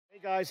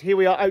Guys, here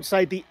we are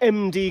outside the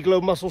MD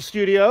Globe Muscle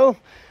studio.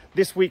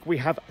 This week we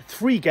have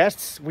three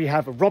guests. We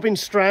have Robin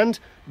Strand,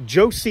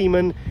 Joe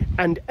Seeman,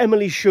 and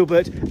Emily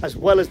Schubert, as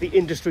well as the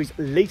industry's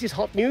latest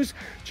hot news.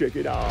 Check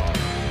it out.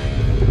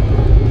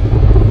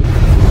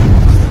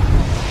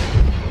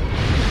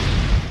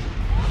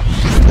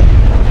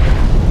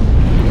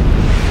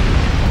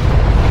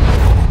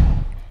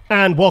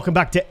 And welcome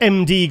back to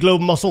MD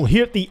Globe Muscle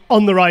here at the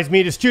On The Rise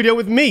Media Studio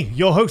with me,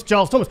 your host,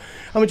 Giles Thomas.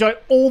 I'm joined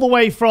all the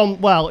way from,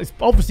 well, it's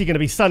obviously going to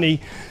be sunny,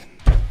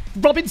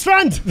 Robin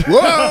Strand.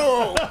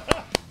 Whoa!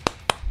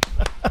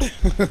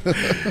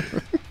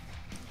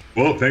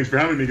 Well, thanks for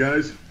having me,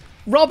 guys.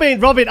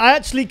 Robin, I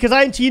actually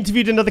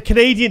interviewed another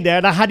Canadian there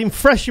and I had him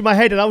fresh in my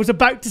head and I was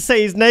about to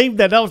say his name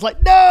then. I was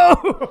like,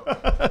 no!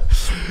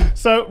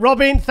 So,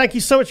 Robin, thank you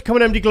so much for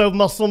coming on MD Globe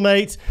Muscle,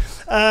 mate.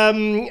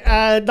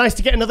 Nice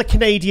to get another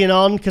Canadian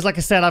on because, like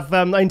I said,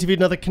 I interviewed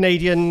another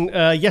Canadian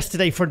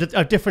yesterday for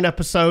a different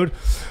episode.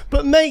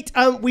 But, mate,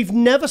 we've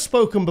never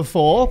spoken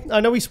before. I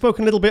know we've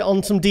spoken a little bit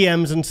on some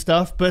DMs and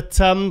stuff,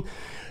 but...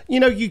 you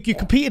know, you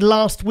competed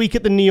last week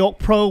at the New York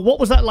Pro. What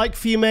was that like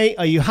for you, mate?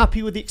 Are you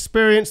happy with the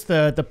experience,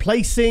 the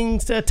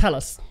placings? Tell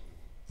us.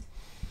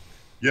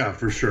 Yeah,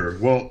 for sure.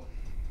 Well,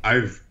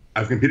 I've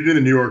competed in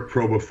the New York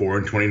Pro before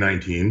in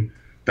 2019.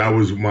 That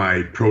was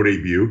my pro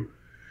debut,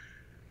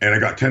 and I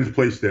got 10th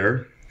place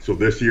there. So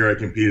this year I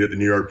competed at the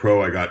New York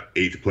Pro. I got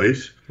 8th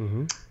place.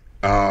 Mm-hmm.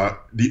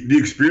 The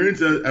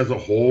experience as a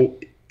whole,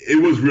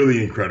 it was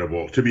really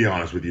incredible, to be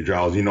honest with you,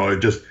 Giles. You know,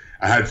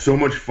 I had so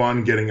much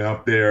fun getting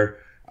up there.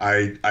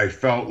 I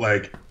felt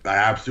like I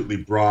absolutely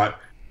brought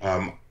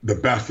the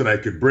best that I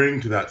could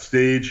bring to that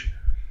stage.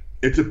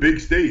 It's a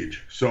big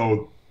stage.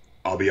 So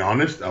I'll be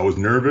honest, I was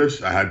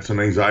nervous. I had some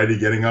anxiety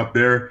getting up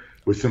there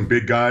with some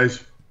big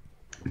guys.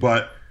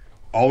 But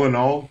all in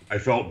all, I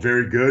felt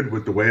very good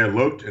with the way I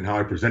looked and how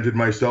I presented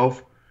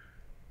myself.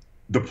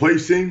 The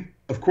placing,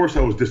 of course,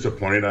 I was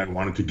disappointed. I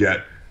wanted to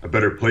get a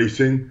better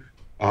placing.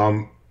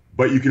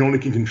 But you can only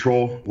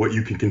control what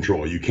you can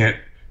control. You can't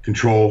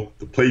control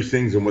the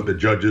placings and what the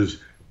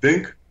judges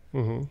think.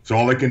 Mm-hmm. So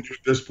all I can do at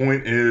this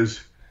point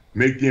is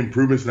make the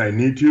improvements that I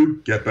need to,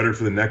 get better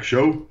for the next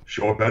show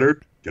up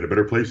better, get a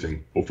better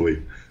placing, hopefully.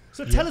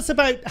 So tell us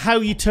about how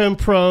you turned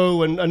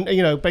pro and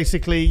you know,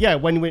 basically, yeah,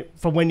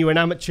 from when you were an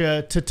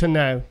amateur to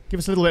now. Give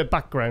us a little bit of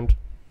background.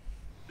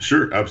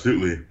 Sure,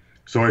 absolutely.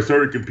 So I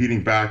started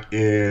competing back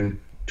in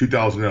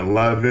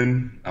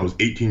 2011. I was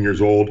 18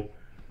 years old.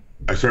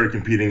 I started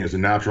competing as a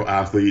natural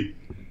athlete.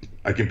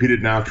 I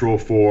competed natural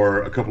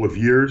for a couple of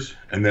years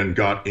and then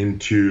got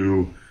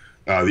into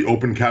the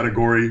open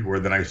category where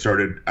then I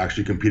started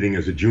actually competing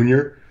as a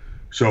junior.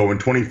 So in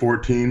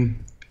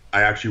 2014,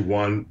 I actually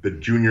won the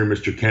Junior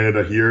Mr.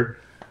 Canada here.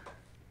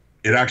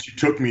 It actually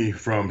took me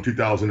from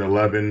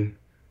 2011,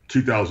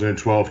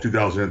 2012,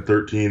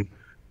 2013,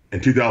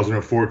 and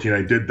 2014.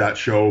 I did that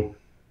show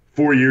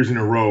 4 years in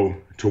a row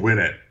to win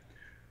it.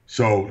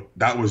 So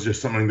that was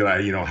just something that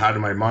I, had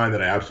in my mind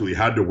that I absolutely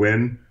had to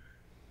win.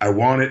 I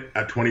won it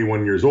at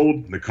 21 years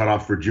old. The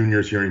cutoff for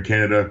juniors here in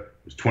Canada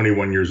was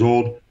 21 years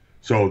old.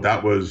 So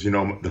that was,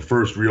 the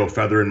first real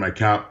feather in my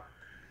cap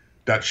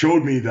that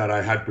showed me that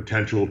I had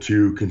potential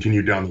to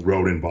continue down the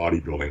road in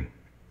bodybuilding.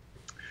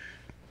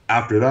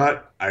 After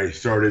that, I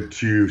started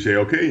to say,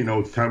 okay,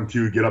 it's time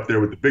to get up there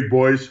with the big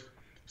boys.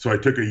 So I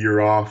took a year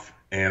off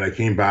and I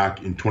came back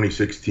in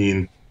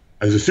 2016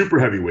 as a super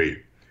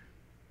heavyweight.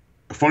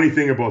 A funny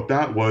thing about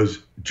that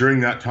was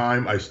during that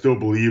time, I still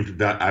believed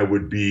that I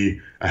would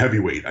be a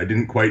heavyweight. I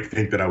didn't quite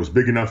think that I was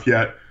big enough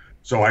yet.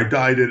 So I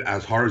dieted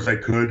as hard as I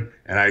could,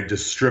 and I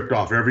just stripped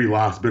off every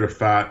last bit of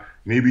fat,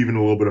 maybe even a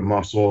little bit of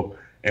muscle,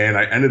 and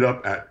I ended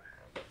up at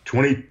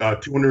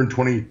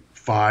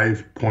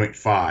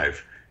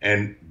 225.5,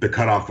 and the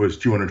cutoff was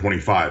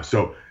 225.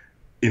 So,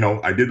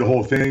 I did the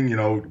whole thing,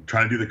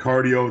 trying to do the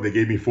cardio. They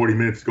gave me 40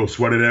 minutes to go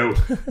sweat it out.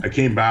 I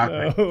came back.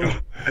 I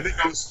think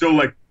I was still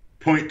like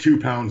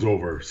 0.2 pounds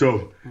over.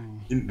 So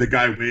the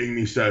guy weighing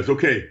me says,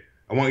 okay,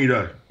 I want you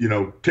to,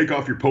 take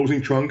off your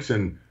posing trunks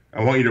and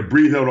I want you to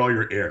breathe out all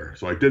your air.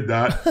 So I did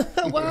that.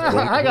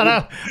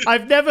 Wow,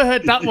 I've never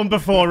heard that one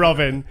before,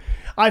 Robin.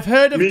 I've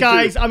heard of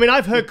guys. Too. I mean,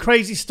 I've heard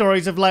crazy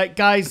stories of like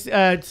guys.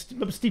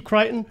 Remember Steve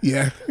Crichton?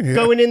 Yeah.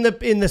 Going in the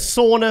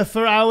sauna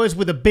for hours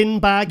with a bin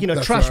bag,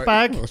 That's trash right.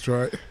 bag. That's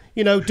right.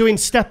 Doing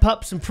step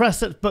ups and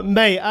press ups. But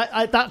mate,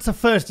 that's a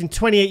first in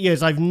 28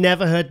 years. I've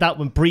never heard that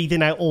one.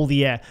 Breathing out all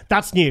the air.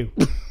 That's new.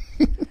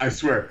 I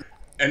swear.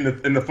 And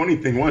the funny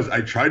thing was, I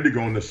tried to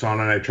go in the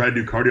sauna and I tried to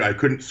do cardio. I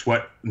couldn't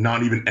sweat,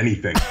 not even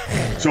anything.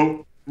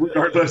 So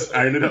regardless,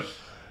 I ended up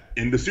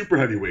in the super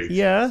heavyweights.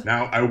 Yeah.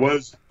 Now I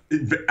was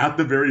at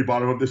the very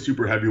bottom of the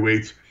super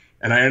heavyweights,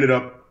 and I ended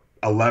up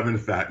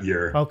 11th that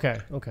year. Okay.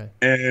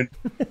 And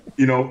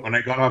when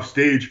I got off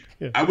stage,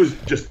 I was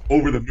just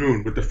over the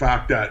moon with the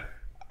fact that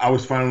I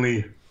was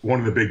finally one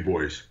of the big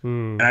boys.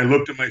 And I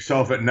looked at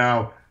myself at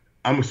now,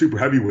 I'm a super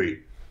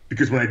heavyweight,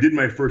 because when I did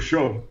my first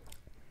show,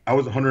 I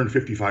was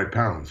 155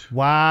 pounds.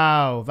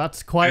 Wow,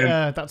 that's quite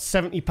that's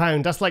 70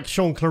 pounds. That's like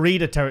Sean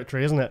Clarida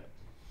territory, isn't it?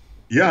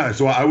 Yeah,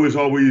 so I was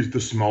always the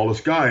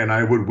smallest guy, and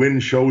I would win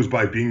shows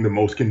by being the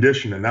most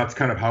conditioned, and that's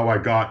kind of how I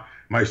got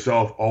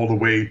myself all the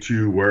way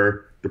to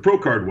where the pro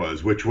card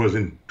was, which was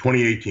in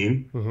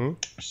 2018. Mm-hmm.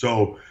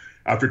 So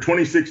after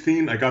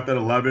 2016, I got that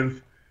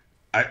 11th.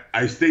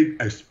 I stayed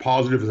as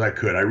positive as I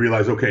could. I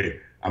realized, okay,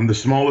 I'm the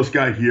smallest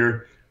guy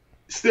here,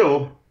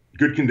 still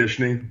good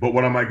conditioning, but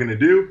what am I going to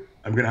do?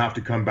 I'm going to have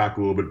to come back a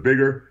little bit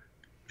bigger,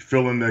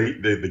 fill in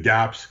the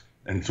gaps,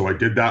 and so I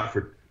did that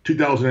for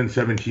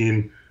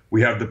 2017.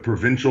 We have the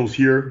provincials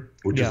here,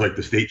 which is like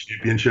the state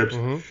championships.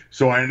 Mm-hmm.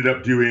 So I ended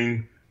up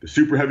doing the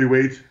super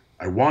heavyweights.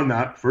 I won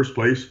that, first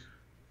place.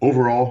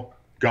 Overall,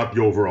 got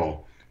the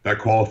overall. That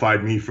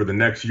qualified me for the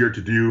next year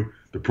to do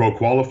the pro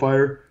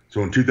qualifier.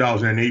 So in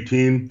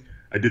 2018,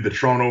 I did the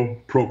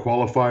Toronto pro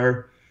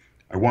qualifier.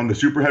 I won the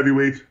super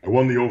heavyweights. I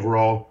won the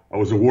overall. I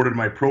was awarded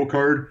my pro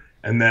card.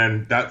 And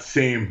then that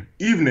same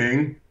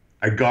evening,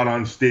 I got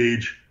on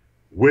stage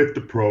with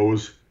the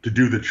pros to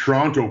do the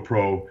Toronto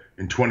Pro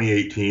in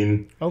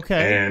 2018.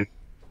 Okay. And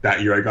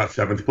that year I got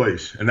 7th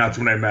place. And that's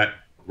when I met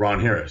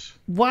Ron Harris.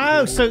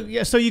 Wow. So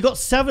you got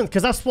 7th,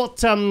 because that's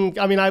what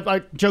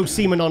I Joe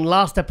Seeman on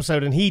last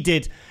episode, and he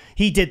did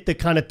the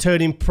kind of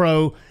turning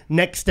pro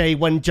next day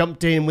when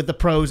jumped in with the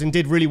pros and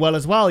did really well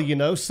as well,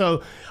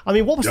 So I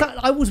mean, what was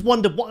that? I always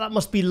wondered what that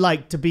must be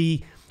like to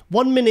be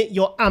 1 minute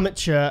you're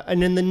amateur,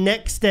 and then the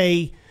next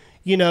day,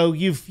 you're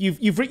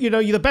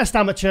the best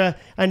amateur,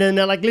 and then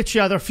like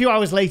literally either a few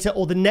hours later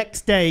or the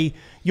next day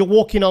you're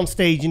walking on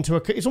stage into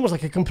it's almost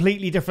like a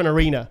completely different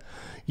arena,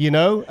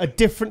 a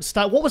different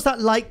style. What was that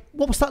like?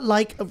 What was that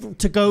like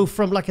to go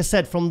from, like I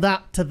said, from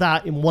that to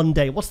that in one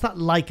day? What's that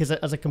like as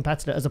a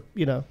competitor, as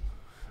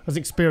as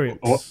experience?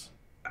 Well,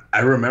 I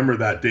remember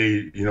that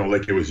day,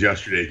 like it was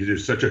yesterday, because it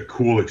was such a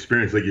cool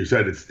experience. Like you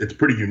said, it's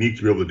pretty unique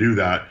to be able to do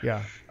that.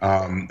 Yeah.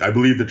 I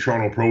believe the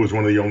Toronto Pro is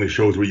one of the only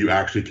shows where you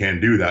actually can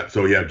do that.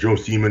 So yeah, Joe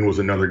Seeman was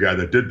another guy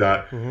that did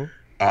that.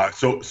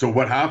 Mm-hmm. So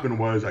what happened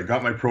was I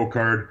got my pro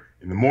card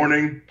in the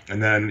morning,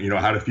 and then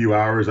I had a few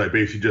hours. I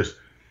basically just,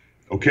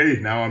 okay,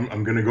 now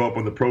I'm going to go up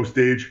on the pro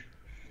stage.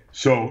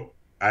 So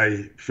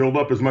I filled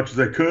up as much as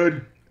I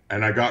could,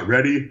 and I got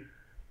ready.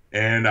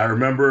 And I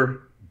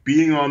remember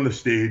being on the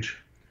stage,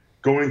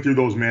 going through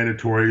those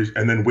mandatories,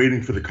 and then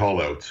waiting for the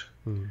call outs.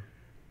 Mm-hmm.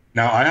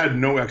 Now, I had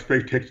no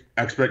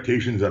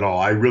expectations at all.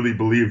 I really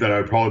believed that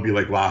I would probably be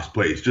like last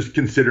place, just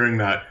considering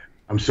that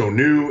I'm so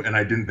new, and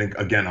I didn't think,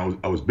 again,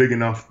 I was big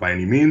enough by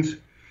any means.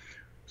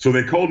 So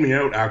they called me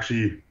out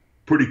actually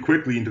pretty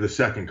quickly into the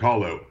second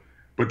call out.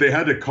 But they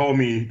had to call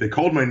me, they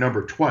called my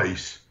number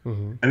twice,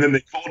 mm-hmm. and then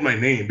they called my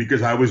name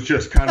because I was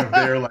just kind of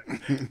there like...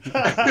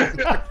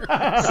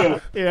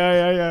 So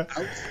yeah.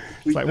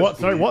 It's like, what?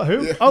 Sorry, what?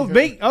 Who? Yeah. Oh,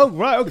 me? Oh,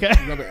 right, okay.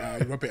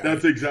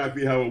 That's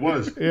exactly how it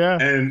was. Yeah.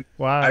 And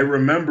wow. I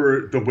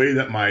remember the way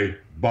that my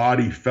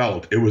body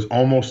felt. It was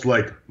almost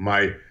like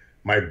my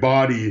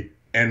body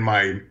and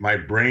my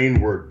brain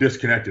were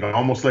disconnected,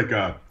 almost like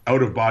a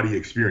out-of-body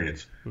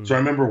experience. Mm. So I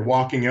remember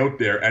walking out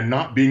there and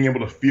not being able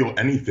to feel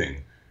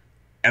anything.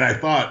 And I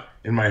thought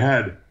in my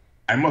head,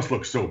 I must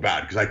look so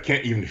bad because I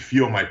can't even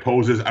feel my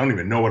poses. I don't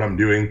even know what I'm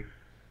doing.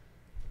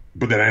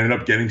 But then I ended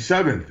up getting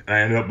 7th, and I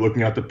ended up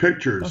looking at the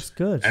pictures. That's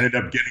good. I ended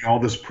up getting all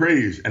this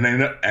praise, and I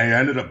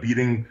ended up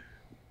beating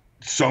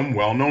some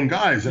well-known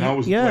guys, and I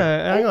was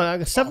hang on,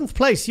 7th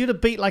place. You'd have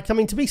beat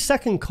to be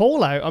second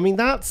call out. I mean,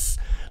 that's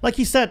like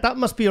you said, that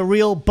must be a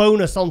real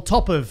bonus on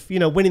top of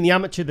winning the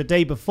amateur the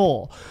day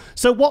before.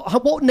 So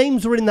what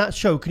names were in that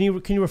show? Can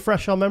you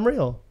refresh our memory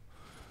or?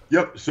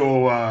 Yep.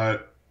 So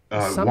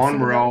Juan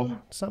Morel,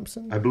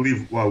 Samson, I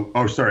believe. Well,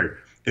 oh, sorry,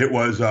 it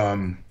was.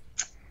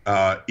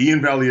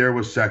 Ian Valliere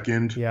was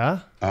second. Yeah.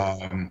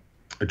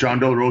 John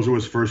De La Rosa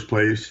was first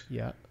place.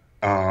 Yeah.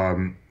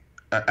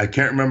 I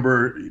can't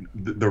remember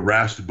the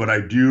rest, but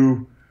I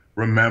do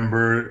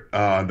remember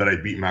that I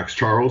beat Max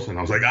Charles, and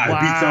I was like, I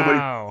beat somebody.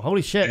 Wow!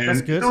 Holy shit, and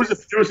that's good. There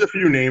was a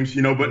few names,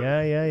 but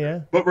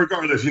yeah. But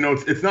regardless,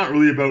 it's not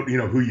really about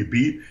who you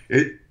beat.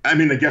 I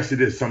mean, I guess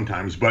it is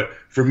sometimes, but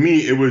for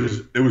me, it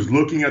was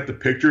looking at the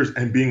pictures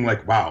and being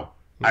like, wow,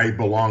 I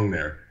belong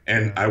there,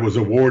 and I was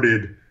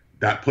awarded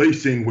that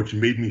placing, which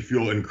made me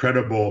feel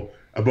incredible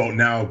about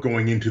now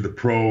going into the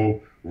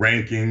pro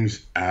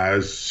rankings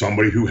as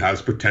somebody who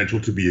has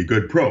potential to be a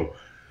good pro.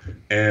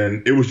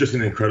 And it was just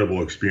an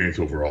incredible experience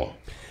overall.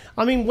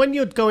 I mean, when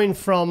you're going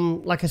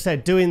from, like I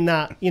said, doing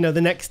that,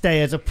 the next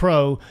day as a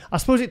pro, I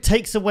suppose it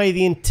takes away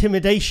the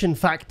intimidation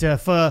factor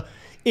for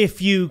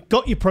if you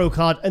got your pro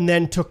card and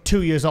then took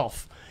 2 years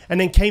off and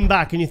then came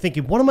back and you're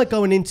thinking, what am I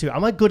going into?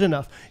 Am I good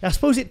enough? I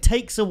suppose it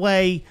takes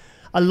away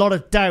a lot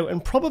of doubt,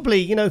 and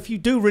probably, if you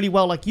do really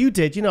well like you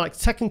did, like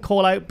second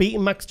call out,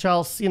 beating Max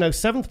Charles,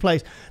 7th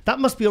place, that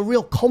must be a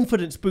real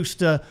confidence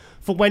booster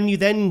for when you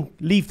then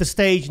leave the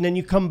stage and then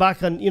you come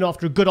back and,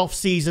 after a good off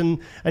season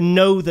and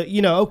know that,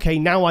 okay,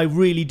 now I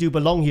really do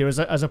belong here as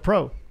a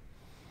pro.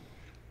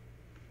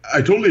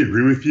 I totally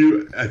agree with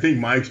you. I think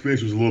my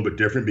experience was a little bit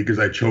different because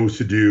I chose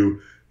to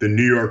do the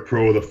New York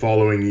Pro the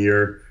following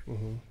year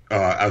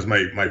as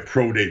my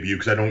pro debut,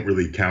 because I don't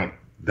really count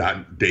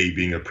that day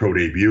being a pro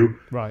debut.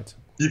 Right.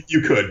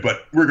 You could,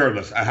 but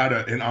regardless, I had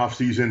an off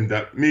season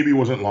that maybe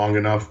wasn't long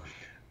enough.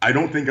 I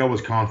don't think I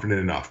was confident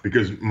enough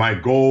because my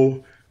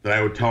goal that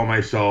I would tell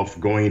myself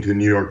going into the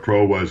New York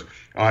Pro was,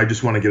 oh, I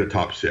just want to get a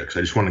top six.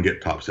 I just want to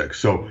get top six.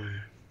 So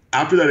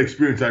after that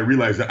experience, I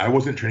realized that I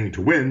wasn't training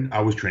to win.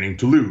 I was training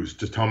to lose.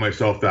 Just tell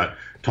myself that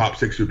top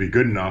six would be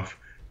good enough.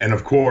 And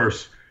of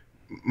course,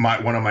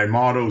 one of my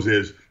mottos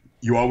is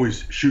you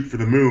always shoot for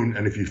the moon.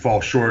 And if you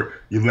fall short,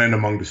 you land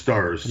among the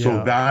stars. Yeah.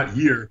 So that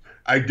year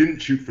I didn't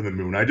shoot for the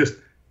moon. I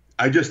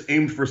just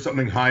aimed for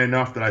something high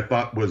enough that I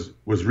thought was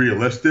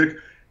realistic.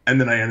 And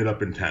then I ended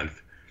up in 10th.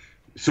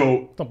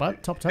 So not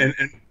bad, top 10.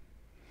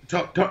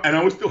 And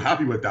I was still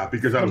happy with that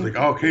because I was like,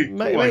 oh, okay,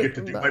 cool, I get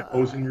to do my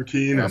posing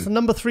routine. That's a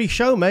number 3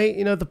 show, mate.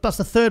 You know, that's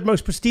the third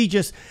most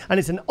prestigious, and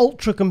it's an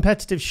ultra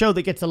competitive show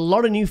that gets a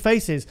lot of new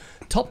faces.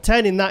 Top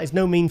 10 in that is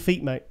no mean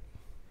feat, mate.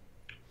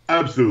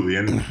 Absolutely.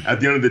 And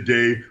at the end of the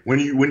day, when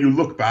you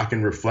look back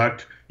and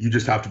reflect, you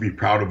just have to be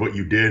proud of what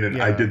you did.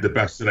 And I did the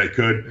best that I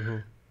could. Mm-hmm.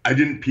 I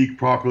didn't peak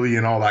properly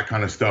and all that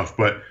kind of stuff.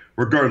 But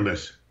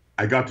regardless,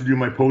 I got to do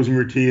my posing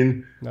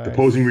routine. Nice. The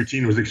posing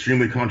routine was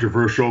extremely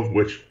controversial,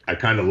 which I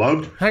kind of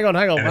loved. Hang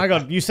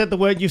on. You said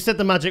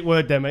the magic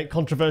word there, mate.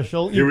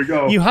 Controversial. Here we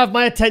go. You have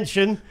my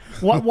attention.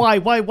 Why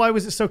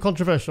was it so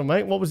controversial,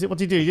 mate? What was it? What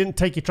did you do? You didn't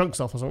take your trunks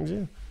off or something, did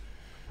you?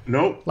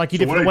 No. Like you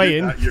did for the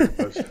weigh-in?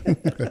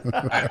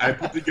 I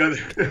put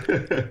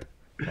together...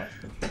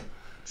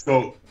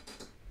 So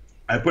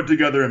I put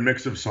together a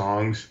mix of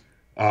songs.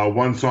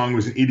 One song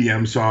was an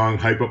EDM song,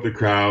 hype up the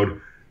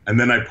crowd. And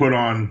then I put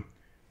on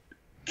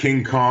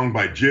King Kong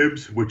by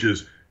Jibbs, which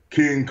is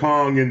King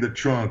Kong in the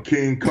trunk,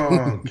 King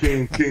Kong,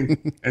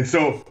 King. And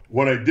so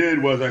what I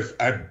did was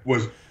I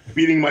was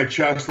beating my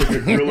chest like a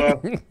gorilla,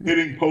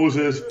 hitting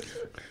poses,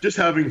 just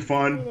having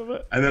fun.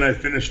 And then I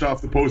finished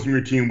off the posing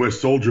routine with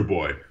Soldier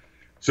Boy.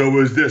 So it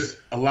was this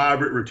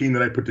elaborate routine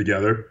that I put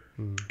together.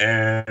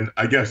 And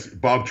I guess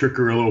Bob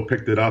Trickerillo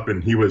picked it up,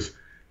 and he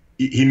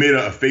made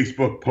a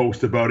Facebook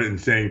post about it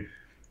and saying,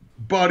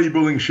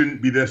 bodybuilding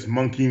shouldn't be this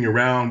monkeying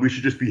around. We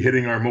should just be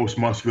hitting our most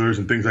musculars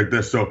and things like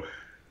this. So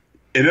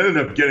it ended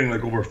up getting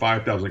like over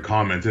 5,000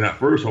 comments. And at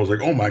first I was like,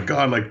 oh my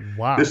God, like,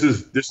 wow, this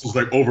is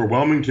like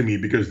overwhelming to me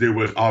because there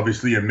was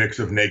obviously a mix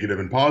of negative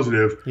and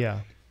positive. Yeah.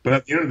 But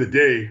at the end of the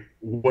day,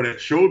 what it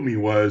showed me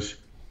was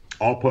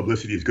all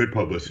publicity is good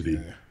publicity.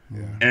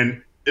 Yeah.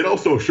 And it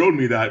also showed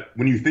me that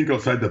when you think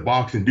outside the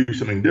box and do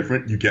something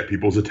different, you get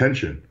people's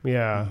attention.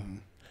 Yeah.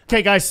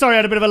 Okay, guys, sorry, I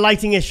had a bit of a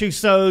lighting issue,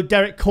 so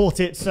Derek caught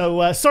it.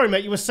 So, sorry,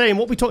 mate, you were saying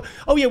what we talk.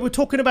 Oh, yeah, we're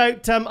talking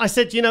about, I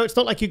said, it's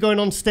not like you're going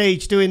on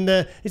stage doing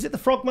is it the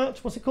frog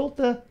march? What's it called?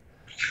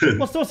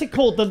 What's it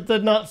called? The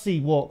Nazi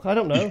walk? I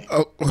don't know.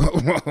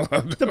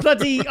 The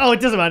bloody,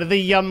 it doesn't matter.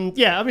 I mean,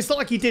 it's not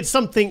like you did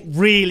something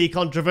really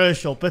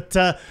controversial, but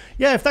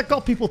if that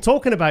got people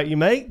talking about you,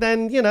 mate,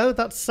 then,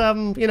 that's,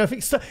 if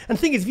it's, and the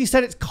thing is, if you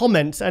said it's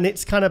comments and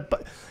it's kind of,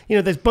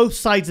 there's both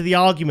sides of the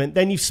argument,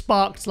 then you've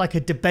sparked like a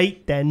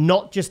debate there,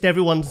 not just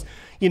everyone's,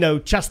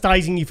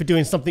 chastising you for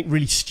doing something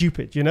really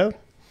stupid, or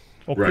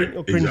right,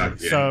 or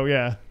exactly. So,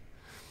 yeah.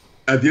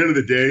 At the end of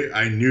the day,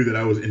 I knew that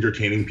I was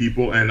entertaining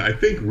people, and I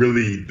think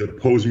really the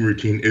posing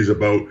routine is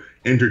about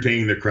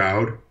entertaining the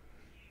crowd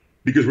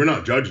because we're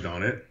not judged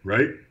on it,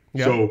 right?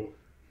 Yep. So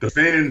the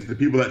fans, the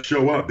people that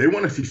show up, they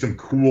want to see some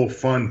cool,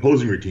 fun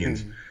posing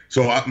routines.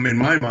 So in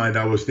my mind,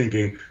 I was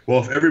thinking, well,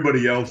 if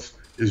everybody else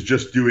is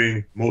just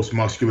doing most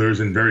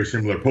musculars and very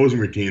similar posing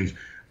routines,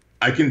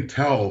 I can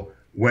tell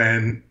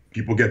when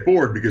people get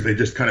bored because they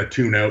just kind of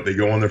tune out. They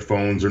go on their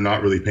phones. They're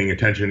not really paying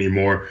attention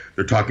anymore.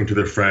 They're talking to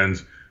their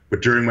friends.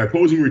 But during my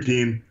posing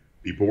routine,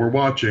 people were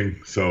watching,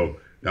 so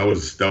that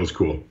was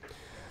cool.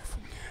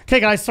 Okay,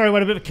 guys, sorry, we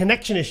had a bit of a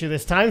connection issue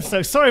this time,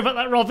 so sorry about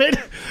that, Robin.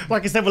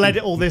 Like I said, we'll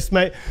edit all this,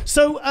 mate.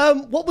 So,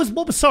 what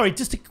was sorry,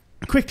 just to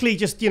quickly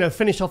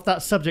finish off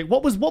that subject.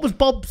 What was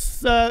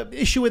Bob's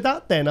issue with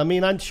that then? I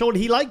mean, I'm sure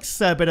he likes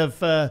a bit of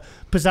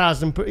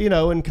pizzazz and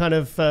and kind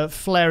of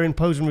flair in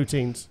posing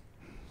routines.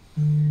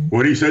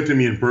 What he said to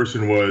me in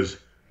person was,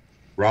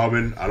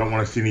 Robin, I don't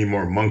want to see any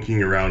more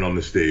monkeying around on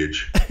the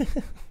stage.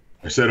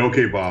 I said,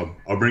 okay, Bob,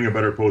 I'll bring a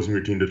better posing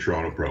routine to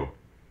Toronto Pro.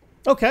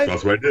 Okay. So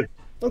that's what I did.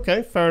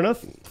 Okay, fair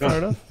enough.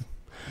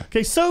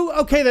 Okay, so,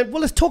 then,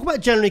 well, let's talk about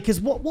generally, because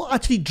what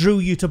actually drew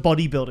you to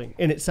bodybuilding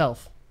in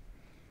itself?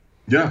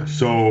 Yeah,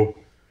 so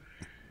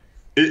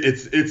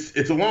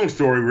it's a long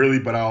story, really,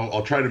 but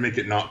I'll try to make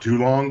it not too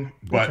long.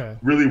 But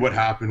really what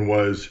happened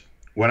was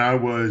when I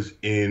was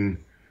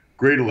in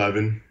grade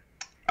 11,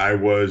 I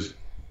was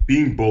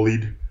being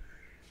bullied.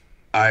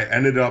 I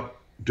ended up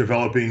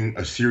developing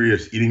a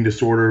serious eating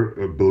disorder,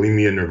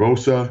 bulimia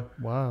nervosa.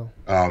 Wow.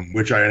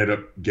 Which I ended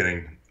up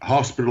getting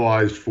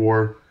hospitalized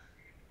for.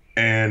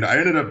 And I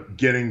ended up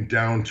getting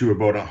down to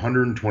about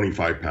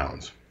 125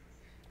 pounds.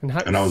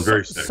 And I was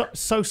very sick.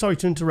 So sorry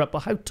to interrupt, but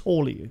how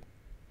tall are you?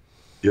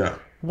 Yeah.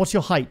 What's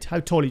your height? How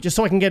tall are you? Just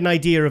so I can get an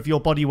idea of your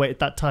body weight at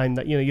that time,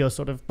 that your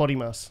sort of body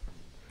mass.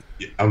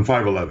 I'm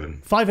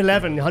 5'11".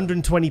 5'11",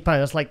 120 pounds.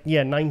 That's like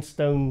 9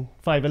 stone,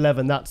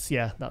 5'11".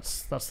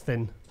 That's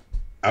thin.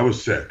 I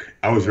was sick.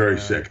 I was very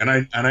sick, and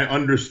I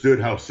understood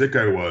how sick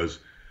I was.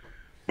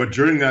 But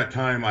during that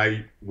time,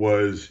 I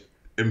was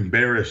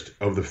embarrassed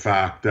of the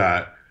fact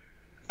that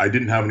I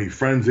didn't have any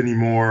friends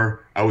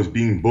anymore. I was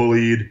being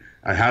bullied.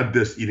 I had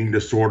this eating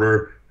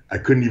disorder. I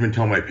couldn't even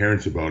tell my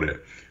parents about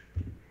it.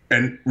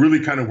 And really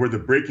kind of where the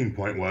breaking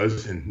point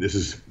was, and this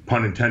is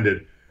pun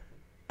intended,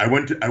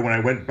 when I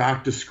went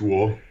back to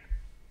school,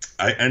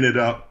 I ended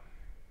up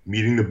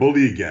meeting the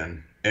bully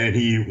again. And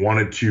he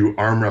wanted to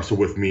arm wrestle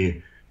with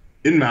me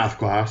in math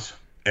class.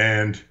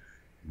 And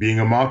being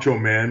a macho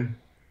man,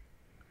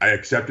 I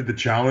accepted the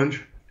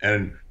challenge,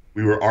 and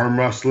we were arm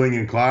wrestling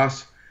in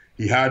class.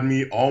 He had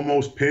me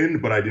almost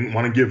pinned, but I didn't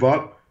want to give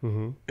up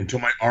until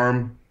my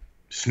arm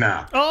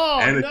snapped. Oh,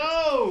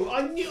 no!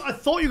 I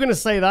thought you were going to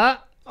say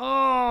that.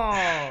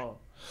 Oh.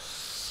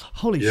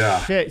 Holy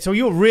shit. So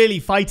you were really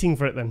fighting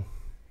for it then?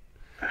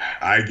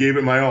 I gave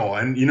it my all.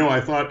 And, I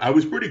thought I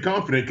was pretty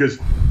confident because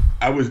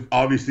I was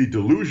obviously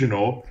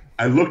delusional.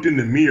 I looked in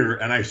the mirror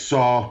and I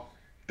saw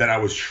that I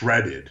was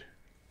shredded.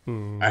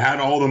 I had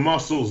all the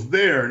muscles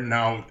there.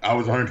 Now, I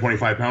was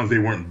 125 pounds. They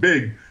weren't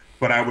big,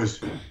 but I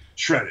was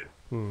shredded.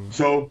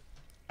 So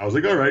I was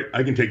like, all right,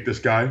 I can take this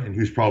guy. And he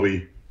was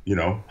probably,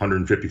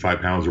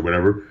 155 pounds or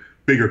whatever.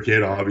 Bigger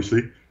kid,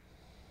 obviously.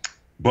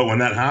 But when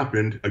that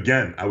happened,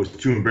 again, I was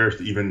too embarrassed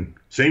to even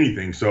say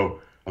anything. So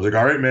I was like,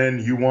 all right, man,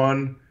 you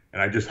won.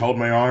 And I just held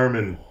my arm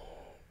and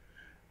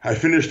I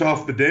finished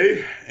off the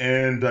day.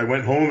 And I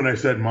went home and I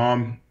said,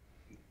 Mom,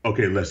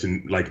 okay,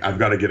 listen, I've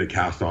got to get a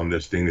cast on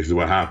this thing. This is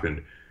what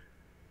happened.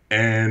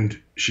 And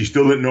she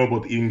still didn't know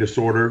about the eating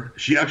disorder.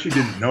 She actually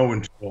didn't know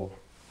until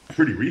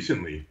pretty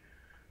recently.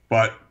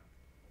 But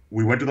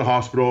we went to the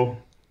hospital.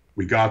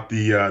 We got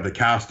the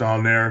cast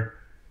on there.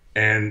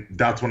 And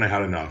that's when I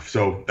had enough.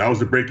 So that was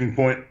the breaking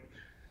point.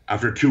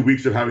 After 2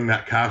 weeks of having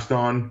that cast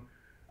on,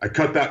 I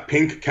cut that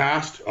pink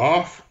cast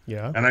off.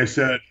 Yeah. And I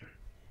said,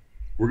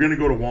 we're going to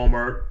go to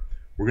Walmart.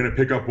 We're going to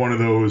pick up one of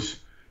those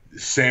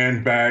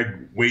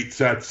sandbag weight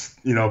sets.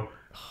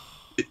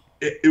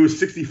 It was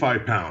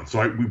 65 pounds.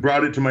 So we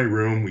brought it to my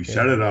room. We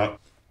set it up.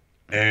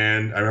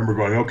 And I remember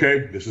going,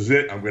 okay, this is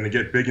it. I'm going to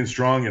get big and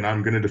strong, and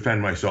I'm going to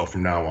defend myself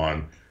from now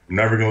on. I'm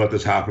never going to let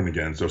this happen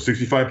again. So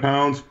 65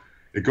 pounds,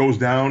 it goes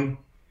down.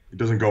 It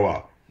doesn't go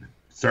up.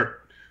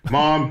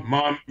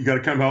 Mom, you got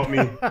to come help me.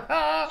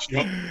 She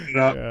helped me it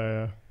up.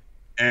 Yeah.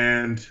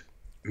 And,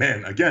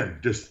 man, again,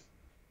 just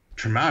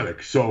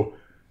traumatic. So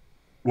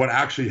what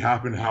actually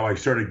happened, how I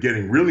started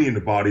getting really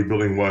into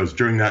bodybuilding was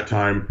during that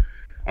time,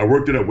 I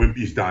worked at a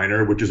Wimpy's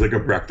Diner, which is like a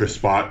breakfast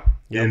spot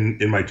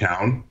in my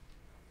town.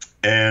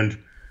 And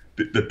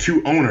the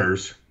two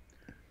owners,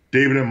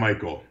 David and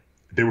Michael,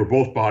 they were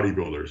both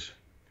bodybuilders.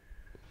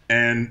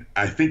 And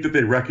I think that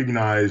they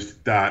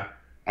recognized that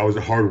I was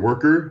a hard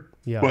worker,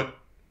 but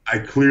I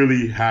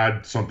clearly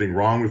had something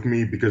wrong with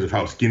me because of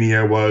how skinny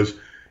I was.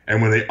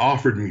 And when they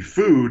offered me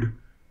food,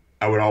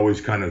 I would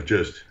always kind of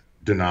just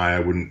deny. I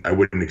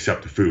wouldn't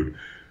accept the food,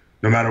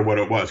 no matter what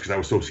it was, because I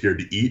was so scared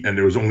to eat. And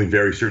there was only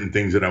very certain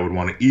things that I would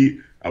want to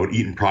eat. I would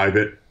eat in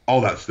private,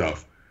 all that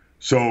stuff.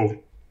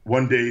 So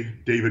one day,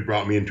 David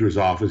brought me into his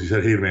office. He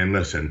said, hey, man,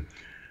 listen,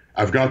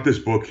 I've got this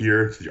book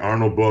here. It's the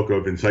Arnold book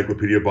of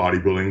Encyclopedia of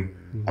Bodybuilding.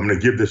 I'm going to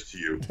give this to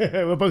you.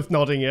 We're both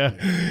nodding, yeah.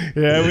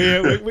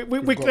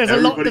 We there's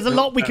a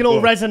lot we can all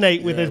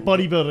resonate with as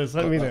bodybuilders.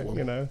 I mean,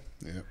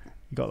 you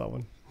got that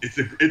one.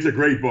 It's a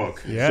great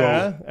book. Yeah,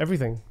 so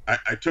everything.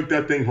 I took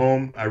that thing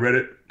home. I read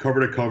it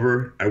cover to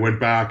cover. I went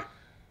back.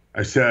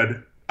 I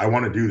said, I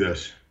want to do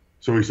this.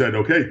 So he said,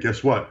 okay,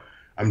 guess what?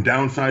 I'm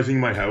downsizing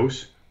my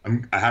house.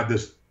 I have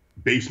this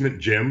basement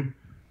gym.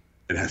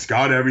 It has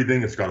got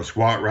everything. It's got a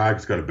squat rack.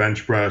 It's got a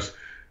bench press.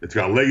 It's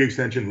got leg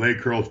extension, leg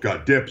curl. It's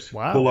got dips,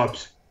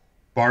 pull-ups,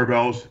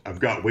 barbells. I've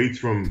got weights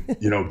from,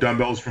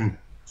 dumbbells from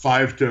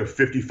 5 to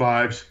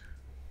 55s.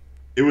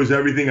 It was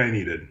everything I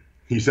needed.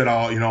 He said,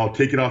 I'll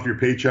take it off your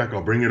paycheck.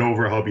 I'll bring it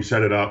over. I'll help you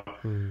set it up.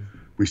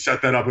 We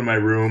set that up in my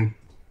room.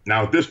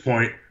 Now, at this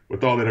point,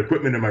 with all that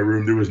equipment in my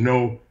room, there was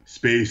no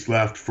space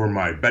left for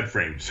my bed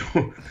frame. So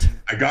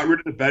I got rid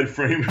of the bed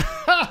frame.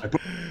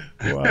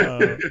 Wow,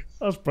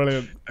 that's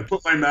brilliant. I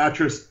put my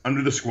mattress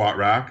under the squat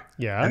rack.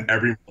 Yeah. And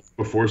every month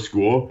before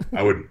school,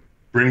 I would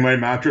bring my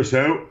mattress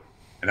out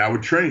and I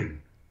would train.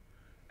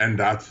 And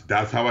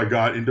that's how I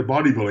got into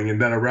bodybuilding.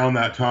 And then around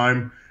that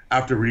time,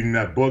 after reading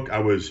that book, I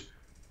was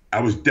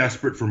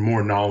desperate for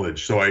more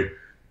knowledge. So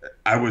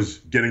I was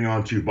getting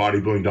onto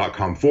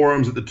bodybuilding.com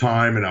forums at the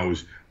time, and I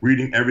was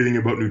reading everything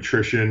about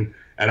nutrition,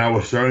 and I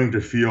was starting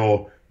to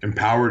feel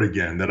empowered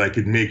again, that I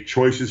could make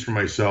choices for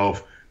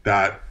myself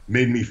that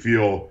made me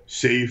feel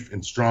safe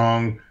and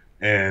strong.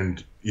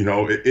 And,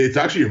 it's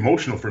actually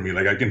emotional for me.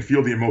 Like, I can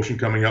feel the emotion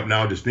coming up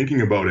now just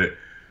thinking about it.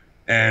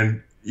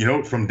 And,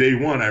 from day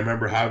one, I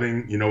remember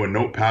having, a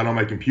notepad on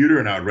my computer,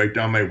 and I would write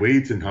down my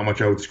weights and how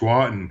much I would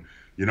squat. And,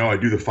 I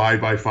do the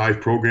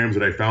 5x5 programs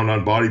that I found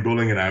on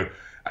bodybuilding. And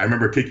I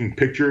remember taking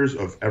pictures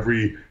of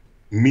every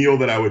meal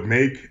that I would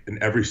make and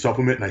every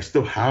supplement, and I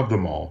still have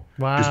them all.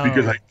 Wow. Just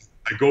because I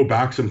go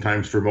back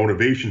sometimes for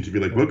motivation to be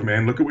like, look,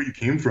 man, look at where you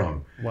came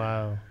from.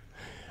 Wow.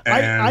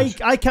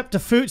 I kept a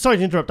food. Sorry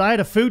to interrupt. I had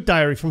a food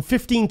diary from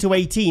 15 to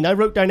 18. I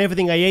wrote down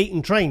everything I ate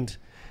and trained.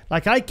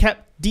 Like I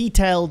kept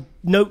detailed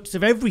notes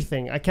of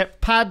everything. I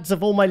kept pads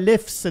of all my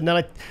lifts, and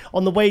then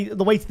on the way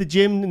to the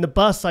gym in the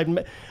bus,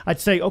 I'd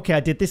say, okay, I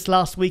did this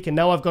last week, and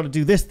now I've got to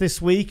do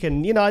this week,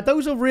 and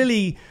those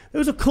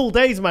are cool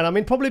days, man. I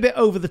mean, probably a bit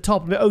over the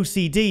top, a bit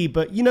OCD,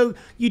 but you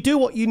do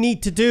what you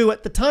need to do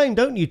at the time,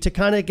 don't you, to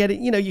kind of get it.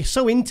 You're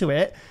so into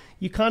it,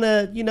 you kind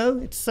of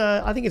it's.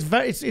 I think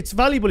it's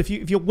valuable if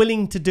you're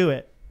willing to do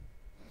it.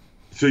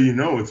 So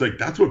it's like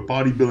that's what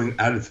bodybuilding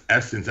at its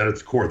essence, at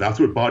its core. That's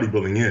what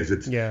bodybuilding is.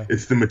 It's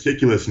the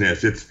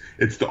meticulousness.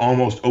 It's the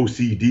almost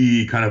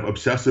OCD kind of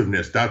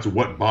obsessiveness. That's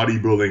what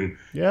bodybuilding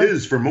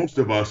is for most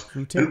of us.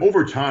 And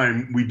over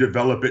time, we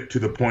develop it to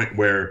the point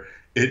where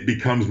it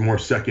becomes more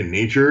second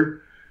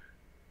nature.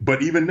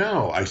 But even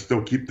now, I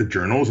still keep the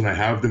journals and I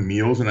have the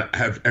meals and I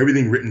have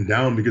everything written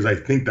down because I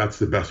think that's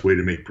the best way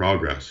to make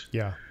progress.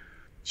 Yeah.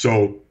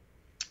 So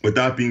with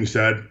that being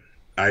said,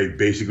 I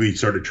basically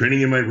started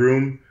training in my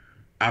room.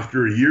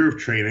 After a year of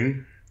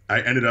training,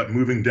 I ended up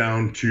moving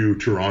down to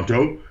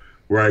Toronto,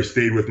 where I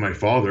stayed with my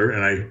father,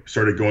 and I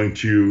started going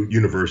to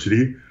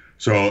university.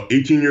 So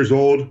 18 years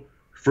old,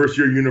 first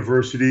year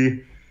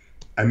university,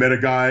 I met a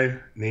guy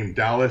named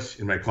Dallas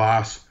in my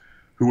class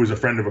who was a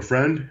friend of a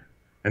friend.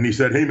 And he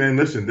said, hey, man,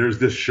 listen, there's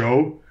this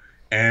show,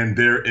 and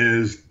there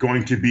is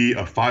going to be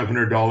a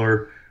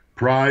 $500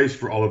 prize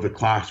for all of the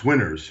class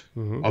winners.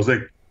 Mm-hmm. I was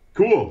like,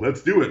 cool,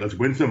 let's do it. Let's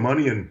win some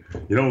money and,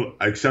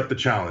 I accept the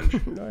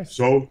challenge. Nice.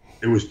 So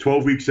it was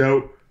 12 weeks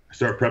out. I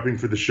start prepping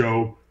for the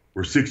show.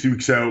 We're 6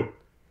 weeks out.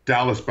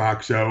 Dallas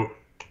backs out.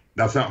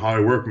 That's not how I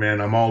work,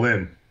 man. I'm all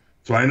in.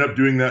 So I end up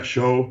doing that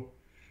show.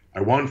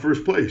 I won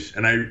first place.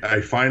 And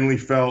I finally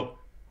felt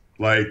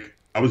like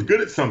I was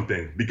good at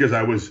something because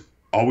I was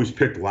always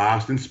picked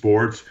last in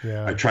sports.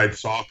 Yeah. I tried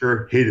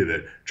soccer, hated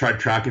it. Tried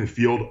track and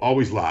field,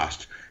 always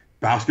last.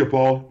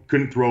 Basketball,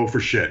 couldn't throw for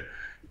shit.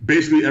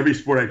 Basically, every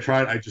sport I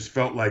tried, I just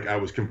felt like I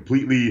was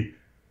completely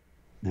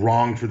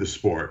wrong for the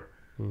sport.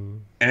 Mm.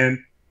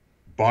 And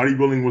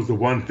bodybuilding was the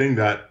one thing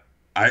that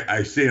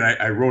I say, and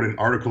I wrote an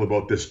article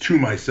about this to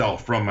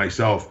myself, from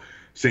myself,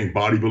 saying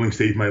bodybuilding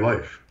saved my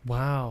life.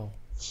 Wow.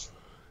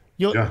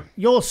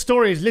 Your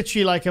story is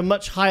literally like a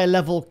much higher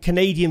level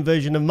Canadian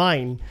version of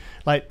mine.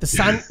 Like the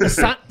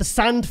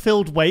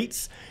sand-filled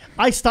weights.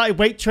 I started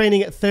weight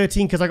training at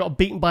 13 because I got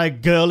beaten by a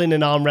girl in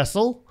an arm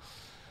wrestle.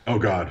 Oh,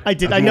 God. I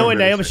did. I know her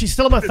name, but she's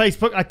still on my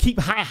Facebook. I keep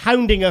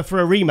hounding her for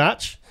a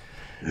rematch.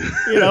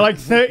 Like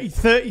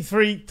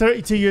 33,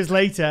 32 years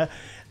later.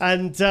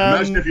 And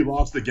imagine if you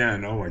lost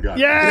again. Oh, my God.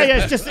 Yeah.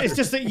 It's just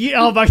that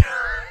oh, my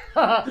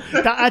God.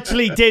 That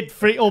actually did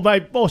freak.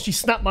 Or she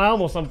snapped my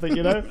arm or something,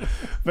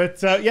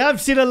 But I've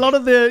seen a lot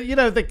of the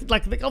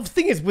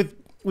thing is with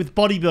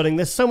bodybuilding,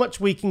 there's so much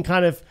we can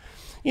kind of,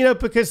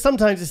 because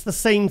sometimes it's the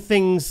same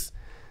things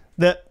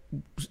that,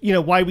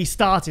 why we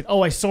started.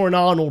 Oh, I saw an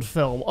Arnold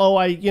film. Oh,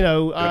 I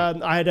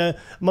had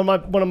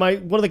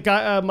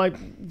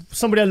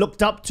somebody I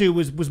looked up to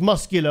was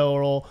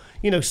muscular, or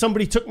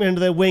somebody took me under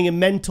their wing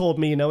and mentored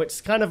me. It's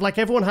kind of like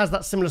everyone has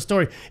that similar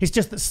story. It's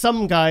just that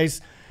some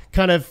guys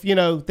kind of,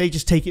 they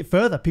just take it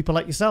further. People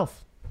like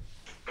yourself.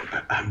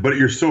 But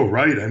you're so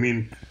right. I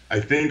mean,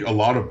 I think a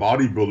lot of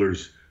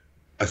bodybuilders,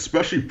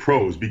 especially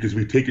pros, because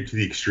we take it to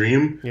the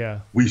extreme. Yeah.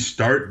 We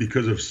start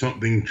because of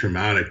something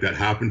traumatic that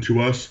happened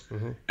to us.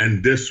 Mm-hmm.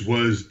 And this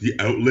was the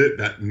outlet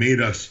that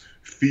made us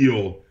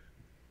feel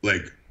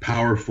like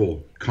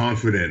powerful,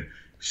 confident,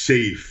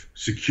 safe,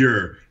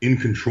 secure, in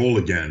control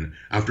again,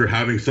 after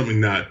having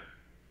something that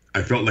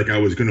I felt like I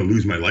was going to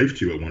lose my life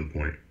to at one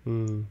point.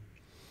 Mm.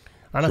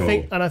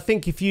 And I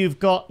think if you've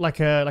got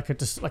like an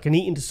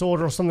eating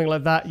disorder or something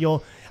like that,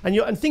 and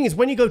the thing is,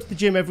 when you go to the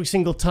gym every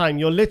single time,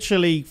 you're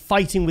literally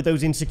fighting with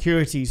those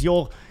insecurities.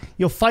 You're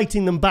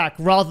fighting them back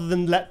rather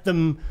than let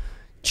them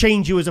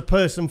change you as a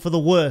person for the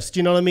worst. Do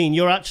you know what I mean?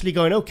 You're actually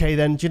going, okay,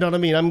 then, do you know what I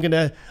mean? I'm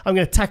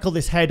gonna tackle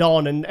this head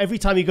on. And every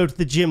time you go to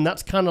the gym,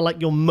 that's kind of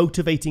like your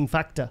motivating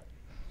factor.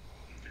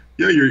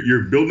 Yeah,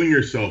 you're building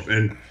yourself,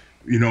 and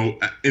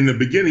in the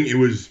beginning, it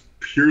was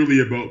purely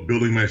about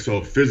building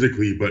myself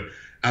physically, but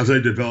as I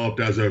developed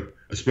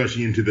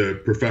especially into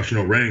the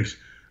professional ranks,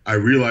 I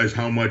realized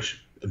how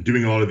much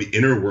doing a lot of the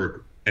inner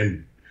work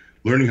and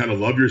learning how to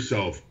love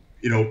yourself,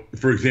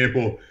 for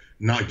example,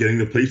 not getting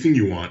the placing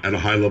you want at a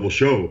high level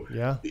show.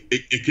 Yeah.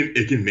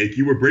 It can make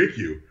you or break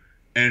you.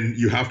 And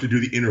you have to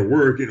do the inner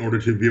work in order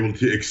to be able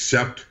to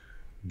accept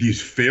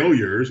these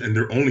failures. And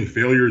they're only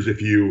failures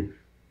if you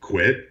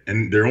quit,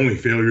 and they're only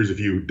failures if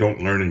you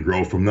don't learn and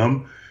grow from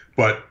them.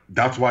 But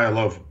that's why I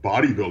love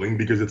bodybuilding,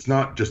 because it's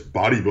not just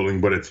bodybuilding,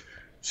 but it's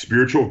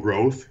spiritual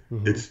growth,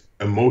 mm-hmm. It's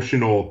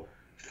emotional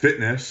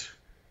fitness,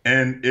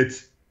 and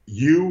it's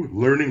you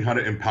learning how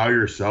to empower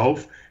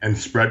yourself and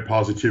spread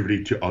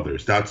positivity to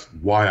others. That's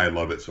why I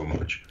love it so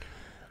much.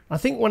 I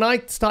think when I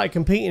started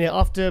competing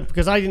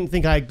because I didn't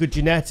think I had good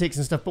genetics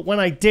and stuff, but when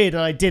I did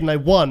and I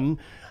won,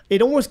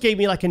 it almost gave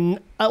me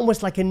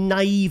almost like a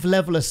naive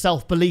level of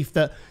self-belief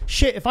that,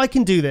 shit, if I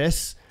can do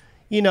this,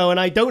 and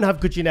I don't have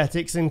good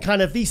genetics, and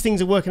kind of these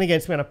things are working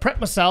against me, and I prep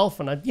myself,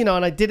 and I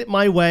did it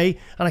my way,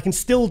 and I can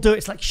still do it.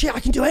 It's like, shit, I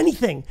can do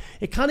anything.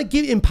 It kind of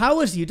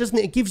empowers you, doesn't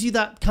it? It gives you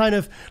that kind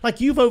of, like,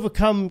 you've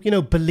overcome,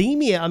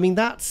 bulimia. I mean,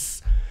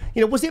 that's,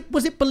 was it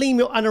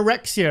bulimia or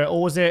anorexia,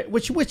 or was it,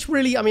 which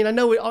really, I mean, I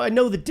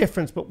know the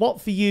difference, but what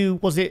for you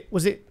was it,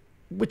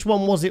 which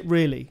one was it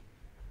really?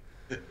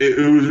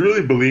 It was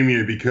really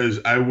bulimia, because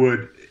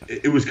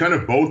it was kind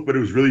of both, but it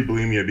was really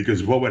bulimia,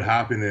 because what would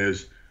happen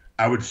is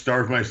I would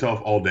starve myself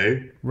all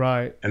day.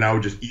 Right. And I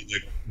would just eat,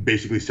 like,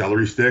 basically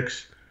celery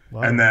sticks.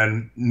 Wow. And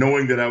then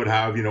knowing that I would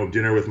have,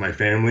 dinner with my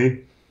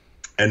family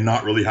and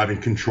not really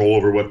having control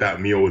over what that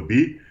meal would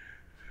be,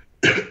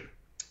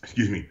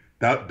 excuse me,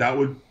 that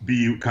would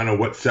be kind of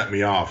what set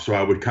me off. So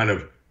I would kind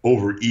of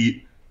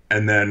overeat.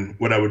 And then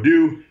what I would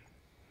do,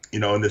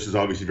 and this is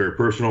obviously very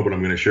personal, but I'm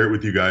going to share it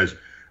with you guys.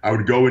 I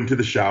would go into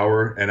the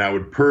shower and I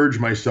would purge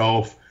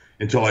myself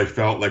until I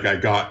felt like I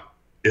got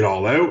it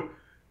all out.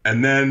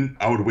 And then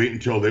I would wait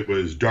until it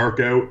was dark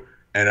out,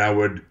 and I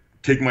would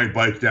take my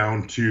bike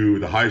down to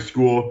the high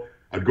school.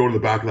 I'd go to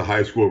the back of the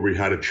high school where we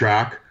had a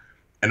track,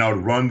 and I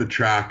would run the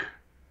track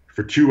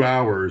for 2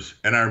 hours.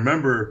 And I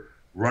remember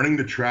running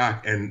the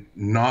track and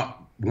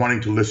not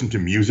wanting to listen to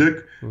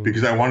music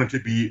because I wanted to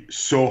be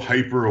so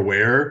hyper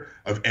aware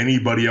of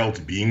anybody else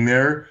being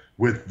there,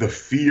 with the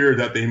fear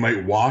that they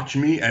might watch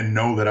me and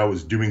know that I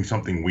was doing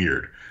something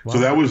weird. Wow. So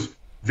that was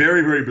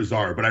very, very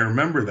bizarre. But I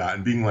remember that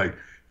and being like,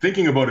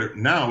 thinking about it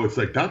now, it's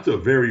like, that's a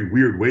very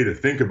weird way to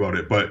think about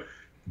it. But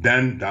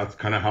then that's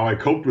kind of how I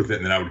coped with it.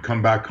 And then I would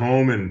come back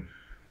home and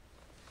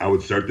I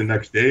would start the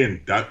next day,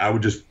 and that I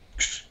would just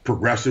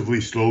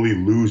progressively, slowly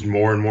lose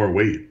more and more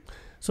weight.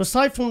 So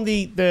aside from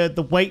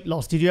the weight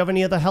loss, did you have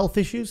any other health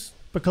issues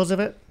because of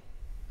it?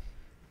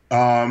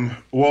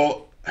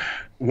 Well,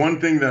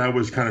 one thing that I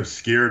was kind of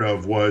scared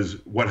of was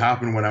what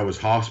happened when I was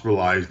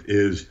hospitalized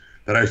is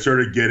that I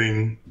started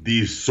getting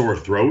these sore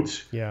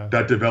throats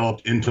that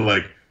developed into,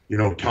 like,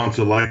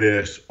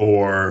 tonsillitis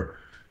or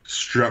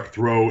strep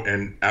throat.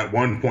 And at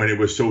one point it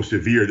was so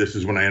severe, this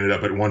is when I ended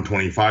up at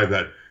 125,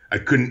 that I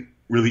couldn't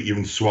really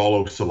even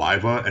swallow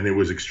saliva, and it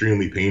was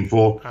extremely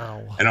painful.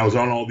 Ow. And I was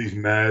on all these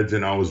meds,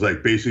 and I was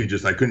like, basically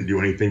just, I couldn't do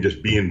anything,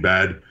 just be in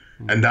bed.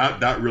 And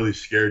that really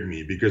scared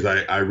me, because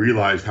I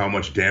realized how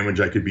much damage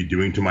I could be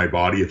doing to my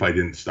body if I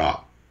didn't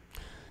stop.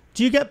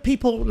 Do you get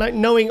people, like,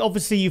 knowing,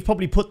 obviously you've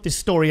probably put this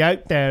story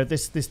out there,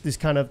 this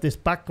kind of this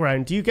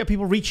background, do you get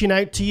people reaching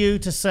out to you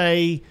to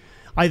say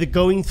either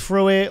going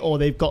through it, or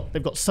they've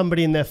got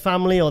somebody in their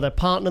family or their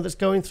partner that's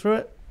going through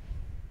it?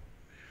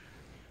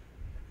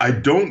 I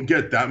don't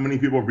get that many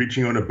people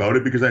reaching out about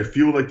it, because I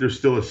feel like there's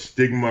still a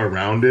stigma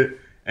around it,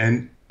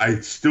 and I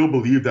still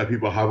believe that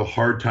people have a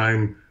hard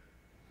time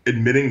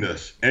admitting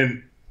this.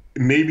 And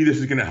maybe this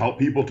is going to help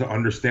people to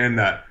understand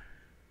that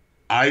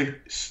I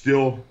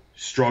still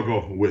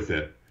struggle with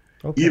it.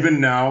 Okay. Even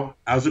now,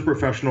 as a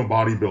professional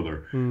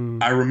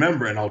bodybuilder, I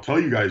remember, and I'll tell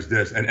you guys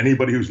this, and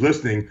anybody who's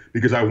listening,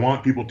 because I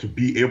want people to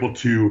be able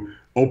to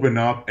open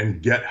up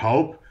and get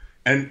help.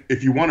 And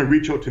if you want to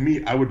reach out to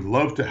me, I would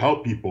love to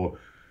help people.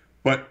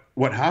 But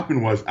what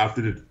happened was,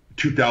 after the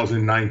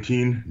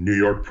 2019 New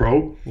York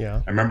Pro,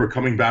 I remember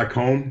coming back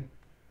home.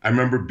 I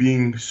remember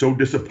being so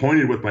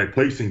disappointed with my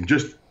placing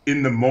just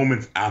in the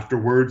moments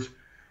afterwards.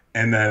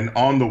 And then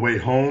on the way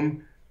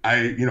home,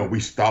 we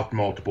stopped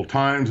multiple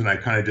times, and I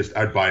kind of just,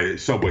 I'd buy a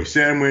Subway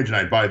sandwich, and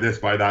I'd buy this,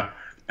 buy that.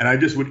 And I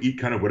just would eat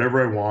kind of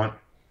whatever I want.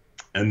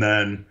 And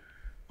then,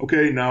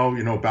 okay,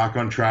 now, back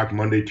on track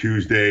Monday,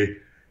 Tuesday.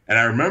 And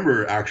I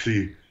remember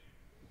actually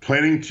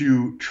planning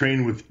to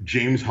train with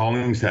James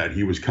Hollingshead.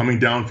 He was coming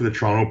down for the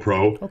Toronto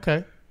Pro.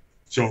 Okay.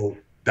 So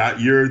that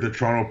year, the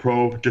Toronto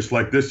Pro, just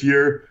like this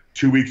year,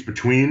 2 weeks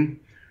between.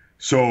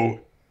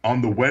 So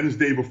on the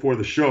Wednesday before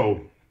the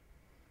show,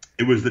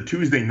 it was the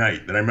Tuesday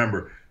night that I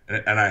remember.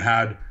 And I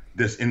had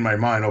this in my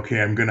mind,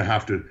 okay, I'm going to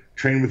have to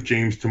train with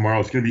James tomorrow.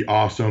 It's going to be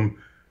awesome.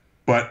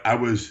 But I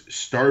was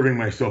starving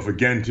myself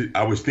again.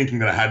 I was thinking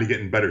that I had to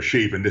get in better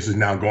shape. And this is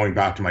now going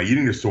back to my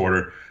eating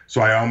disorder. So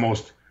I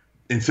almost,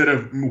 instead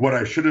of, what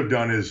I should have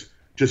done is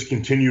just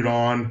continued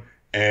on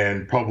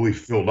and probably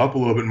filled up a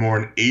little bit more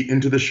and ate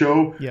into the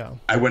show. Yeah.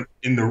 I went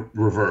in the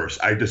reverse.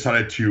 I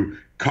decided to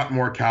cut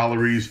more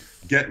calories,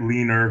 get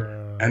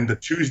leaner. And the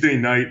Tuesday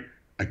night,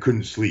 I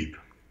couldn't sleep.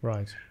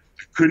 Right.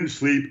 I couldn't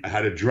sleep. I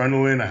had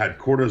adrenaline. I had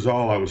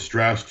cortisol. I was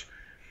stressed.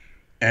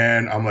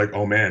 And I'm like,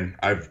 oh man,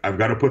 I've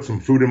got to put some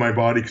food in my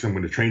body because I'm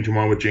going to train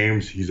tomorrow with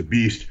James. He's a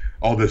beast,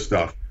 all this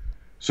stuff.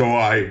 So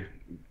I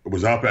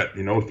was up at,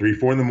 3,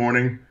 4 in the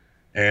morning,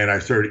 and I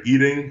started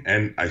eating,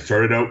 and I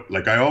started out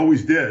like I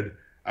always did.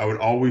 I would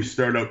always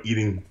start out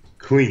eating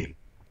clean.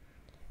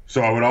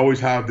 So I would always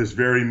have this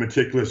very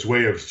meticulous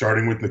way of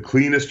starting with the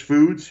cleanest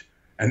foods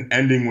and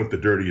ending with the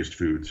dirtiest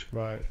foods.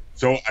 Right.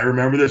 So I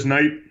remember this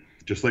night,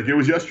 just like it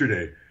was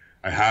yesterday.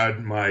 I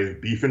had my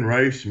beef and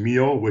rice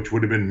meal, which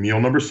would have been meal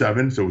number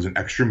 7, so it was an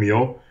extra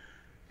meal.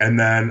 And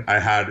then I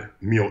had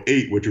meal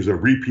 8, which was a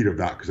repeat of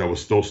that because I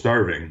was still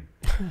starving.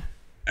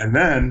 And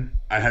then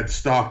I had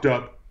stocked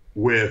up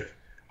with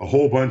a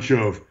whole bunch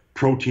of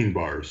protein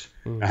bars.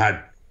 I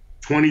had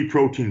 20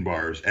 protein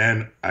bars,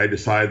 and I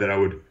decided that I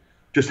would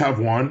just have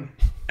one,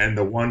 and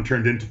the one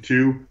turned into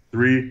 2,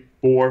 3,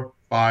 4,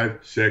 5,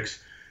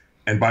 6,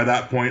 and by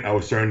that point I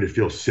was starting to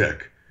feel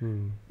sick.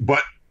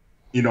 But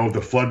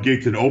the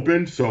floodgates had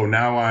opened, so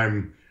now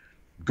I'm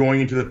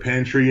going into the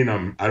pantry,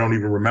 and I don't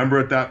even remember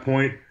at that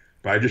point,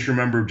 but I just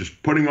remember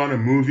just putting on a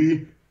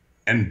movie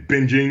and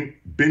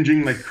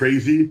binging like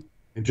crazy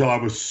until I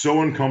was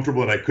so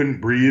uncomfortable that I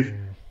couldn't breathe,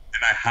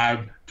 and I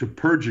had to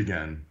purge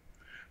again.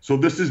 So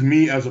this is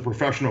me as a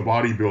professional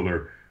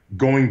bodybuilder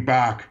going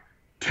back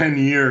 10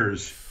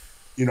 years,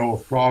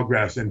 of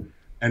progress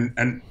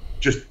and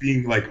just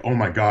being like, oh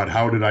my God,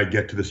 how did I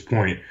get to this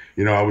point?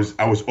 I was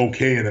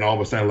okay, and then all of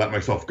a sudden I let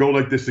myself go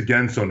like this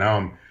again. So now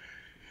I'm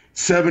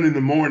 7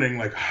 a.m,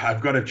 like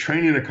I've got to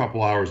train in a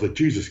couple hours, like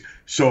Jesus.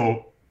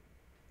 So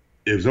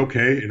it was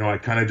okay.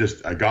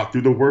 I got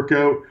through the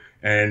workout,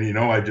 and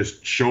I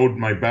just showed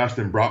my best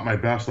and brought my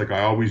best like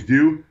I always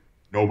do.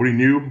 Nobody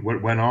knew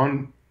what went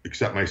on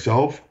except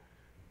myself.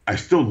 I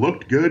still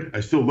looked good.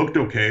 I still looked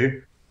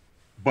okay,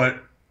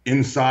 but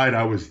inside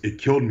it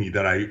killed me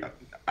that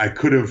I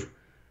could have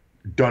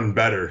done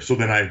better. So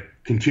then I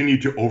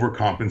continued to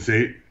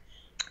overcompensate,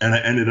 and I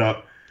ended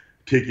up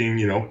taking,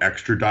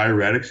 extra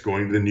diuretics,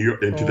 going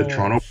to the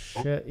Toronto.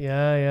 Shit.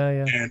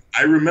 Yeah. And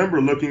I remember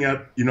looking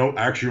at, I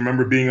actually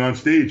remember being on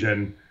stage,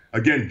 and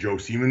again, Joe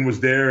Seeman was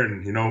there,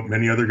 and,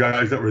 many other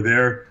guys that were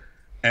there,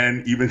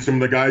 and even some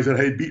of the guys that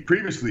I had beat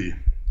previously.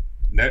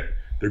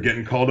 They're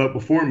getting called up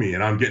before me,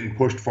 and I'm getting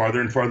pushed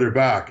farther and farther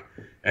back.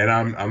 And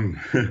I'm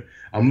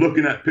I'm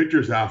looking at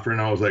pictures after,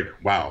 and I was like,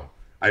 wow,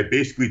 I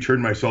basically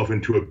turned myself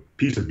into a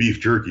piece of beef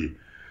jerky.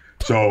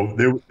 So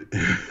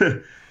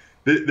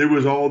there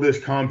was all this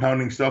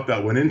compounding stuff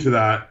that went into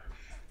that,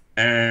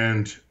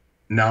 and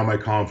now my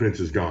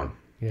confidence is gone.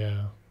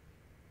 Yeah.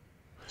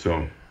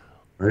 So,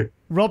 right.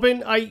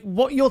 Robin,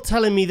 what you're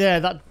telling me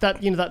there,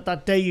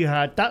 that day you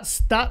had,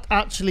 that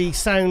actually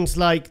sounds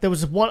like there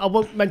was one. I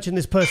won't mention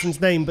this person's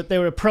name, but they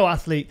were a pro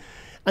athlete,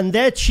 and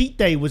their cheat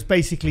day was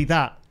basically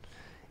that.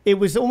 It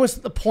was almost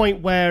at the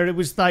point where it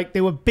was like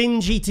they were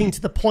binge eating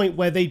to the point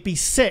where they'd be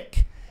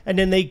sick, and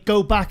then they'd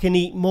go back and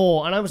eat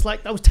more. And I was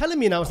telling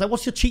me, and I was like,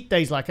 "What's your cheat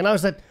days like?" And I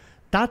was like,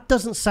 "That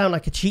doesn't sound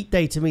like a cheat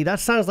day to me. That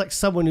sounds like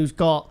someone who's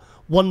got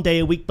 1 day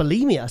a week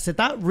bulimia." I said,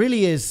 "That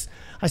really is."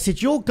 I said,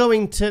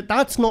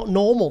 that's not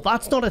normal.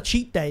 That's not a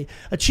cheat day.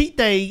 A cheat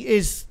day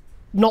is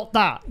not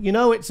that.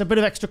 It's a bit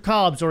of extra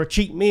carbs or a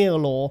cheat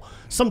meal or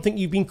something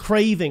you've been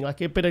craving, like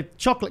a bit of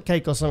chocolate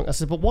cake or something. I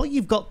said, but what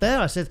you've got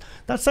there, I said,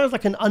 that sounds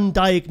like an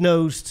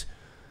undiagnosed,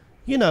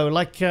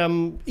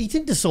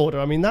 eating disorder.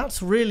 I mean,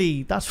 that's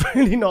really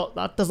not,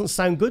 that doesn't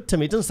sound good to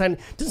me. It doesn't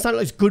sound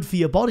like it's good for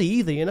your body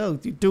either,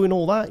 doing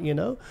all that,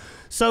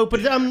 So,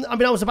 but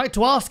I was about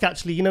to ask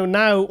actually,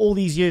 now all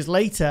these years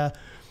later,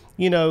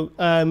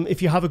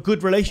 if you have a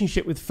good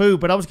relationship with food.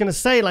 But I was going to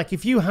say, like,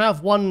 if you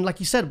have one, like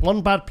you said,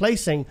 one bad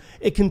placing,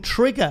 it can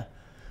trigger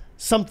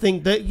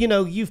something that,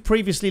 you've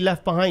previously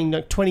left behind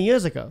like 20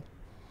 years ago.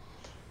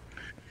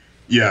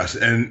 Yes.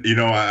 And,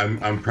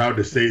 I'm proud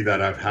to say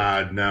that I've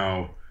had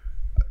now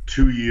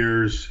 2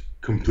 years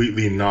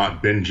completely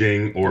not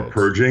binging or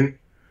purging.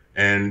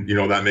 And,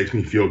 that makes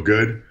me feel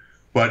good.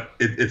 But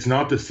it's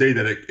not to say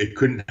that it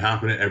couldn't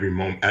happen at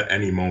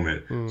any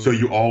moment. So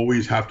you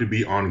always have to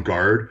be on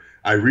guard.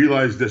 I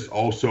realized this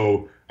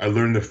also. I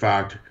learned the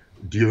fact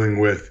dealing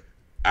with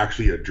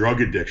actually a drug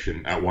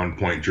addiction at one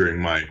point during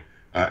my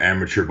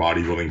amateur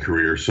bodybuilding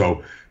career.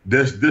 So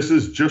this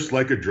is just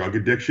like a drug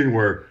addiction,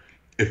 where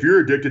if you're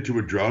addicted to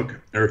a drug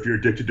or if you're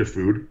addicted to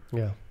food,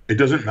 it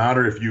doesn't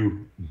matter if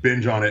you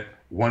binge on it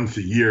once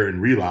a year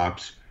and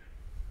relapse.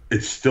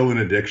 It's still an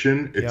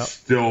addiction. It's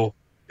still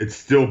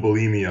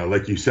bulimia.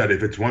 Like you said,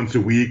 if it's once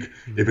a week,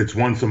 if it's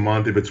once a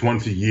month, if it's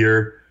once a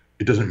year,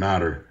 it doesn't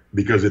matter,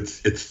 because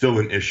it's still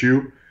an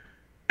issue.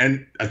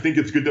 And I think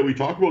it's good that we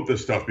talk about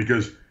this stuff,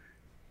 because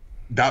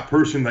that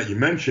person that you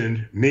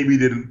mentioned, maybe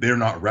they're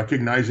not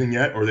recognizing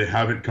yet, or they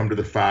haven't come to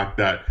the fact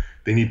that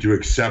they need to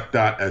accept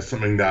that as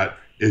something that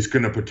is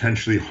going to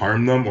potentially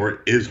harm them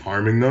or is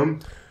harming them,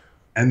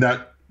 and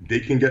that they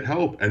can get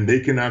help and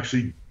they can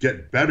actually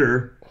get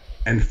better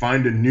and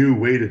find a new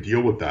way to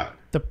deal with that.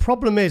 The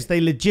problem is they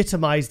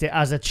legitimized it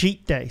as a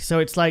cheat day. So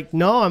it's like,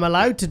 no, I'm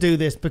allowed to do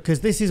this because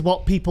this is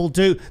what people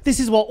do. This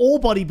is what all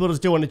bodybuilders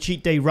do on a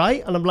cheat day,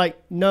 right? And I'm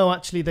like, no,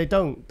 actually they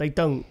don't. They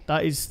don't.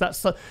 That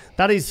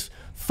is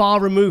far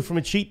removed from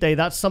a cheat day.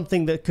 That's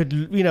something that could,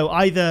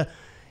 either,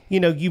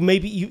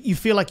 you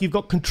feel like you've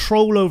got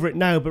control over it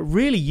now, but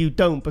really you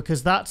don't,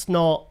 because that's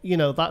not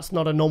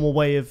a normal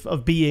way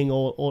of being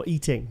or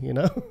eating,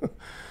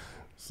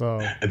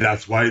 So and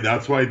that's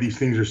why these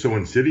things are so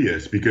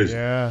insidious, because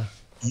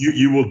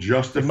you will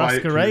justify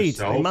it to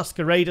yourself. They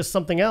masquerade as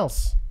something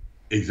else.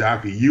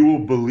 Exactly. You will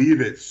believe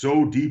it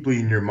so deeply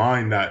in your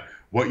mind that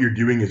what you're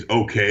doing is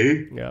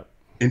okay,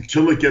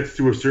 until it gets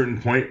to a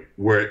certain point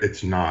where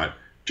it's not.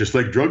 Just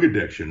like drug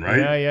addiction,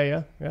 right?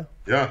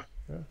 Yeah.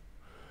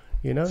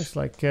 You know, it's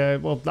like,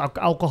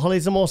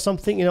 alcoholism or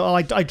something. You know,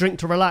 I drink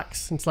to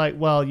relax. It's like,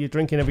 well, you're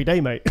drinking every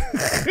day, mate.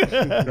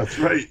 That's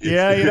right.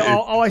 Yeah, you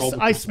know,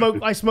 I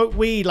smoke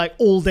weed like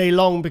all day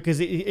long because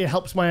it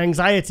helps my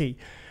anxiety.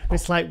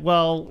 It's like,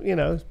 well, you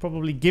know, it's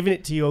probably giving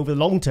it to you over the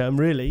long term,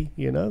 really.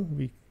 You know,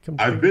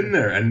 I've been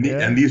there, and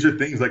these are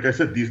things, like I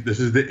said, this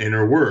is the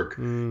inner work.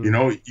 You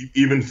know,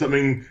 even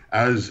something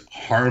as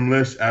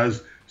harmless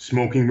as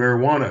smoking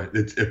marijuana.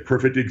 It's a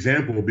perfect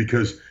example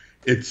because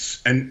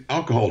and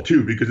alcohol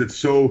too, because it's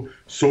so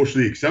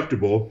socially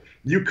acceptable.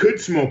 You could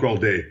smoke all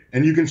day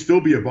and you can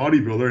still be a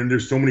bodybuilder, and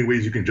there's so many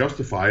ways you can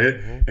justify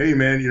it. Hey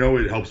man, you know,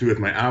 it helps me with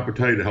my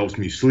appetite, it helps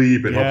me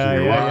sleep, it helps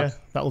me relax.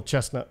 That old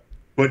chestnut.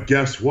 But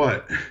guess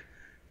what?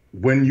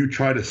 When you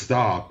try to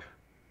stop,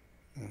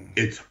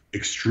 it's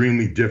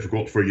extremely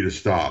difficult for you to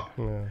stop.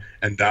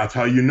 And that's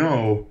how you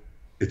know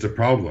it's a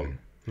problem.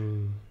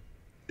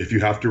 If you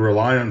have to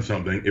rely on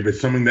something, if it's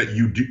something that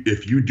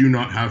if you do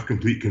not have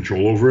complete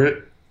control over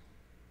it,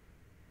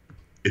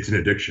 it's an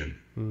addiction.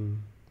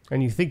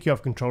 And you think you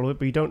have control over it,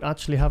 but you don't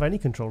actually have any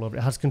control over it.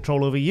 It has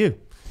control over you.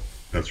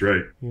 That's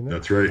right. You know?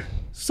 That's right.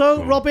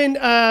 So, Robin,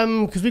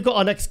 because we've got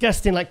our next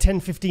guest in like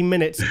 10, 15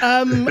 minutes.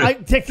 I'm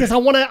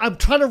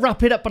trying to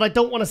wrap it up, but I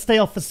don't want to stay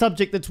off the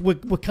subject that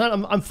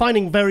I'm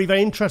finding very,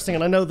 very interesting,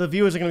 and I know the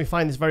viewers are going to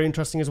find this very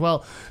interesting as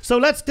well. So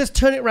let's just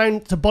turn it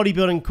around to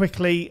bodybuilding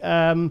quickly.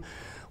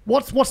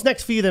 What's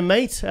next for you then,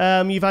 mate?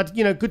 You've had,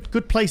 you know,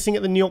 good placing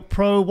at the New York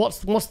Pro.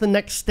 What's the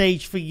next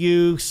stage for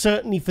you?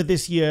 Certainly for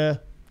this year.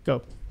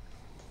 Go.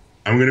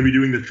 I'm going to be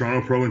doing the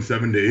Toronto Pro in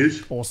 7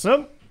 days.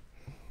 Awesome.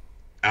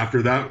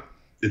 After that,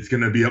 it's going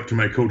to be up to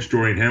my coach,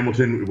 Dorian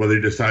Hamilton, whether he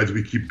decides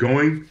we keep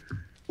going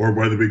or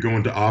whether we go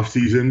into off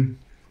season.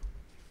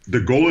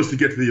 The goal is to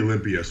get to the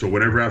Olympia. So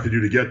whatever I have to do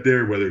to get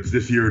there, whether it's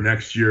this year or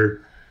next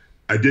year,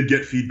 I did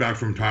get feedback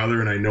from Tyler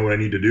and I know what I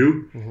need to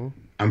do.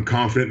 I'm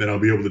confident that I'll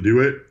be able to do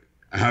it.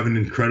 I have an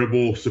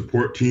incredible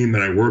support team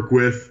that I work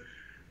with,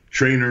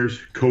 trainers,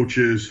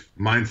 coaches,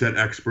 mindset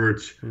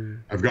experts.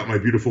 I've got my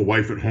beautiful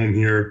wife at home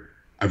here.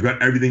 I've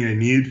got everything I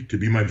need to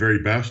be my very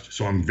best,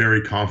 so I'm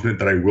very confident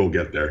that I will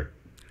get there.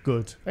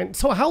 Good. And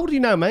so how old are you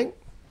now, mate?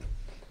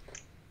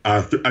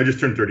 I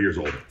just turned 30 years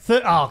old.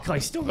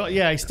 He's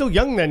still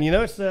young then, you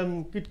know. It's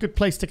a good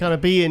place to kind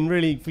of be in,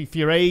 really, for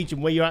your age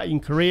and where you're at in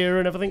career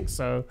and everything.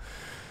 So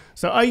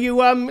are you,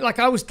 like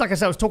I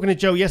said, I was talking to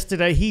Joe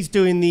yesterday. He's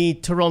doing the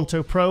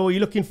Toronto Pro. Are you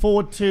looking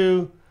forward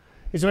to,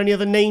 is there any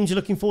other names you're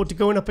looking forward to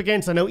going up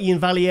against? I know Ian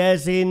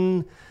Valliere's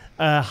in.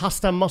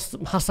 Hassan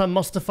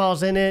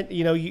Mustafa's in it.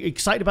 You know, you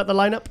excited about the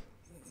lineup?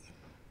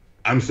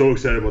 I'm so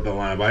excited about the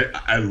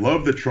lineup. I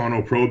love the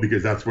Toronto Pro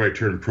because that's where I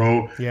turned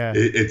pro. Yeah.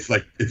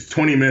 It's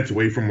 20 minutes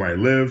away from where I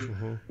live.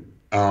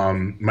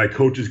 My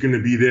coach is going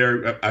to be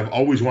there. I've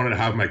always wanted to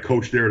have my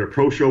coach there at a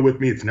pro show with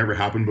me. It's never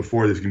happened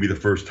before. This is going to be the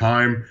first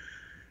time.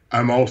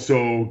 I'm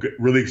also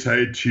really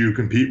excited to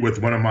compete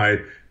with one of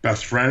my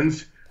best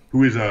friends,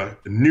 who is a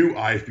new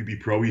IFBB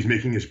pro. He's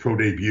making his pro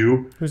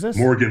debut. Who's this?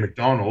 Morgan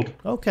McDonald.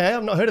 Okay,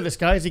 I've not heard of this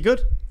guy. Is he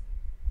good?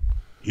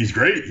 He's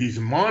great. He's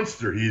a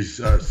monster. He's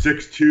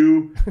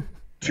 6'2",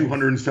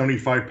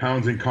 275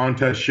 pounds in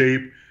contest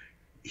shape.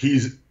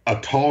 He's a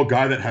tall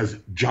guy that has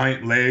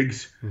giant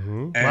legs.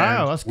 And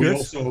wow, that's good.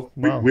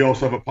 We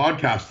also have a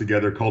podcast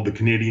together called the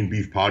Canadian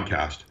Beef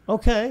Podcast.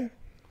 Okay,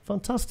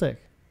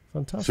 fantastic.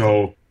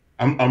 So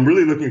I'm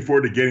really looking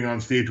forward to getting on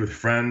stage with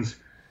friends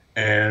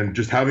and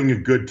just having a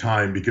good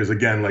time because,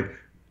 again, like,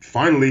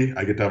 finally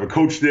I get to have a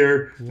coach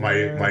there.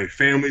 Yeah. My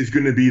family's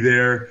going to be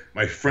there.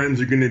 My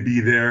friends are going to be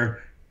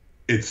there.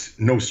 It's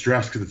no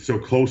stress because it's so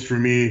close for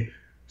me.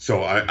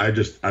 So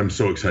I'm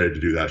so excited to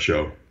do that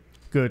show.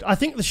 Good. I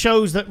think the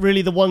shows that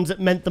really the ones that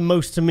meant the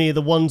most to me are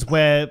the ones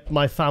where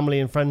my family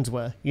and friends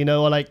were, you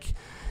know, like,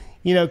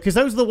 you know, because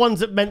those are the ones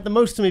that meant the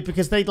most to me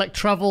because they'd like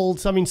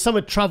traveled. I mean, some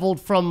had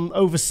traveled from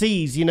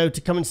overseas, you know,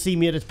 to come and see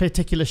me at a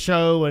particular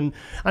show. And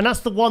that's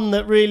the one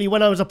that really,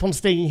 when I was up on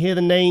stage and hear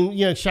the name,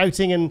 you know,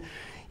 shouting and,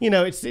 you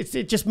know,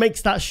 it just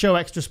makes that show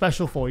extra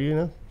special for you, you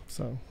know,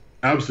 so.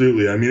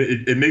 Absolutely. I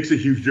mean, it makes a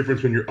huge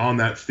difference when you're on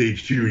that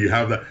stage too. You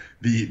have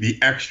the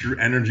extra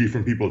energy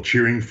from people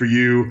cheering for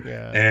you,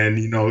 and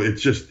you know,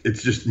 it's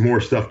just more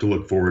stuff to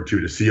look forward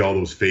to see all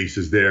those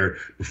faces there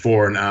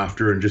before and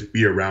after, and just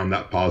be around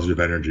that positive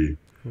energy.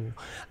 Cool.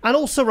 And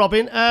also,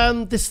 Robin,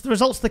 the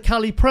results of the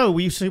Cali Pro,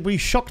 were you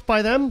shocked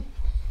by them?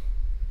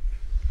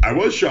 I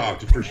was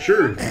shocked for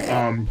sure,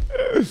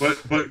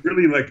 but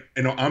really, like,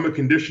 you know, I'm a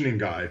conditioning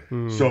guy,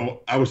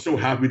 so I was so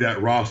happy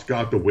that Ross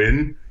got the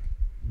win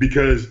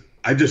because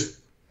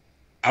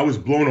I was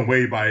blown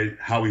away by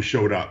how he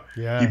showed up.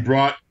 Yeah. He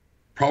brought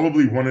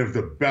probably one of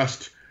the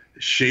best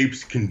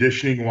shapes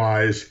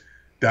conditioning-wise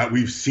that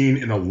we've seen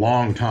in a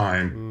long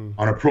time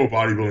on a pro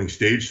bodybuilding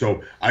stage.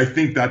 So I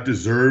think that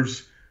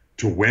deserves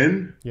to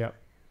win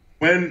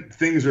when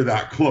things are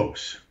that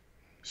close.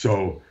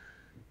 So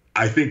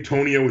I think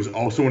Tonio is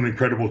also an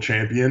incredible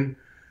champion.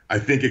 I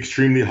think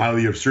extremely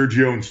highly of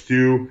Sergio and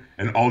Stu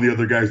and all the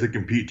other guys that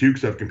compete too,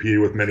 because I've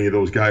competed with many of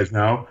those guys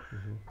now.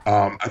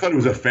 I thought it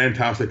was a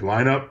fantastic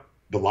lineup.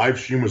 The live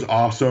stream was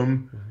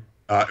awesome.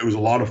 It was a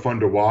lot of fun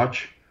to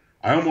watch.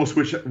 I almost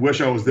wish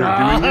I was there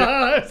doing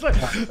it. It's like,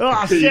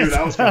 oh, shit.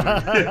 That was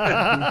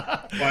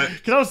coming.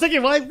 Because I was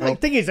thinking, the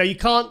thing is, though, you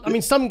can't. I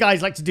mean, some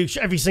guys like to do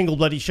every single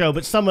bloody show,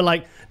 but some are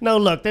like, no,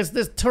 look, there's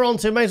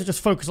Toronto. May as well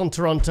just focus on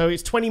Toronto.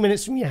 It's 20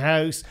 minutes from your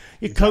house.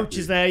 Your coach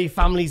is there. Your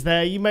family's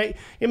there.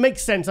 It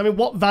makes sense. I mean,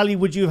 what value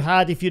would you have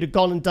had if you'd have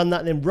gone and done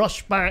that and then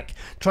rushed back,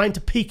 trying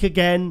to peak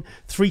again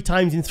 3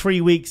 times in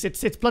 3 weeks?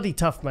 It's bloody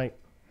tough, mate.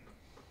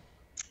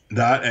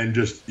 That and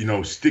just,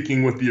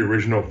 sticking with the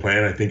original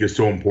plan, I think is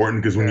so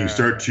important, because when you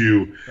start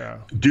to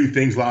do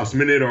things last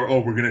minute, or,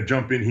 we're going to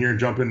jump in here and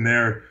jump in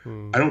there,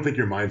 I don't think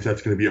your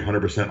mindset's going to be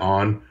 100%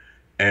 on.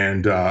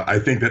 And I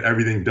think that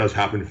everything does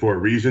happen for a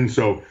reason.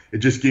 So it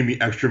just gave me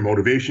extra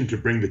motivation to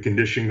bring the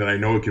conditioning that I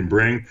know it can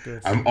bring.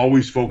 Good. I'm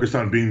always focused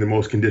on being the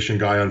most conditioned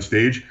guy on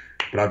stage,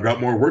 but I've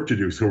got more work to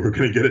do, so we're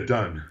going to get it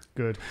done.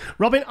 Good.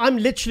 Robin, I'm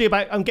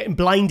getting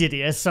blinded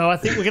here, so I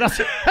think we're going to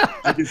have to...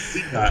 I can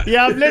see that.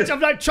 Yeah,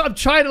 I'm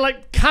trying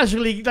to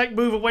casually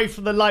move away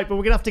from the light, but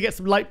we're going to have to get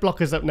some light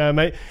blockers up now,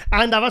 mate.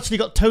 And I've actually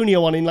got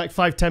Tonio on in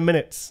 5-10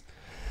 minutes.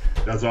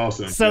 That's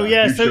awesome. So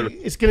so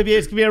it's gonna be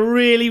a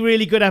really,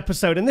 really good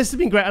episode, and this has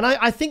been great. And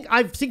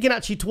I'm thinking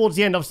actually towards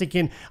the end, I was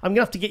thinking I'm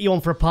gonna have to get you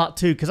on for a part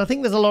 2, because I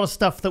think there's a lot of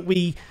stuff that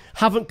we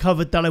haven't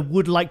covered that I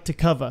would like to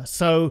cover.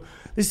 So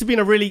this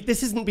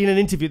hasn't been an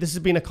interview. This has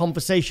been a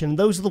conversation.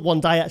 Those are the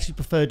ones I actually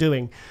prefer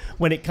doing,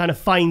 when it kind of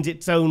finds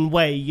its own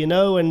way,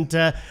 And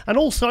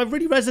also I've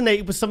really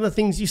resonated with some of the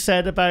things you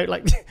said about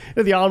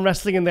the arm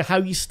wrestling and how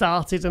you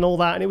started and all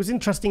that. And it was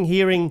interesting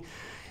hearing,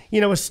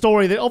 a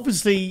story that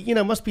obviously,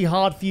 must be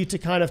hard for you to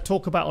kind of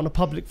talk about on a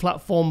public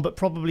platform, but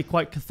probably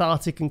quite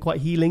cathartic and quite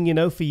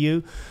healing, for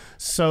you.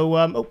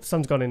 So,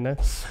 sun's gone in now.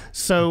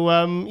 So,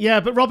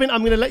 but Robin,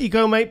 I'm going to let you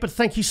go, mate. But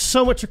thank you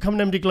so much for coming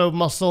to MD Globe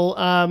Muscle.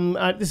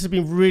 This has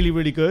been really,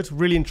 really good,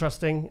 really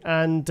interesting.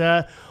 And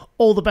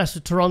all the best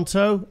with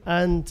Toronto.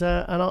 And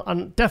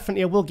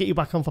definitely, I will get you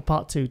back on for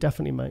part 2.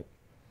 Definitely, mate.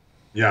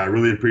 Yeah, I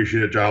really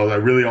appreciate it, Giles. I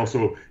really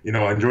also,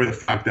 enjoy the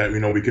fact that,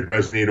 we could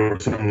resonate over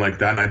something like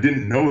that. And I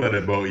didn't know that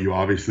about you,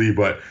 obviously,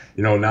 but,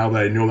 now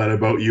that I know that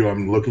about you,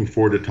 I'm looking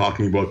forward to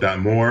talking about that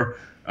more.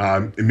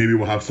 And maybe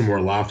we'll have some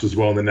more laughs as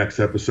well in the next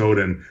episode.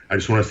 And I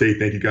just want to say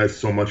thank you guys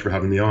so much for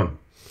having me on.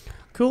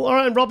 Cool. All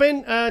right, and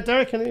Robin,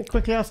 Derek, can you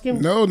quickly ask him?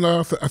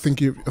 No. I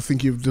think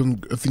you've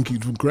done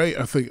great.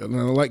 And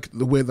I like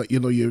the way that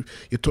you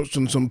touched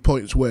on some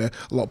points where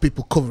a lot of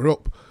people cover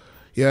up.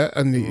 Yeah,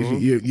 and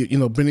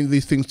you bringing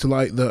these things to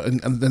light,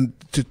 and then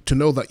to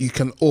know that you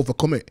can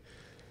overcome it.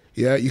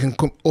 Yeah, you can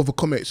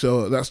overcome it.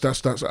 So that's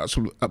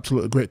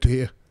absolutely great to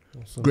hear.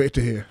 Awesome. Great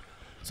to hear.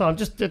 So I'm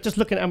just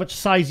looking at how much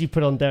size you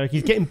put on Derek.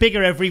 He's getting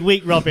bigger every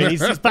week, Robin.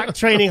 He's back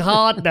training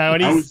hard now,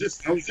 and I was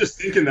just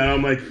thinking that.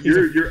 I'm like,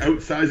 you're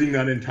outsizing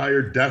that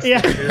entire desk.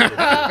 Yeah.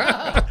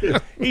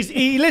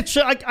 he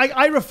literally.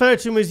 I refer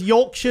to him as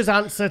Yorkshire's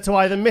answer to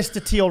either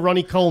Mr. T or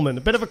Ronnie Coleman.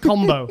 A bit of a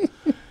combo,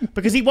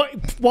 because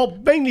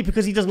mainly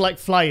because he doesn't like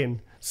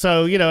flying.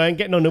 So, and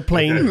getting on a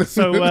plane.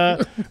 So,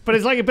 but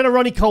it's like a bit of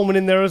Ronnie Coleman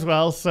in there as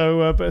well.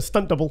 So, but a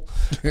stunt double.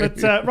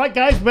 But right,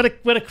 guys,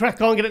 better crack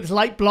on, get this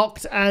light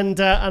blocked, and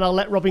I'll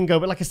let Robin go.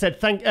 But like I said,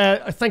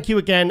 thank you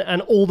again,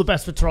 and all the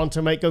best for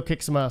Toronto, mate. Go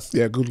kick some ass.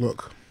 Yeah, good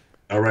luck.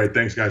 All right,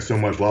 thanks, guys, so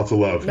much. Lots of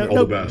love. All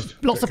the best.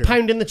 Lots of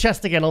pound in the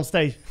chest again on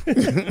stage.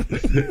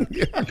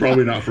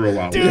 Probably not for a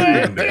while. Do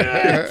it.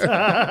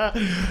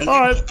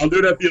 All right. I'll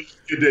do that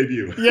for your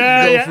debut.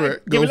 Yeah, Go for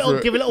it.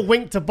 Give a little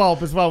wink to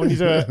Bob as well when you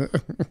do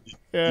it.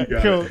 Yeah,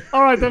 cool. It.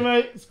 All right then,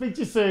 mate. Speak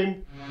to you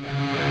soon.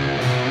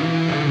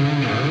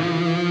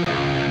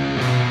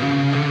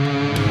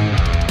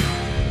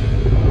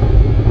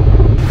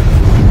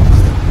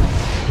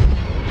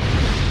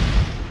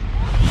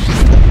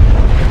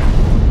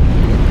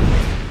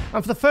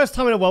 And for the first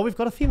time in a while, we've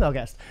got a female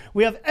guest.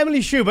 We have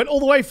Emily Schubert, all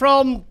the way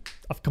from,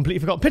 I've completely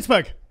forgotten,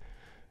 Pittsburgh.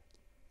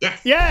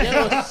 Yes. Yeah.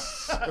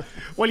 Yes.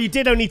 Well, you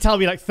did only tell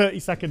me 30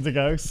 seconds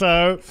ago.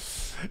 So,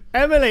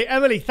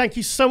 Emily, thank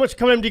you so much for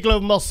coming to MD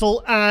Globe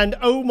Muscle. And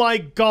oh my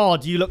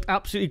God, you looked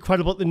absolutely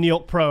incredible at the New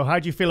York Pro. How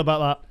do you feel about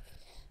that?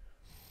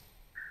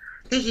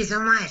 Thank you so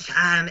much.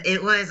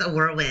 It was a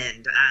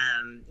whirlwind.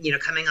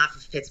 Coming off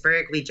of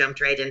Pittsburgh, we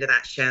jumped right into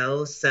that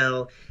show.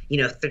 So, I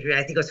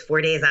think it was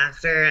 4 days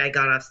after I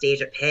got off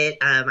stage at Pitt,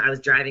 I was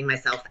driving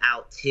myself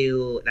out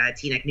to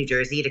Teaneck, New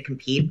Jersey to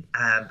compete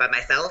by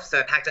myself. So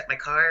I packed up my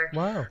car,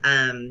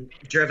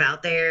 drove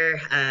out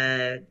there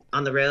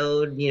on the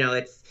road.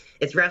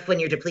 It's rough when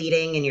you're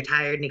depleting and you're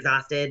tired and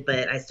exhausted,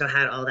 but I still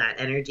had all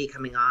that energy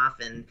coming off,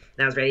 and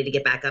I was ready to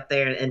get back up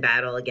there and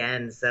battle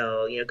again.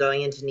 So,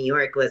 going into New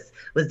York was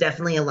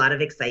definitely a lot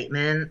of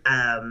excitement.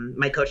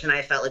 My coach and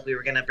I felt like we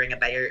were going to bring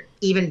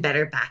even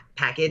better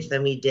package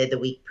than we did the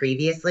week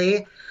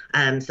previously.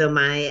 So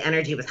my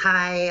energy was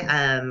high.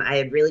 I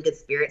had really good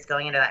spirits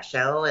going into that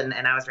show, and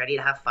I was ready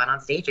to have fun on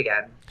stage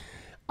again.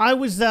 I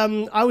was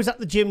at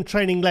the gym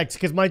training legs,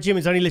 because my gym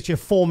is only literally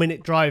a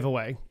 4-minute drive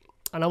away.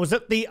 And I was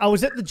at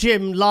the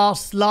gym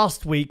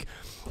last week,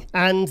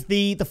 and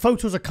the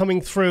photos are coming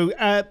through.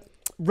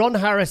 Ron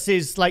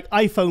Harris's like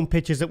iPhone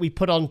pictures that we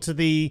put onto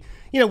the,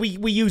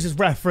 we use as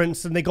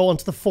reference, and they go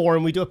onto the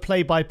forum. We do a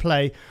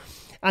play-by-play.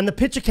 And the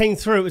picture came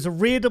through. It was a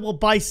rear double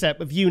bicep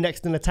of you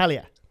next to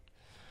Natalia.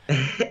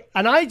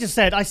 And I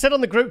said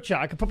on the group chat,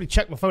 I could probably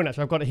check my phone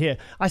actually, I've got it here.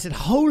 I said,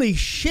 holy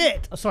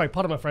shit. Oh, sorry,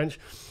 pardon my French.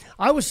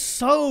 I was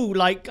so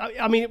like,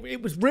 I mean,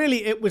 it was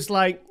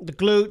like the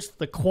glutes,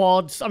 the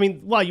quads. I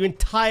mean, wow, your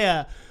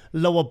entire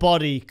lower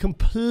body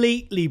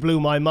completely blew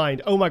my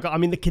mind. Oh my God. I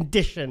mean, the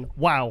condition.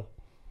 Wow.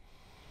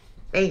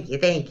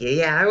 Thank you.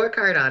 Yeah, I work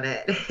hard on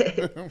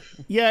it.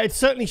 Yeah, it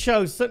certainly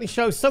shows.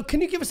 So can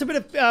you give us a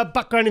bit of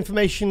background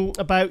information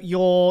about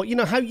your,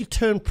 how you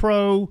turned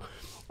pro,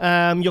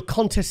 your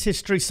contest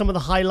history, some of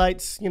the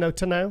highlights,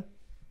 to now?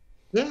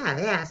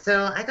 Yeah.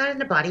 So I got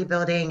into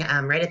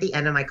bodybuilding right at the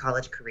end of my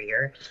college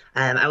career.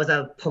 I was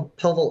a pole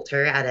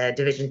vaulter at a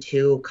Division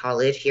II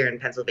college here in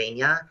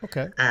Pennsylvania.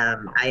 Okay.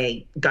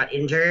 I got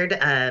injured,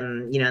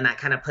 and that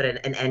kind of put an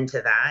end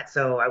to that.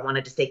 So I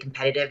wanted to stay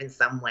competitive in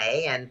some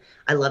way, and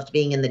I loved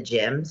being in the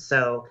gym.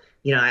 So,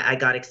 I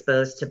got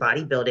exposed to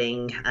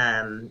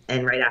bodybuilding,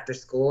 and right after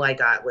school, I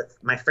got with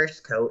my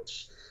first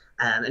coach.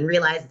 And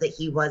realized that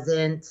he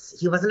wasn't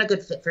a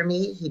good fit for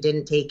me. He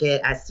didn't take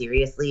it as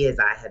seriously as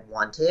I had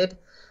wanted.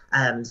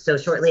 So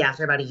shortly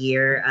after about a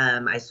year,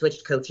 I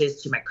switched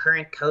coaches to my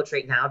current coach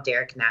right now,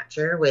 Derek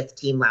Natcher, with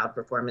Team Loud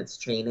Performance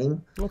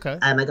Training. Okay.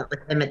 I got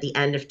with him at the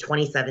end of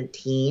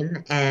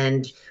 2017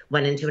 and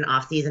went into an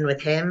off season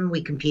with him.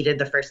 We competed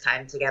the first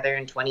time together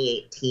in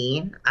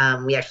 2018.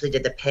 We actually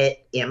did the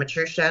Pitt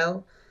Amateur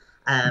Show.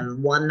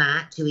 Won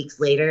that. 2 weeks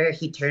later,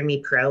 he turned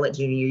me pro at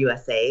Junior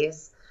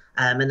USA's.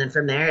 And then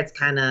from there, it's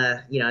kind of,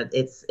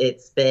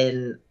 it's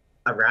been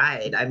a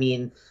ride. I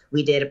mean,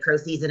 we did a pro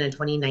season in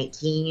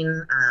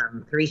 2019,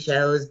 3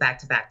 shows back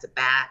to back to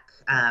back.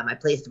 I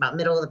placed about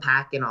middle of the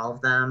pack in all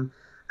of them.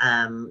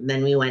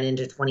 Then we went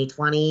into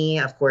 2020,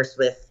 of course,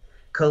 with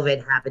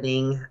COVID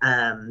happening.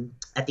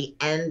 At the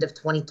end of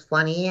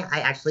 2020, I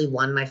actually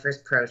won my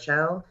first pro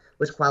show,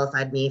 which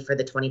qualified me for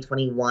the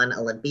 2021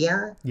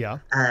 Olympia. Yeah.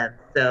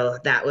 So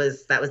that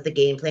was the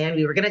game plan.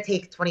 We were going to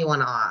take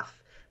 21 off.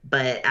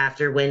 But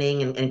after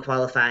winning and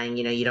qualifying,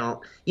 you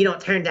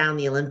don't turn down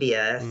the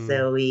Olympia.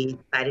 So we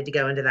decided to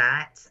go into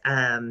that.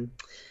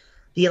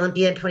 The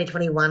Olympia in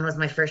 2021 was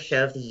my first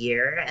show of the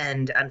year.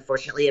 And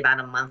unfortunately, about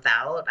a month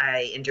out,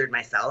 I injured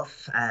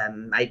myself.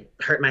 I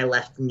hurt my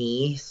left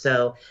knee.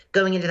 So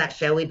going into that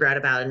show, we brought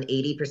about an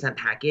 80%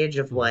 package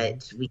of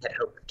what we had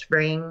hoped to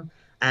bring.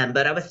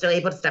 But I was still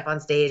able to step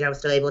on stage. I was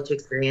still able to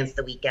experience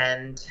the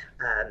weekend.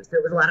 So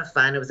it was a lot of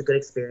fun. It was a good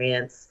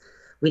experience.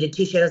 We did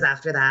 2 shows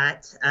after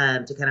that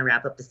to kind of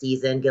wrap up the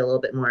season, get a little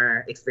bit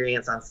more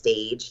experience on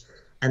stage.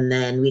 And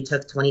then we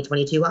took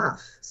 2022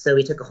 off. So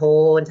we took a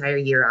whole entire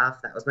year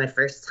off. That was my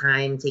first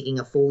time taking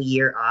a full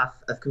year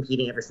off of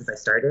competing ever since I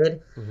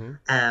started.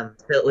 So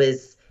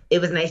it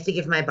was nice to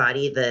give my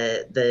body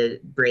the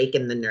break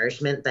and the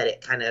nourishment that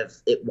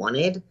it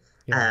wanted.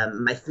 Yeah.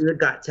 My food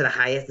got to the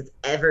highest it's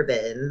ever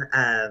been.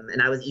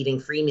 And I was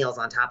eating free meals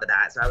on top of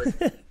that. So I was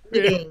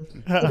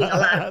eating a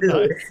lot of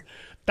food.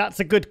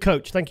 That's a good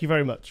coach. Thank you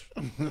very much.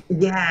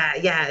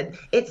 Yeah.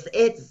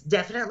 It's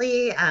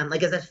definitely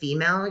like as a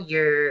female,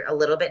 you're a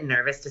little bit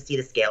nervous to see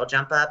the scale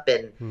jump up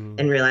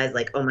and realize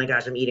like, oh my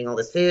gosh, I'm eating all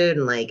this food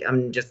and like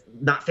I'm just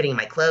not fitting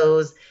my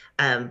clothes.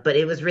 But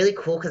it was really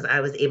cool because I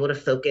was able to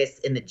focus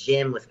in the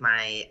gym with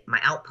my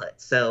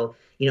output. So,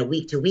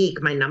 week to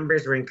week, my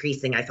numbers were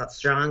increasing. I felt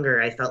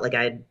stronger. I felt like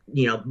I had,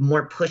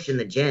 more push in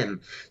the gym.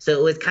 So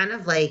it was kind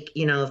of like,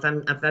 if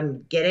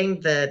I'm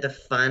getting the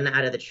fun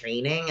out of the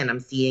training and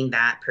I'm seeing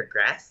that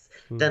progress,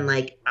 then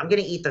like I'm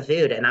going to eat the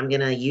food and I'm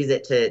going to use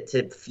it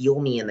to fuel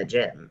me in the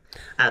gym.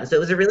 So it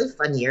was a really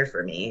fun year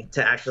for me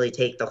to actually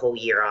take the whole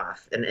year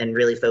off and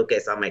really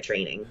focus on my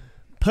training.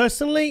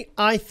 Personally,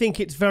 I think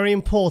it's very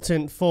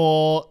important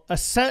for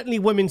certainly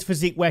women's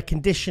physique where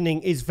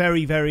conditioning is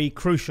very, very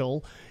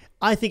crucial.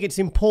 I think it's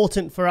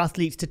important for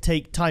athletes to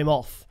take time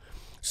off.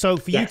 So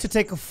for you to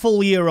take a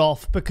full year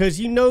off, because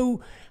you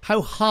know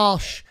how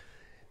harsh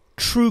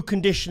true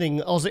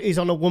conditioning is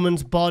on a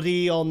woman's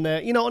body, on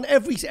the, on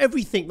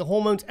everything, the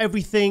hormones,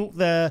 everything,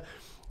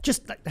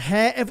 just like the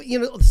hair,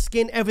 the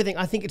skin, everything.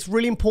 I think it's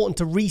really important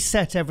to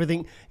reset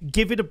everything,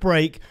 give it a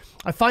break.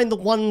 I find the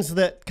ones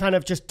that kind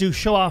of just do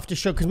show after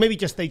show, because maybe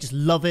they just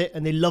love it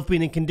and they love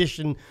being in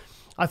condition.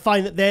 I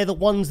find that they're the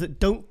ones that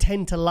don't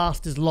tend to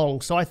last as long.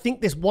 So I think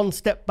this 1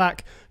 step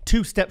back,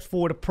 2 steps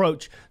forward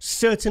approach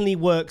certainly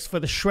works for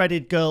the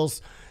shredded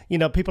girls,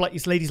 people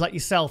like ladies like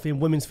yourself in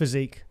women's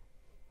physique.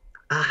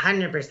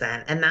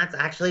 100%. And that's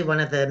actually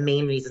one of the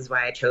main reasons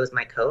why I chose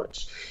my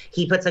coach.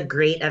 He puts a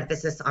great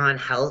emphasis on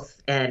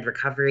health and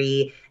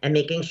recovery and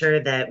making sure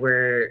that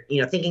we're,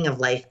 thinking of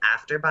life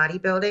after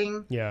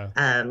bodybuilding. Yeah.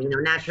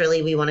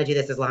 Naturally we want to do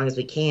this as long as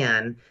we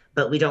can,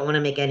 but we don't want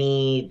to make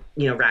any,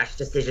 rash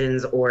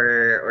decisions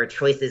or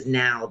choices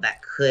now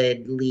that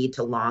could lead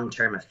to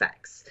long-term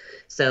effects.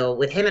 So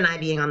with him and I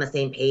being on the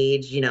same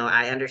page,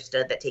 I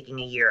understood that taking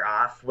a year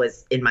off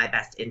was in my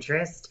best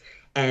interest.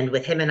 And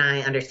with him and I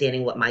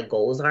understanding what my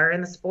goals are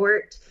in the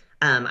sport,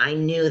 I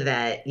knew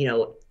that,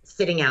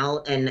 sitting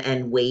out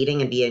and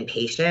waiting and being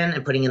patient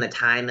and putting in the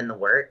time and the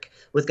work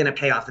was going to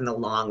pay off in the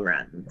long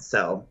run.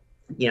 So,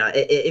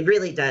 it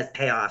really does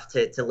pay off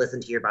to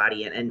listen to your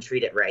body and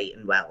treat it right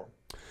and well.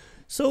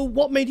 So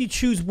what made you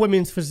choose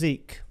women's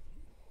physique?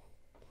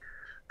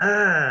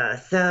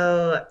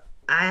 So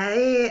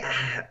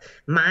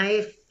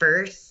my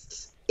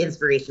first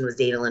inspiration was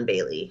Dana Lynn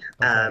Bailey.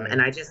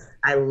 And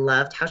I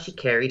loved how she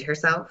carried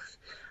herself.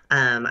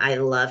 I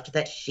loved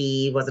that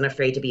she wasn't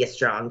afraid to be a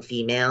strong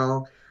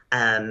female,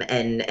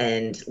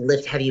 and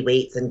lift heavy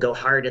weights and go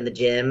hard in the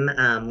gym.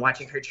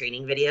 Watching her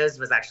training videos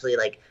was actually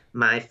like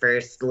my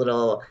first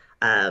little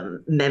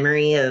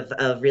memory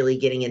of really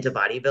getting into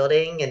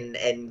bodybuilding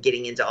and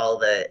getting into all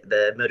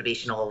the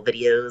motivational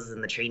videos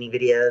and the training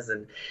videos.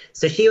 And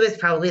so she was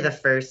probably the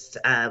first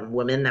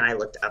woman that I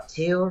looked up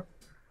to.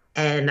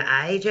 And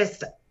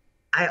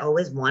I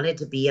always wanted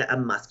to be a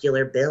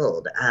muscular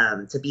build,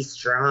 to be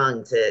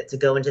strong, to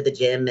go into the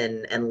gym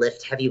and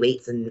lift heavy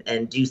weights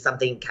and do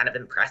something kind of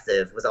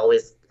impressive was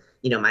always,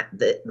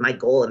 my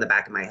goal in the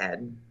back of my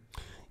head.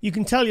 You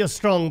can tell you're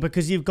strong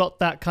because you've got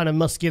that kind of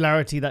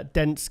muscularity, that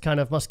dense kind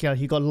of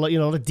muscularity. You've got a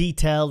lot of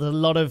detail.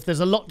 There's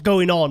a lot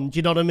going on. Do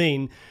you know what I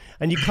mean?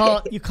 And you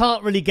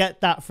can't really get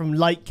that from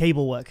light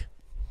cable work.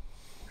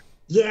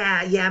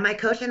 Yeah. My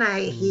coach and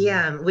I,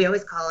 we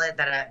always call it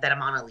that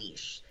I'm on a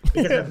leash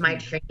because with my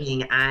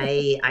training,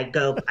 I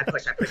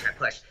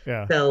push.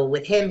 Yeah. So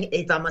with him,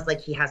 it's almost like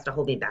he has to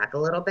hold me back a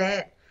little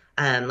bit.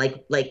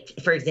 Like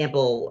for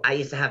example, I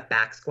used to have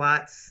back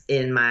squats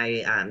in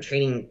my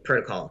training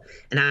protocol,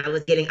 and I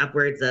was getting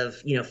upwards of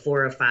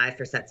 4 or 5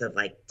 for sets of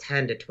like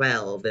 10 to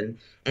 12, and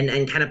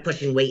kind of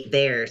pushing weight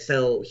there.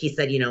 So he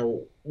said,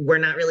 we're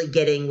not really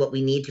getting what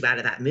we need to out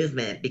of that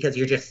movement because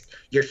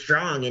you're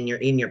strong and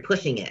you're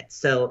pushing it.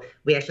 So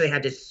we actually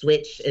had to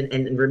switch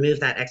and remove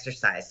that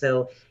exercise.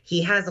 So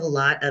he has a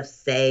lot of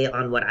say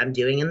on what I'm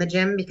doing in the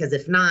gym, because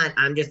if not,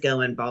 I'm just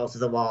going balls to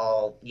the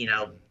wall,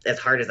 as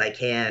hard as I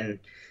can.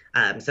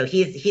 So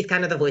he's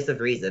kind of the voice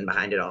of reason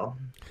behind it all.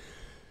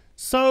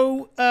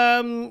 So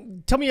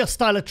tell me your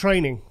style of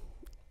training.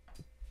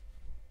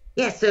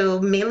 Yeah, so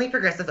mainly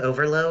progressive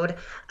overload.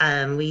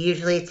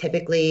 We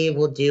typically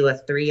will do a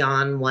 3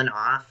 on, 1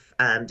 off,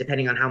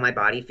 depending on how my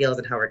body feels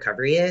and how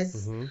recovery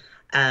is.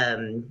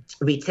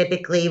 Mm-hmm. We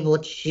typically will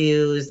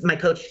choose, my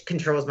coach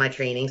controls my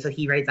training, so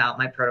he writes out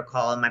my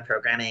protocol and my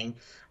programming.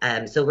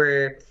 So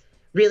we're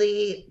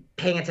really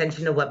paying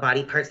attention to what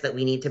body parts that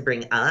we need to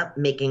bring up,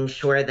 making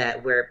sure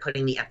that we're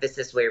putting the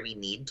emphasis where we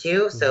need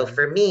to. Mm-hmm. So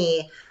for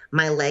me,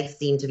 my legs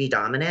seem to be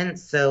dominant.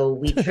 So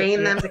we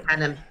train them to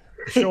kind of...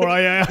 Sure,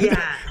 yeah.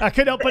 I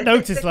couldn't help but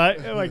notice,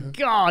 like, oh my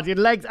God, your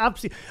legs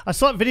absolutely... I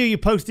saw a video you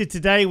posted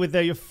today with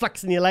you're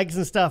flexing your legs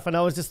and stuff, and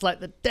I was just like,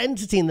 the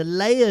density and the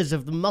layers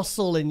of the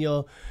muscle in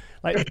your...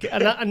 Like,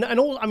 and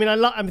all, I mean,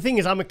 the thing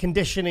is, I love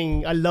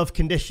conditioning,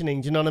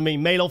 do you know what I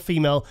mean? Male or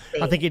female,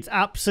 I think it's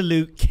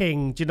absolute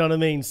king, do you know what I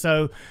mean?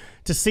 So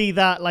to see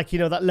that, like,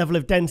 that level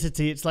of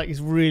density, it's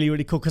really,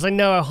 really cool, because I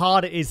know how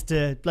hard it is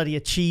to bloody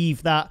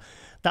achieve that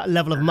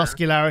level of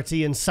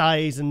muscularity and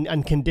size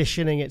and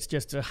conditioning. It's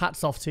just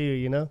hats off to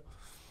you,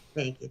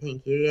 Thank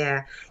you.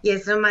 Yeah.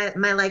 So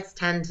my legs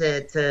tend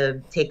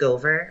to take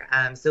over.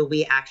 So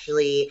we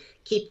actually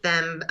keep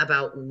them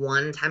about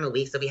 1 time a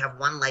week. So we have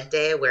 1 leg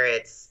day where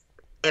it's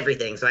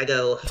everything. So I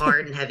go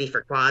hard and heavy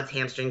for quads,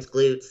 hamstrings,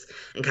 glutes,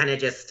 and kind of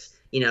just,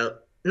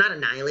 not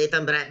annihilate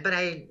them, but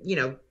I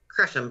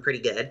crush them pretty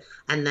good.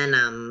 And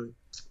then,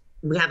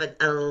 we have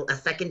a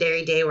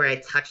secondary day where I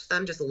touch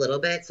them just a little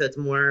bit. So it's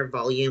more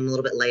volume, a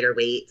little bit lighter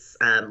weights,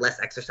 less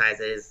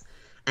exercises.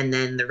 And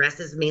then the rest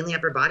is mainly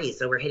upper body.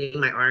 So we're hitting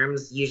my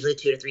arms usually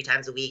 2 to 3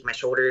 times a week, my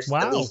shoulders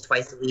at least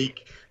twice a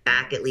week,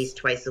 back at least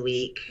twice a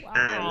week.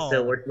 Wow.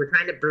 So we're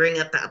trying to bring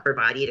up the upper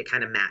body to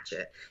kind of match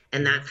it.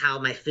 And that's how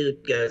my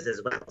food goes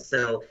as well.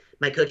 So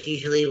my coach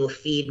usually will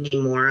feed me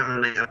more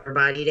on my upper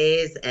body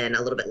days and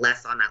a little bit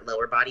less on that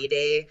lower body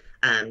day,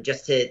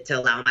 just to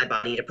allow my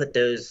body to put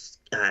those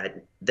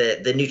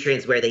the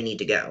nutrients where they need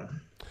to go.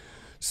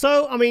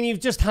 So, I mean, you've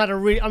just had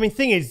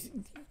thing is,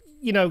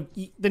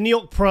 the New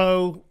York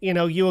Pro,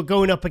 you were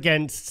going up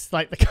against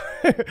like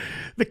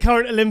the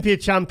current Olympia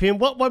champion.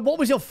 What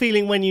was your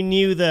feeling when you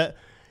knew that,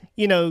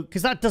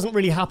 because that doesn't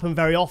really happen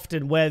very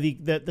often, where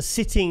the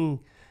sitting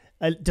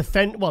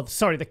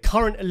the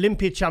current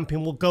Olympia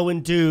champion will go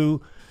and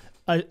do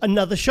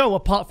another show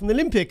apart from the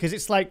Olympia, because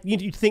it's like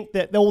you'd think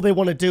that all they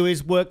want to do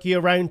is work year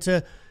round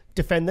to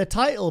defend their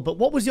title. But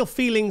what was your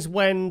feelings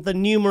when the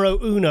numero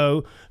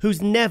uno,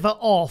 who's never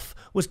off,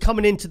 was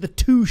coming into the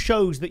 2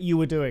 shows that you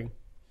were doing?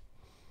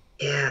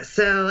 Yeah,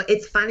 so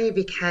it's funny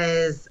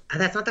because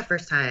that's not the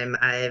first time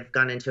I've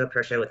gone into a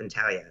pro show with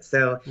Natalia.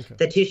 So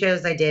the 2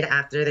 shows I did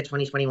after the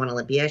 2021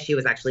 Olympia, she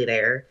was actually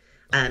there.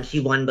 She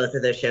won both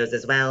of those shows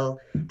as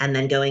well. And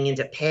then going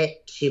into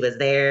Pitt, she was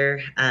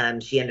there.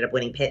 She ended up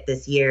winning Pitt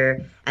this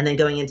year. And then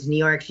going into New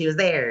York, she was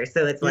there.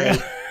 So it's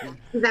like,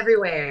 she's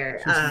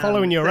everywhere. She's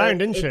following you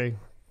around, isn't she?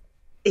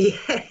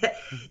 Yeah,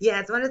 yeah,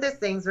 it's one of those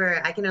things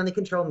where I can only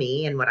control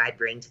me and what I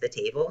bring to the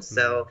table.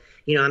 So,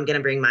 I'm going to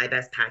bring my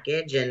best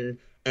package and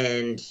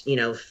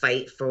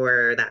fight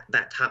for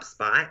that top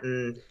spot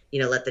and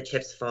let the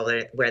chips fall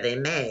where they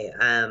may.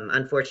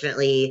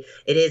 Unfortunately,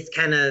 it is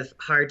kind of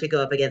hard to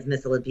go up against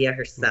Miss Olympia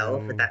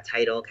herself with that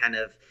title kind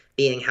of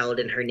being held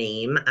in her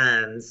name.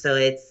 So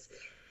it's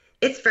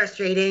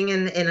frustrating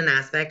in an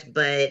aspect,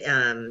 but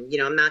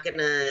I'm not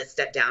gonna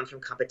step down from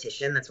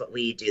competition. That's what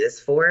we do this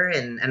for,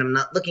 and I'm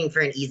not looking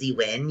for an easy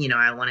win.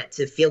 I want it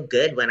to feel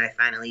good when I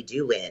finally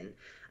do win.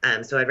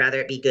 So I'd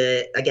rather it be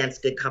good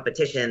against good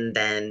competition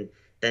than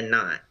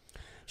not.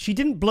 She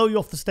didn't blow you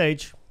off the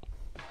stage.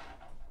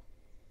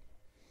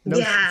 No,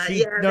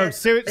 yeah.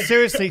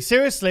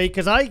 Seriously,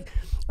 because I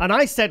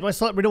said when I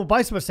saw that renewal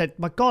bicycle, I said,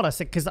 my God,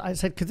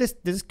 could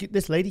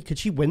this lady, could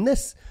she win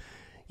this?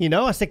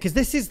 I said, because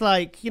this is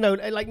like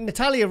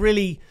Natalia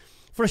really,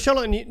 for a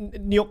Charlotte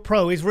New York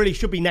Pro,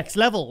 should be next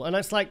level. And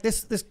it's like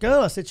this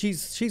girl, I said,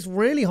 she's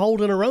really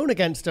holding her own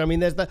against her. I mean,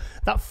 there's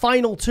that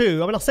final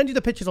two. I mean, I'll send you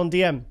the pictures on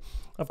DM.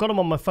 I've got them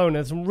on my phone.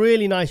 There's some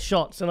really nice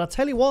shots. And I'll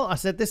tell you what, I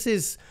said, this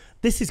is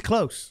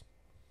close.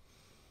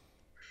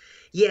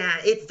 Yeah,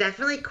 it's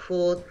definitely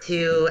cool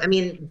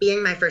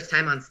being my first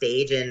time on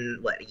stage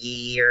in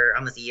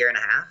almost a year and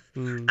a half,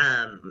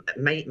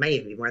 might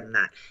even be more than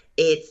that.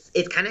 It's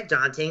kind of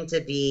daunting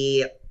to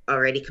be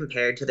already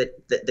compared to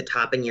the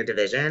top in your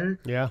division.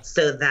 Yeah.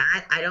 So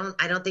that I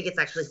don't think it's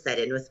actually set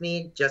in with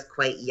me just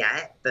quite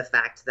yet. The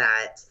fact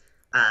that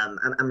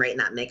I'm right in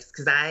that mix,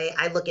 because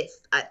I look at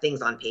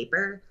things on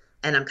paper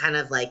and I'm kind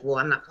of like, well,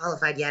 I'm not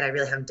qualified yet. I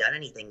really haven't done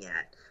anything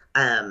yet.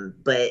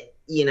 But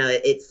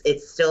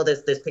it's still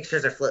those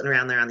pictures are floating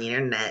around there on the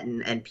internet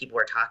and people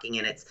are talking,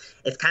 and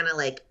it's kind of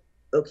like,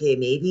 okay,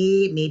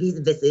 maybe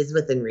this is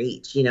within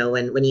reach.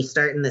 When you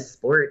start in this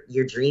sport,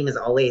 your dream is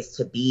always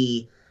to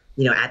be,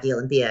 at the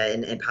Olympia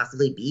and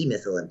possibly be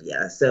Miss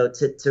Olympia. So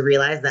to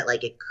realize that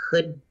like it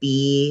could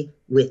be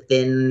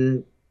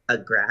within a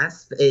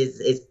grasp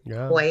is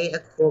quite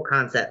a cool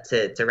concept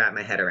to wrap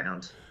my head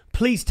around.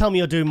 Please tell me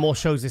you're doing more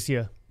shows this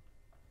year.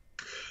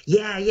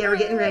 Yeah, we're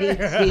getting ready to.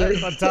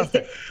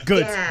 Fantastic.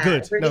 Good.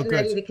 We're getting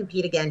ready to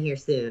compete again here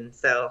soon.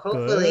 So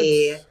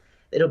hopefully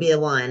it'll be a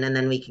one, and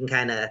then we can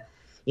kind of,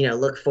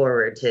 look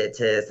forward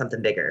to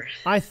something bigger.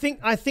 I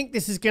think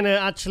this is going to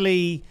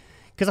actually,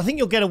 because I think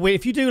you'll get a win.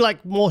 If you do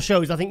like more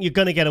shows, I think you're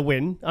going to get a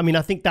win. I mean,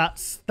 I think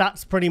that's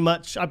pretty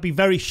much, I'd be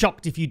very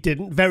shocked if you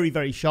didn't. Very,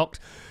 very shocked.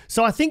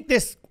 So I think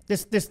this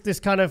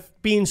kind of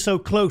being so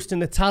close to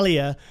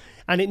Natalia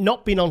and it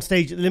not being on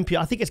stage at the Olympia,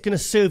 I think it's going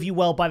to serve you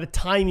well by the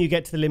time you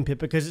get to the Olympia,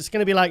 because it's going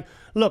to be like,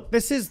 look,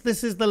 this is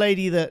the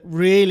lady that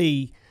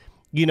really,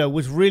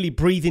 was really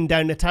breathing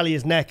down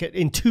Natalia's neck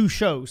in 2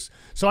 shows.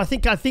 So I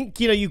think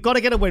you've got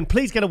to get a win.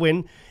 Please get a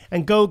win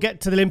and go get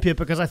to the Olympia,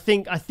 because I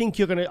think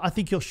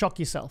you'll shock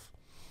yourself.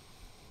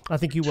 I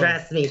think you will.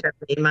 Trust me.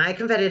 My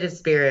competitive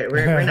spirit,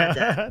 we're not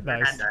done.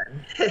 Nice.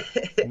 We're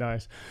not done.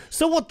 Nice.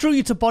 So what drew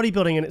you to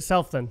bodybuilding in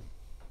itself then?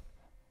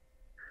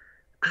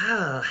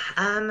 Oh,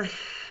 I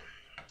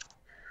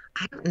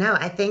don't know.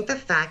 I think the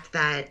fact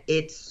that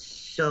it's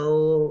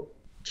so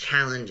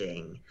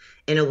challenging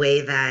in a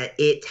way that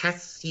it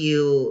tests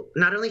you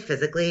not only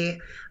physically,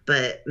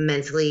 but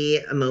mentally,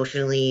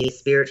 emotionally,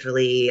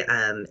 spiritually.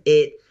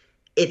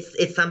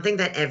 It's something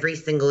that every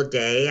single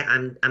day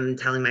I'm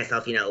telling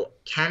myself,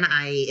 can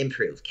I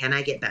improve? Can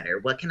I get better?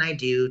 What can I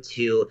do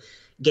to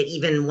get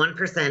even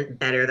 1%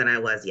 better than I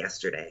was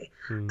yesterday?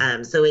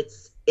 So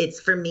it's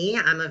for me,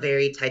 I'm a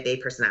very type A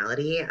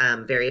personality,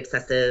 very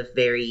obsessive,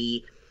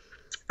 very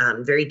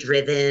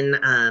driven.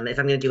 If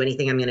I'm going to do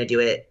anything, I'm going to do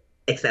it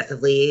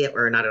excessively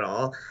or not at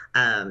all.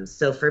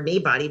 So for me,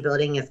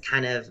 bodybuilding is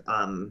kind of,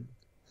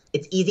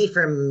 it's easy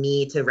for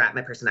me to wrap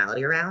my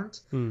personality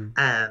around.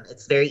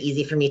 It's very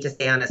easy for me to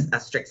stay on a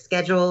strict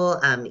schedule,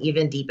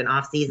 even deep in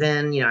off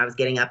season. I was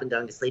getting up and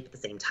going to sleep at the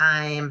same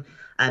time,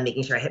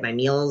 making sure I hit my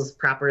meals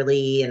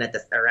properly and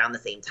around the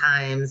same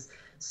times.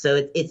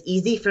 So it's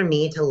easy for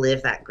me to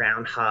live that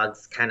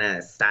groundhog's kind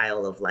of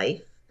style of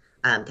life.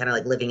 Kind of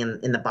like living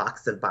in the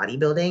box of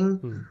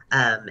bodybuilding.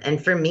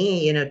 And for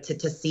me,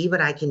 to see what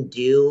I can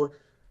do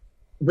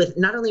with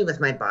not only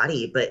with my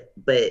body, but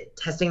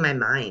testing my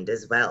mind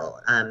as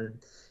well.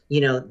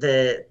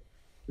 The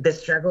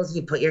struggles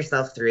you put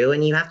yourself through,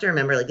 and you have to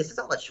remember, like, this is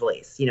all a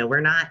choice.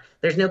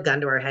 There's no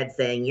gun to our head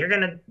saying you're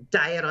going to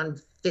diet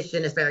on fish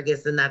and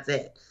asparagus and that's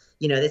it.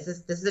 This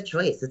is a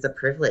choice. It's a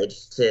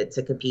privilege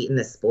to compete in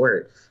this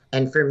sport.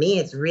 And for me,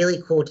 it's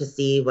really cool to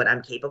see what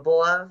I'm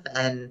capable of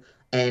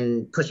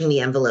and pushing the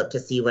envelope to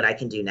see what I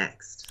can do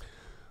next.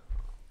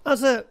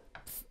 As a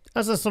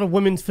sort of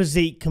women's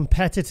physique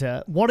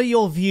competitor, what are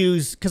your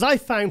views? Because I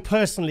found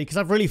personally, because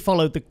I've really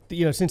followed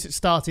since it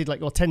started,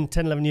 like 10,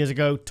 11 years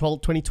ago,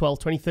 2012,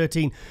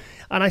 2013.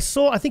 And I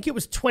think it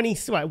was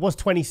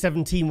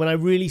 2017 when I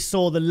really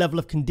saw the level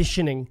of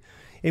conditioning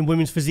in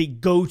women's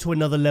physique go to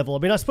another level. I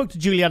mean, I spoke to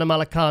Juliana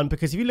Malacan,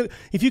 because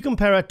if you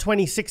compare a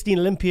 2016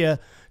 Olympia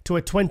to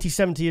a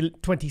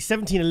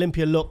 2017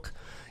 Olympia look,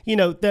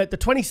 the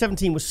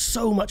 2017 was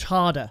so much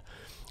harder.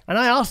 And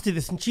I asked her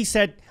this, and she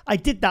said, I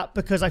did that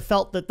because I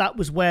felt that that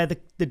was where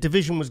the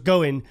division was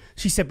going.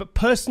 She said, but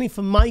personally,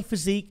 for my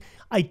physique,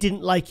 I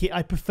didn't like it.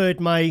 I preferred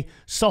my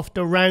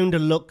softer, rounder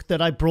look that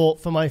I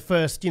brought for my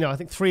first, I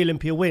think 3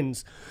 Olympia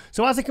wins.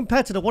 So as a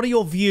competitor, what are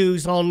your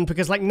views on,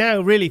 because like now,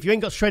 really, if you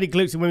ain't got shredded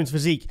glutes in women's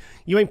physique,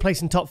 you ain't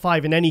placing top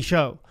 5 in any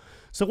show.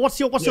 So what's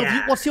your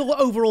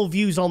overall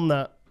views on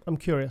that? I'm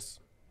curious.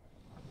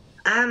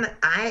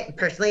 I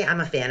personally,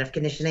 I'm a fan of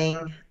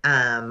conditioning.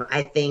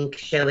 I think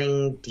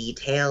showing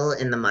detail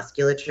in the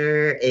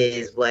musculature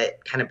is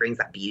what kind of brings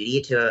that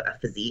beauty to a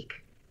physique,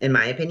 in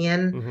my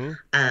opinion.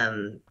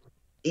 Mm-hmm.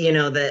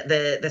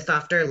 The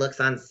softer looks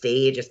on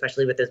stage,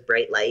 especially with those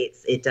bright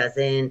lights,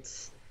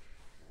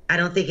 I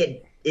don't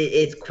think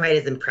it's quite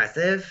as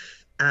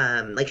impressive.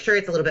 Sure,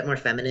 it's a little bit more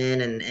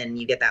feminine and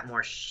you get that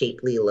more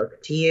shapely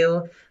look to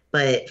you.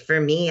 But for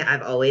me,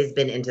 I've always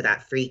been into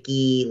that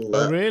freaky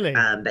look. Oh, really?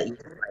 That you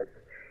like,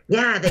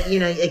 yeah, that,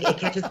 it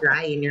catches your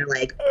eye and you're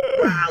like,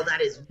 wow,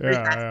 that's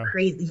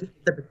crazy.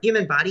 The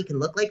human body can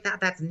look like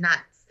that. That's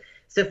nuts.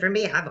 So for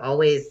me, I've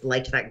always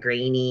liked that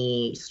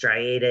grainy,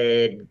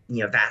 striated,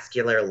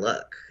 vascular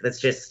look.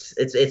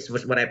 It's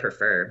what I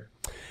prefer.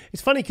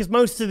 It's funny because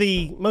most of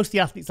the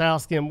athletes I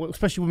ask them,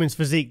 especially women's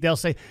physique, they'll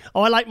say,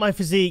 "Oh, I like my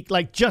physique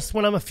like just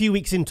when I'm a few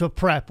weeks into a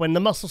prep, when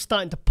the muscle's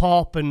starting to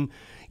pop, and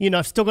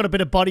I've still got a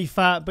bit of body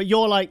fat." But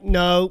you're like,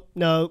 no.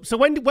 So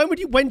when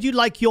do you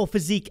like your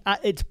physique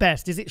at its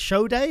best? Is it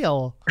show day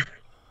or?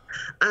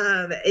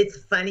 It's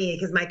funny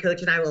because my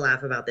coach and I will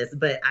laugh about this,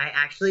 but I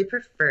actually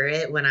prefer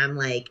it when I'm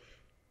like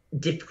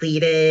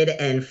depleted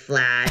and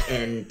flat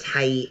and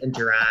tight and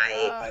dry.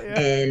 Yeah.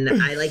 And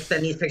I like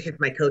send these pictures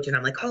to my coach and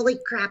I'm like, holy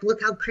crap,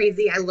 look how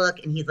crazy I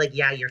look. And he's like,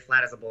 yeah, you're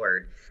flat as a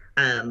board.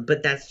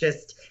 But that's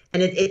just,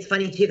 and it's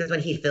funny too, because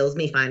when he fills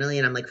me finally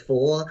and I'm like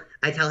full,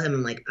 I tell him,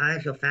 I'm like, I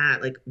feel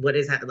fat. Like, what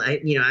is that?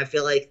 I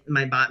feel like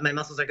my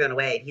muscles are going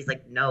away. He's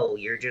like, no,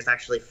 you're just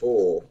actually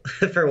full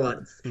for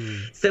once.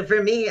 So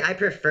for me, I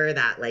prefer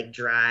that like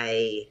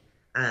dry,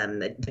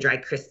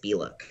 crispy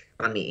look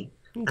on me.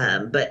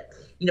 Okay. But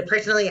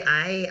personally,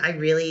 I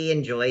really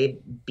enjoy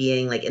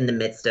being like in the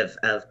midst of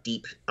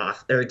deep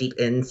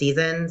in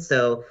season.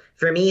 So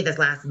for me, this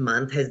last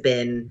month has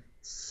been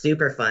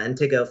super fun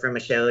to go from a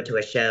show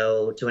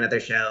to another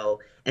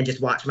show and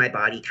just watch my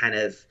body kind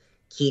of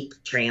keep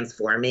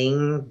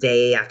transforming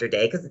day after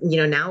day. Because,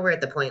 now we're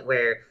at the point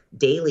where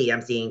daily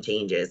I'm seeing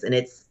changes and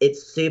it's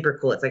super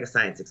cool. It's like a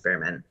science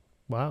experiment.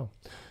 Wow.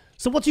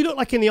 So what do you look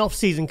like in the off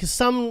season? Because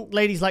some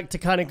ladies like to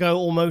kind of go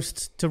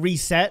almost to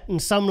reset,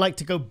 and some like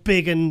to go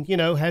big and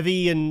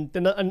heavy, and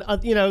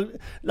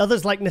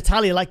others like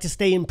Natalia like to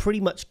stay in pretty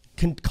much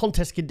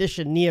contest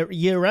condition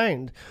year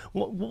round.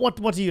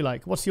 What do you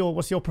like? What's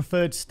your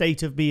preferred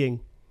state of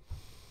being?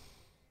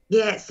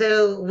 Yeah,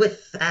 so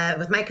with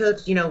my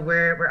coach,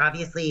 we're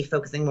obviously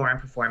focusing more on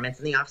performance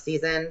in the off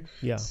season.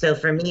 Yeah. So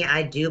for me,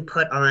 I do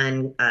put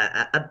on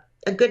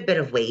a good bit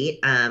of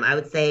weight. I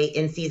would say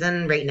in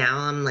season right now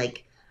I'm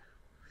like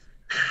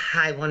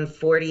high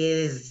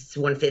 140s,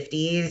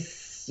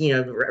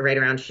 150s, right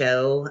around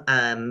show.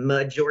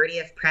 Majority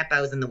of prep,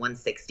 I was in the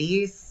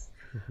 160s.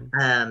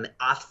 Mm-hmm.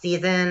 Off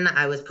season,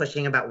 I was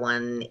pushing about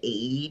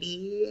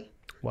 180,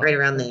 wow. Right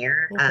around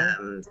there.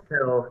 Okay.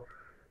 So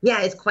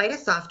yeah, it's quite a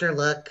softer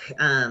look.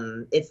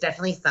 It's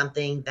definitely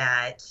something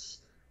that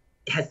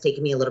has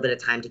taken me a little bit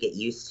of time to get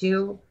used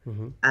to.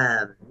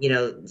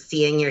 Mm-hmm.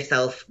 Seeing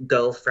yourself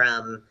go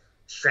from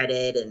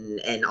shredded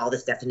and all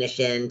this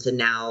definition to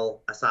now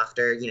a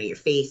softer, your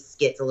face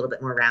gets a little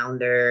bit more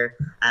rounder.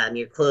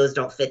 Your clothes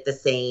don't fit the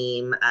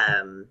same.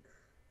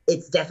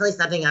 It's definitely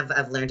something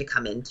I've learned to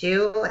come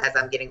into as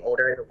I'm getting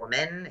older as a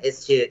woman,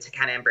 is to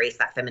kind of embrace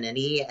that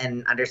femininity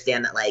and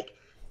understand that like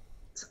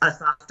a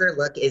softer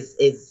look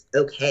is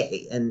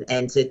okay.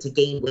 And to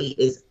gain weight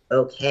is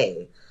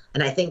okay.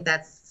 And I think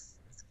that's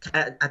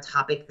a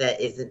topic that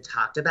isn't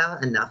talked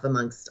about enough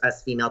amongst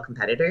us female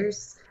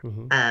competitors.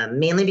 Mm-hmm.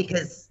 Mainly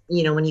because,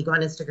 when you go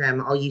on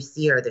Instagram, all you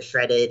see are the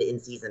shredded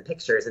in-season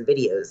pictures and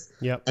videos.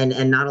 Yep.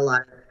 And not a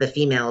lot of the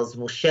females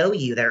will show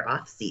you their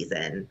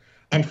off-season.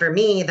 And for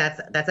me,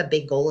 that's a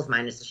big goal of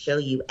mine, is to show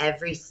you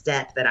every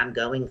step that I'm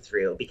going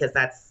through, because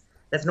that's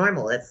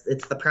normal. It's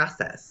the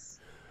process.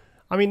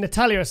 I mean,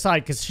 Natalia aside,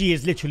 because she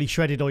is literally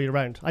shredded all year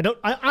round. I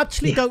don't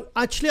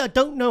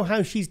know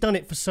how she's done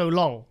it for so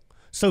long,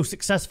 so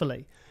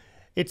successfully.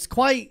 It's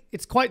quite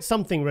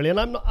something, really, and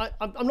I'm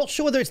not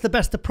sure whether it's the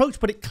best approach,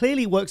 but it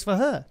clearly works for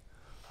her.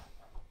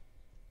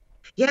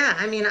 Yeah,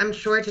 I mean, I'm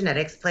sure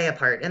genetics play a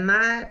part in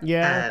that.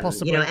 Yeah,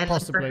 possibly. And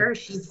possibly. For her,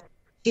 she's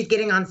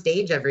getting on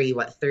stage every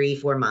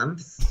 3-4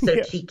 months, so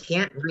yeah. She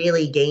can't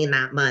really gain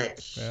that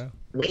much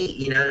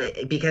weight,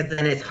 because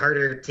then it's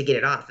harder to get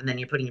it off, and then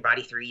you're putting your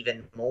body through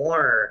even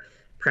more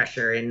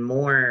pressure and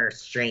more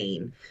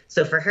strain.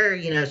 So for her,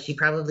 she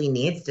probably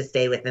needs to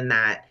stay within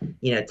that,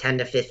 10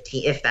 to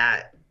 15, if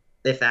that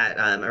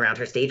around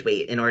her stage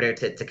weight, in order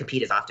to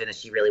compete as often as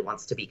she really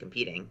wants to be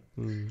competing.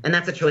 And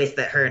that's a choice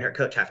that her and her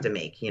coach have to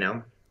make,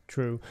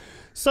 True.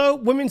 So,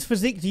 women's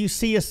physique, do you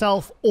see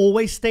yourself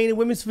always staying in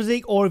women's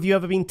physique, or have you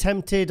ever been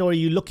tempted, or are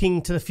you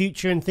looking to the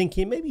future and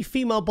thinking maybe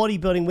female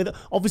bodybuilding,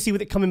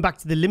 with it coming back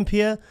to the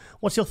Olympia?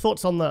 What's your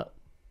thoughts on that?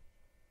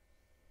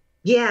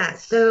 Yeah,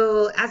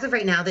 so as of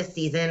right now this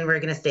season, we're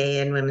going to stay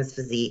in women's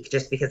physique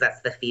just because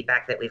that's the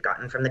feedback that we've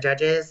gotten from the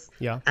judges.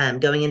 Yeah.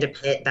 Going into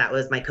pit, that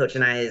was my coach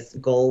and I's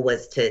goal,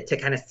 was to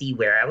kind of see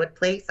where I would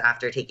place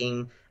after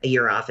taking a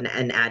year off and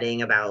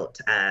adding about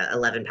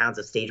 11 pounds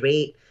of stage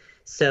weight.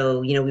 So,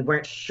 we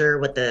weren't sure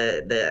what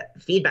the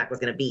feedback was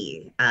going to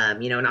be.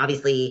 And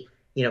obviously,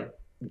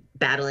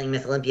 battling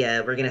Miss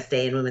Olympia, we're going to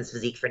stay in women's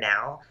physique for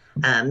now.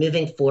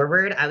 Moving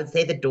forward, I would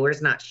say the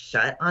door's not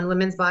shut on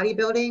women's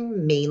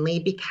bodybuilding, mainly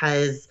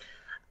because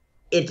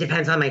it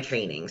depends on my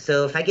training.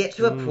 So if I get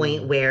to a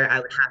point where I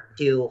would have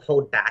to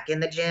hold back in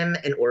the gym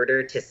in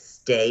order to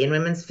stay in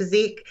women's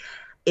physique,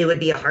 it would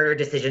be a harder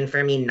decision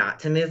for me not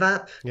to move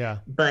up. Yeah.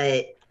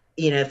 But,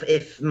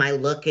 if my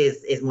look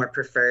is more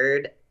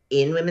preferred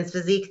in women's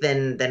physique,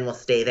 then we'll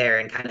stay there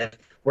and kind of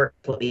work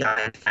will be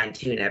on fine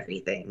tune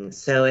everything.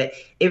 So it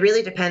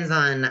really depends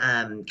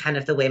on kind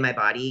of the way my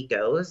body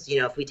goes.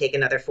 If we take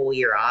another full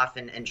year off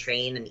and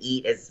train and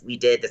eat as we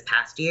did this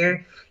past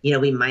year,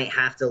 we might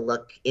have to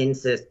look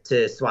into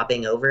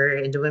swapping over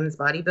into women's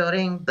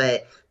bodybuilding,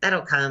 but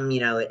that'll come,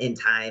 in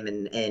time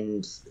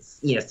and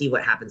see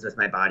what happens with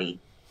my body.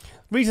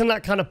 Reason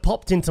that kind of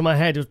popped into my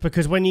head was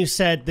because when you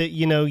said that,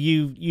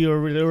 you're a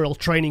real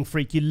training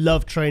freak, you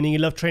love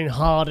training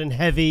hard and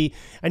heavy,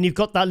 and you've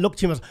got that look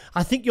to you.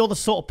 I think you're the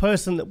sort of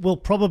person that will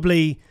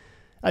probably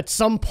at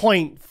some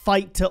point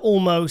fight to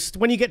almost,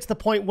 when you get to the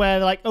point where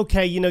like,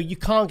 okay, you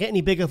can't get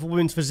any bigger for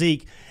women's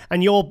physique,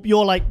 and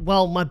you're like,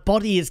 well, my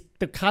body is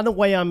the kind of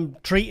way I'm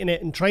treating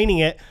it and training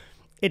it,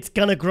 it's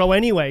gonna grow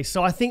anyway.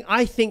 So I think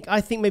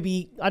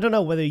maybe, I don't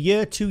know, whether a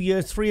year, 2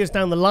 years, 3 years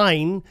down the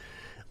line,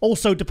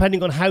 also,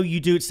 depending on how you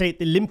do it, say at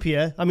the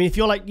Olympia. I mean, if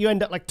you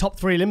end up like top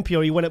 3 Olympia,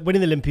 or you end up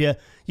winning the Olympia,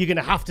 you're going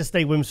to have to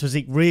stay women's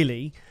physique,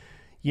 really.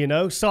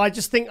 So I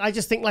just think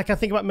like I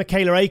think about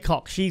Michaela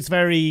Aycock. She's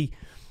very,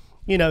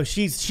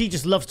 she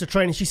just loves to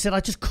train, and she said,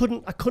 I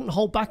couldn't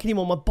hold back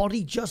anymore. My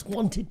body just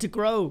wanted to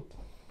grow.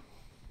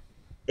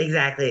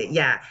 Exactly.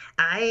 Yeah.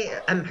 I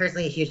am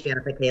personally a huge fan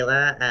of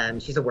Michaela.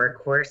 She's a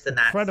workhorse, and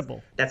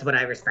incredible. That's what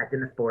I respect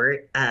in the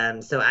sport.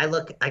 So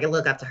I can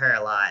look up to her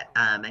a lot.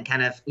 And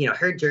kind of,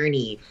 her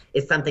journey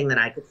is something that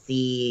I could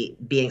see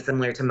being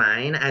similar to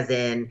mine, as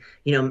in,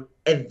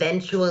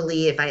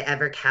 eventually if I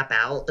ever cap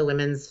out the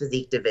women's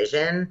physique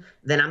division,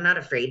 then I'm not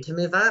afraid to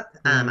move up.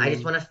 I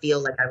just want to feel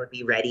like I would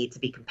be ready to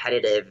be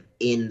competitive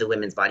in the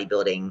women's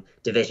bodybuilding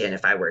division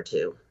if I were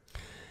to.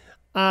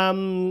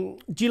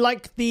 Do you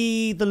like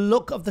the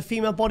look of the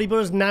female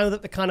bodybuilders now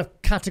that the kind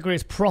of category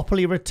is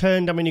properly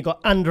returned? I mean, you've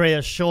got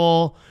Andrea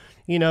Shaw.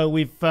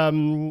 We've, I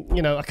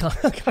can't,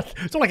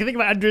 it's all I can think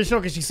about Andrea Shaw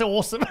because she's so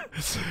awesome.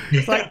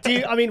 It's like,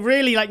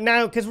 really, like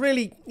now, because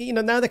really,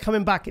 now they're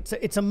coming back,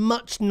 it's a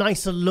much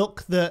nicer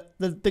look that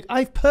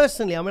I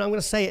personally, I'm going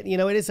to say it,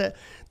 it is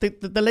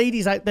the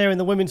ladies out there in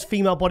the women's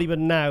female bodybuilding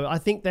now, I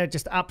think they're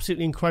just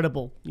absolutely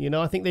incredible.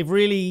 I think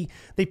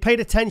they paid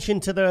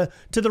attention to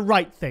the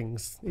right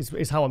things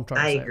is how I'm trying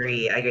to say. I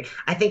agree.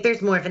 I think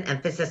there's more of an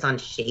emphasis on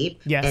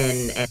shape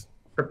and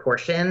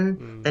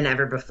proportion than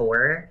ever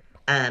before.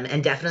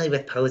 And definitely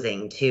with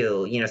posing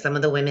too. Some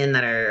of the women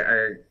that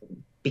are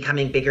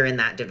becoming bigger in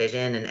that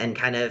division and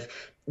kind of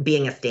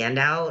being a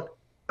standout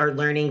are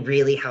learning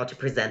really how to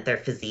present their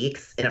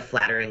physiques in a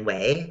flattering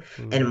way,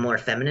 in a more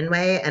feminine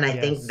way. And I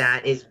think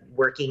that is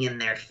working in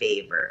their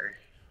favor.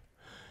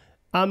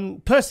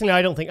 Personally,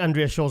 I don't think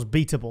Andrea Shaw's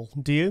beatable.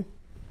 Do you?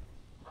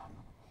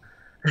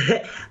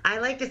 I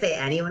like to say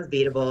anyone's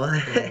beatable,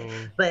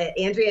 but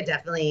Andrea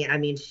definitely,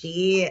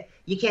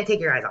 you can't take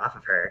your eyes off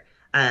of her.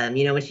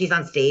 When she's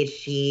on stage,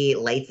 she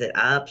lights it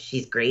up.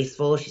 She's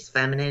graceful. She's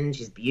feminine.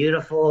 She's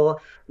beautiful.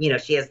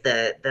 She has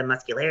the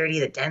muscularity,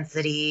 the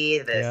density,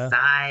 the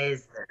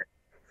size, the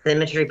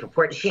symmetry,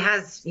 proportion. She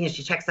has,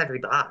 she checks every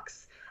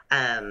box.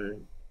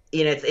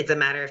 It's a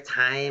matter of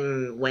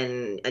time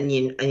when a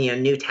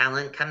new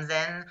talent comes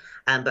in.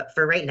 But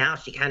for right now,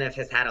 she kind of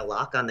has had a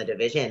lock on the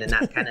division, and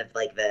that's kind of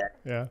like the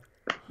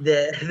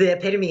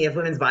epitome of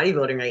women's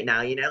bodybuilding right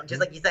now. Just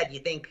like you said, you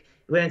think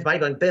women's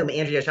bodybuilding, boom,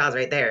 Andrea Shaw's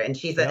right there, and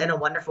she's a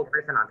wonderful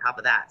person on top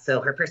of that.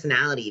 So her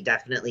personality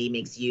definitely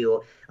makes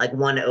you like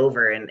won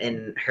over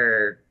in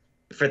her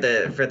for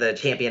the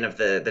champion of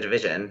the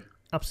division.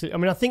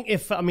 Absolutely. I think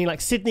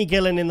like Sydney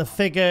Gillen in the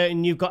figure,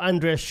 and you've got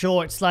Andrea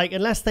Shaw, it's like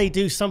unless they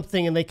do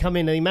something and they come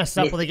in and they mess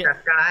up, or they get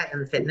Truscott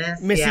and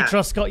fitness, Missy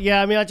Truscott.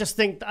 Yeah, I just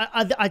think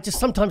I just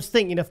sometimes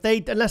think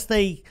unless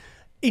they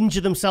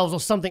injure themselves or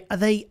something, are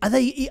they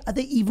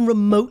even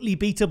remotely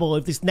beatable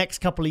of this next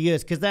couple of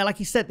years? Because they're, like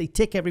you said, they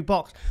tick every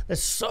box. They're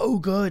so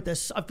good.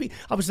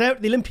 I was there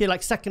at the Olympia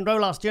like second row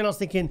last year, and I was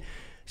thinking,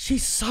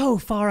 she's so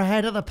far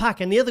ahead of the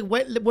pack, and the other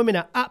women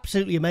are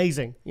absolutely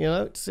amazing.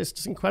 It's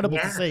just incredible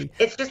to see.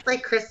 It's just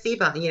like Chris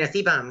Seeman,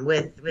 Seeman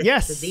with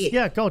yes, physique.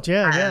 Yeah, God,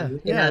 yeah.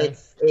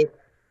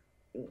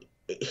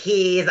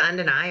 he is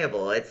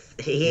undeniable.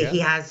 He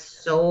has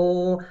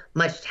so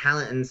much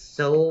talent and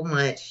so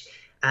much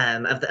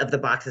of the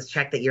boxes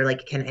checked that you're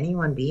like, can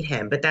anyone beat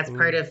him? But that's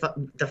part of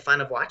the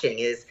fun of watching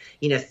is,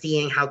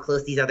 seeing how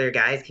close these other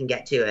guys can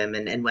get to him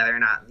and whether or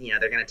not, they're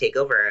going to take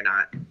over or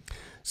not.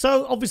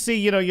 So obviously,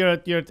 you're a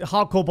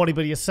hardcore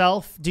bodybuilder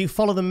yourself. Do you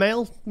follow the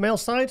male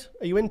side?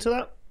 Are you into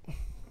that?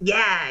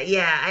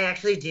 Yeah, I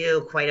actually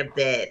do quite a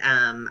bit.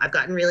 I've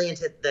gotten really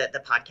into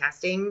the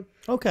podcasting.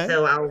 Okay.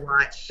 So I'll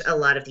watch a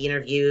lot of the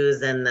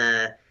interviews and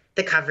the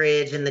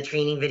coverage and the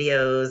training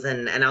videos,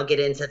 and I'll get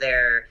into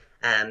their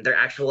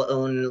actual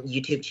own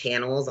YouTube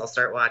channels. I'll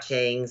start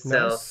watching.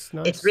 So nice.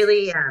 It's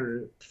really,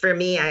 for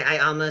me, I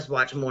almost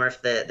watch more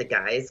of the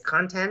guys'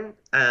 content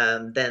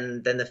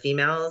than the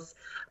females.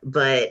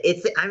 But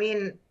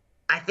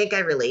I think I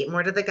relate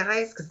more to the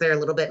guys because they're a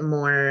little bit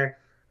more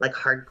like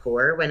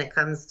hardcore when it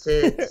comes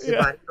to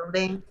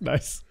bodybuilding.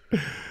 Nice.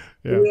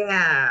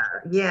 Yeah.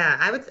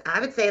 I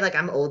would say like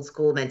I'm old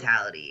school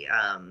mentality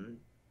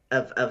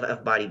of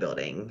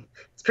bodybuilding.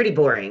 It's pretty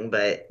boring,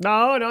 but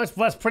no,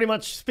 that's pretty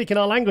much speaking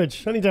our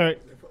language, honey Derek.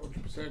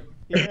 100%.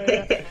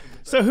 Yeah.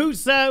 So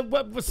who's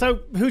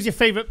your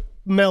favorite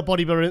male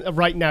bodybuilder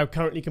right now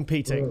currently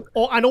competing,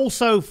 and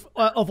also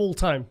of all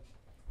time?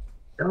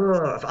 Oh,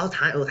 of all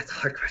time. Oh, that's a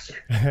hard question.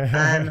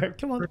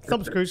 Come on,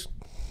 thumb screws.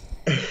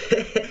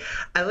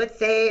 I would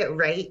say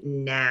right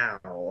now,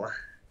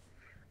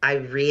 I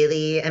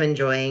really am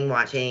enjoying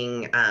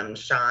watching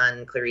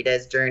Sean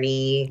Clarita's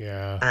journey,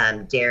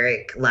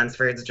 Derek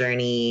Lunsford's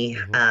journey.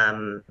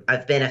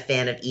 I've been a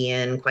fan of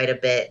Ian quite a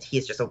bit.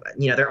 He's just,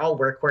 they're all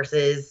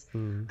workhorses.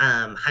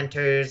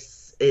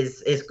 Hunter's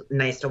is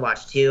nice to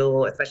watch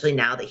too, especially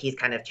now that he's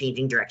kind of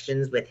changing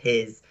directions with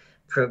his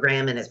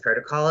program and his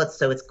protocol.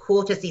 It's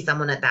cool to see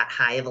someone at that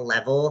high of a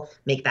level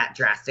make that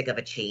drastic of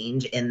a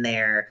change in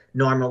their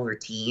normal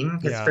routine.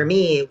 Because for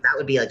me, that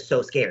would be like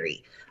so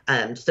scary.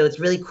 So it's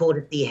really cool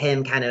to see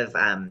him kind of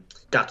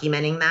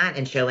documenting that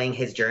and showing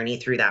his journey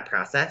through that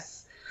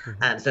process.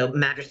 So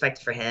mad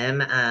respect for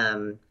him.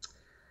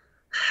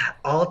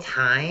 All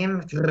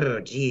time,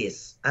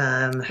 geez.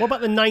 What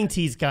about the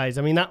 90s guys?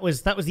 I mean, that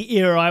was the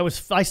era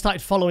I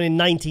started following in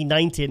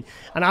 1990,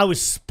 and I was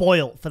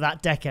spoiled for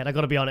that decade. I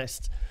got to be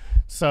honest.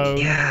 So,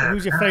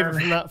 who's your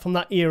favorite from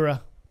that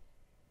era?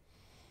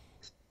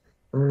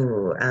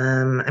 Ooh,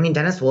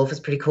 Dennis Wolf is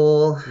pretty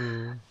cool.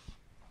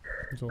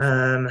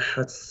 Awesome.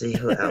 Let's see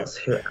who else.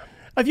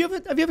 Have you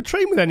ever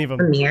trained with any of them?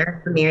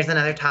 Amir's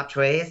another top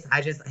choice.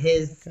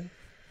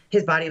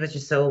 His body was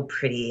just so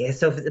pretty.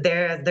 So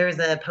there's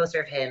a poster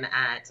of him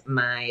at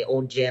my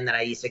old gym that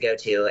I used to go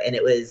to, and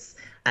it was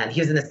he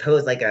was in this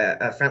pose like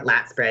a front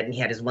lat spread, and he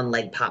had his one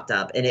leg popped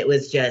up, and it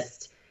was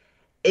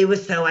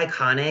so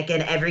iconic.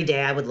 And every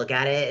day I would look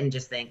at it and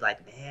just think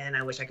like, man,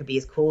 I wish I could be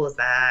as cool as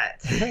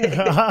that.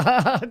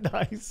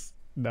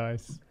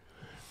 Nice.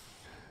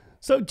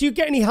 So do you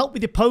get any help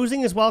with your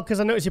posing as well? Because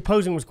I noticed your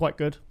posing was quite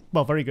good.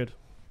 Well, very good.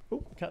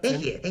 Ooh,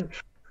 Thank you.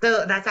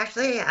 So that's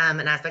actually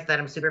an aspect that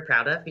I'm super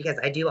proud of because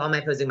I do all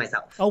my posing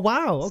myself. Oh,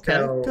 wow. Okay.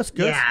 So, that's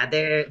good. Yeah,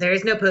 there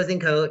is no posing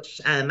coach.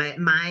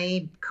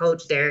 My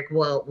coach, Derek,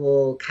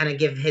 will kind of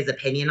give his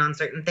opinion on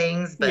certain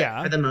things.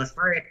 But for the most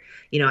part,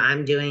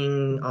 I'm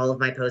doing all of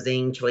my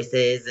posing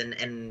choices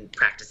and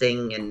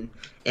practicing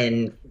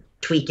and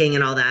tweaking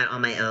and all that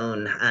on my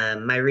own.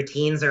 My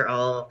routines are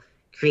all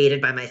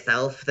created by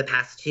myself. The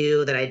past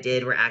two that I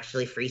did were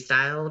actually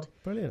freestyled.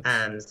 Brilliant.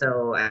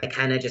 So I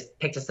kind of just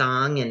picked a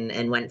song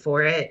and went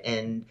for it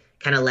and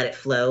kind of let it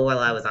flow while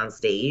I was on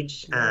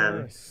stage.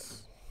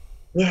 Nice.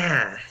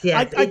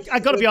 I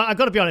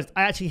gotta be honest.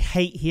 I actually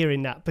hate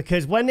hearing that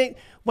because when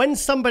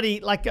somebody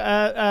like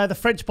the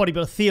French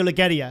bodybuilder Theo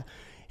Legeria,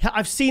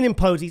 I've seen him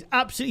pose. He's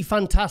absolutely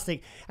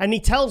fantastic. And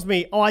he tells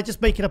me, oh, I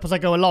just make it up as I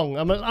go along.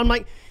 I'm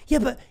like, yeah,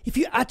 but if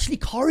you actually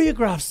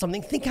choreograph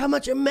something, think how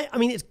much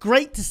it's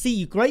great to see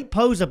you, great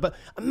poser, but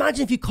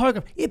imagine if you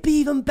choreograph, it'd be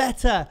even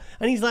better.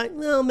 And he's like,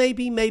 well,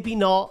 maybe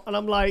not. And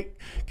I'm like,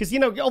 because,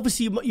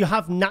 obviously you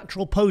have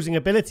natural posing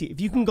ability.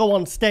 If you can go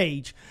on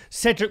stage,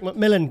 Cedric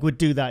McMillan would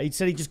do that. He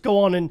said he'd just go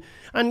on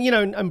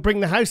and bring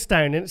the house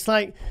down. And it's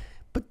like,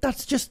 but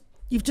that's just,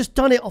 you've just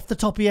done it off the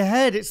top of your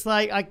head. It's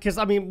like,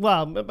 me,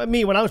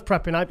 when I was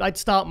prepping, I'd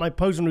start my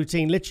posing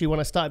routine literally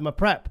when I started my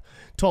prep,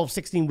 12,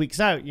 16 weeks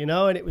out,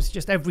 and it was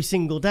just every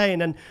single day.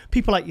 And then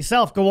people like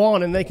yourself go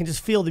on and they can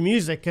just feel the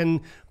music and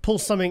pull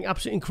something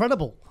absolutely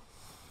incredible.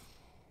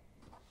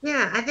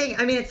 Yeah,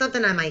 it's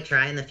something I might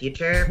try in the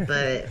future.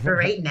 But for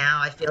right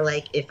now, I feel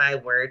like if I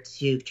were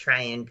to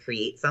try and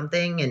create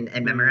something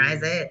and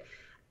memorize it,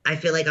 I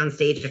feel like on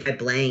stage, if I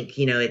blank,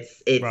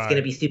 it's going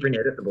to be super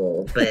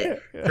noticeable. But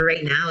for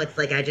right now, it's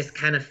like I just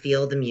kind of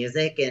feel the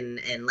music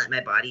and let my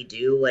body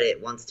do what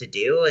it wants to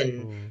do.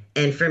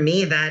 And for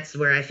me, that's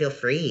where I feel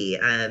free.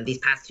 These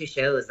past two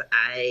shows,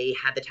 I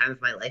had the time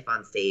of my life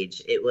on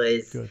stage. It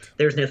was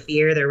There was no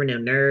fear. There were no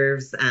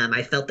nerves.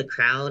 I felt the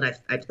crowd.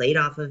 I played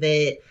off of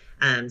it.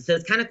 So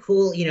it's kind of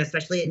cool,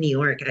 especially at New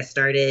York. I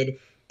started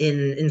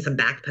in some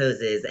back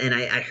poses, and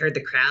I heard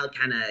the crowd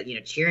kind of, you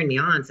know, cheering me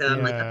on. So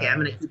I'm like, okay, I'm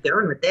gonna keep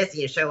going with this,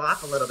 you know, show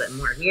off a little bit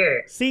more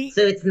here. See,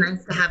 so it's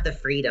nice to have the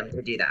freedom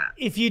to do that.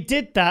 If you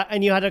did that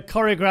and you had a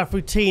choreographed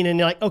routine and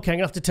you're like, okay, I'm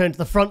gonna have to turn to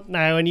the front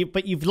now, and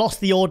but you've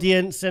lost the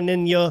audience, and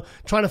then you're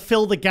trying to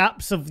fill the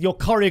gaps of your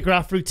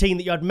choreographed routine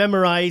that you had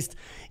memorized.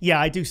 Yeah,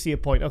 I do see a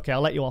point. Okay,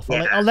 I'll let you off.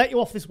 I'll let you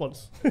off this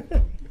once.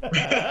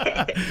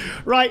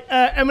 Right,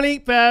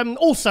 Emily,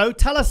 also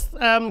tell us,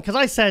 because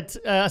I said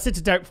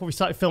to Derek before we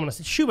started filming, I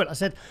said, Schubert, I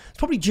said, it's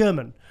probably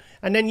German.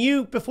 And then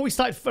you, before we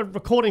started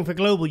recording for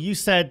Global, you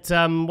said,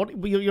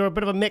 you're a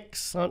bit of a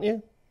mix, aren't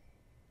you?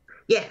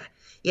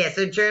 Yeah,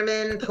 so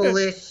German,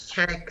 Polish,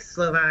 Czech,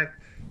 Slovak,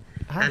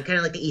 kind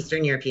of like the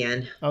Eastern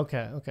European.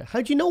 Okay.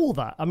 How do you know all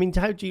that? I mean,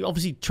 how do you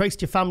obviously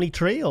traced your family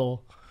tree, or?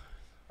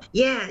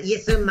 Yeah.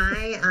 So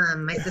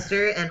my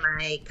sister and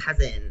my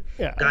cousin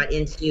got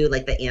into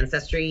like the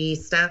ancestry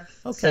stuff.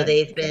 Okay. So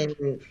they've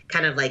been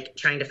kind of like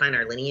trying to find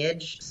our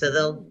lineage. So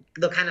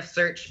they'll kind of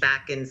search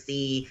back and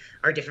see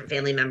our different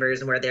family members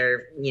and where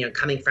they're, you know,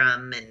 coming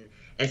from,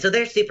 and so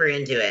they're super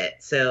into it.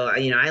 So,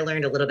 you know, I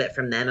learned a little bit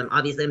from them.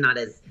 I'm not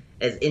as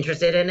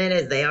interested in it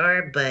as they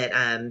are, but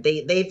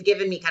they've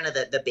given me kind of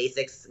the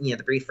basics, you know,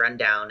 the brief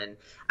rundown, and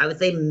I would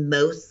say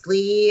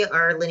mostly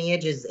our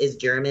lineage is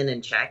German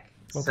and Czech.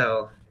 Okay.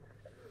 So.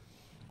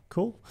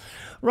 Cool.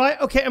 Right.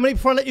 Okay, Emily,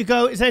 before I let you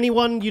go, is there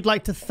anyone you'd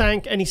like to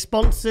thank? Any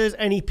sponsors?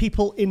 Any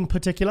people in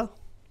particular?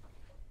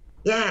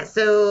 Yeah.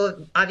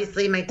 So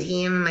obviously my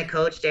team, my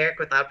coach, Derek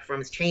with Loud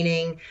Performance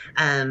Training,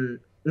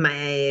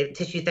 my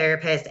tissue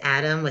therapist,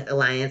 Adam with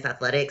Alliance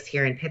Athletics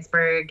here in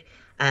Pittsburgh,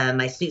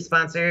 my suit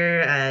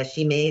sponsor,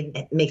 she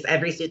makes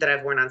every suit that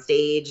I've worn on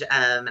stage,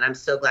 and I'm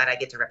so glad I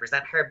get to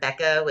represent her,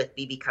 Becca with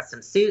BB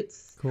Custom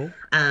Suits. Cool.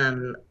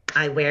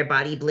 I wear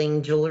body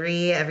bling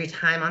jewelry every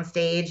time on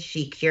stage.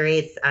 She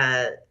curates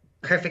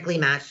perfectly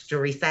matched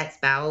jewelry sets,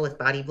 Bow with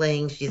body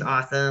bling. She's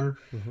awesome.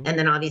 Mm-hmm. And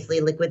then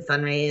obviously Liquid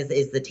Sunrays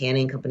is the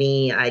tanning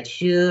company I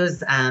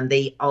choose.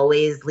 They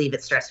always leave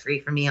it stress-free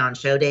for me on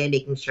show day,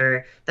 making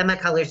sure that my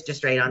color's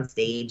just right on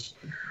stage.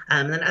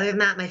 And then other than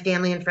that, my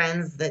family and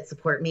friends that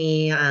support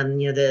me, you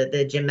know,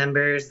 the gym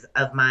members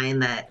of mine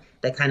that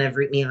kind of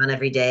root me on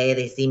every day.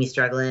 They see me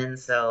struggling.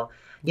 So,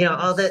 you know,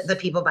 all the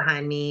people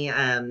behind me,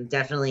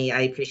 definitely,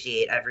 I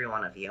appreciate every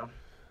one of you.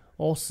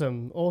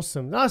 Awesome.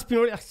 That's been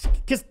really,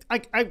 because I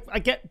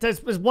get,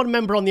 there's one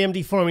member on the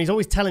MD forum, he's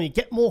always telling me,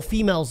 get more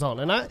females on.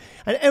 And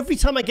every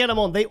time I get them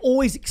on, they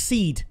always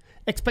exceed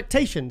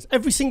expectations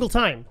every single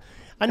time.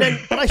 And then,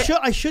 but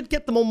I should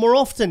get them on more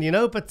often, you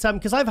know. But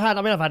because I've had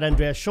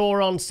Andrea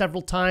Shaw on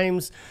several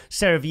times,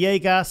 Sarah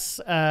Villegas,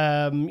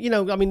 you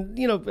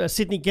know,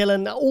 Sydney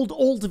Gillen,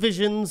 all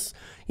divisions,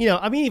 you know.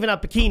 I mean, even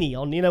had Bikini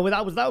on, you know.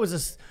 That was a,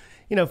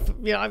 you know,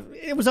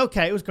 it was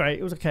okay. It was great.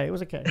 It was okay.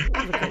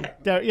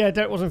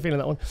 Derek wasn't feeling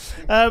that one.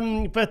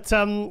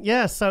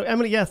 Yeah. So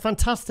Emily, yeah,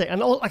 fantastic. And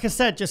like I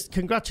said, just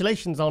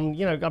congratulations on,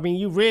 you know. I mean,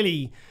 you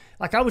really,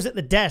 like, I was at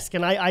the desk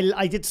and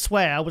I did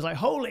swear. I was like,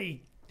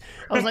 holy.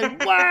 I was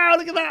like, wow,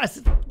 look at that. I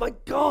said, my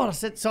God. I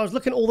said, so I was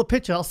looking at all the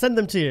pictures. I'll send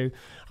them to you.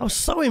 I was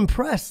so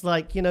impressed.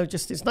 Like, you know,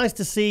 just, it's nice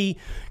to see,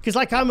 because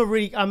like I love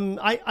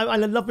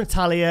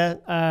Natalia.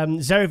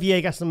 Zara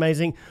Villegas is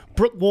amazing.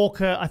 Brooke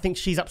Walker, I think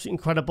she's absolutely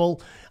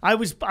incredible. I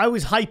was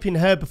hyping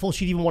her before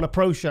she'd even won a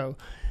pro show.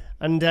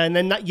 And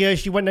then that year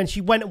she went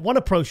and won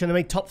a pro show and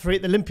made top 3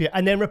 at the Olympia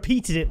and then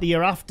repeated it the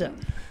year after.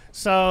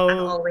 So I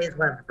always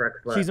loved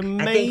Brooke's look. She's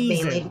amazing. I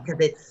think mainly because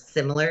it's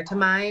similar to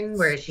mine,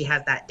 where she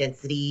has that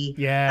density.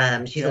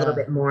 Yeah. She's a little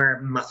bit more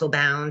muscle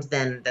bound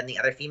than the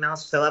other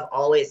females. So I've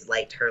always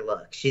liked her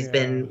look. She's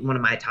been one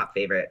of my top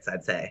favorites,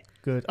 I'd say.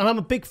 Good. And I'm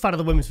a big fan of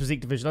the women's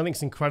physique division. I think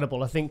it's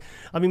incredible. I mean,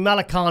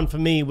 Malakan for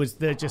me was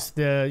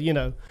you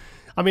know,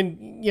 I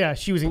mean, yeah,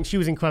 she was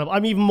incredible.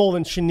 I mean, even more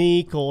than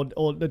Shanique or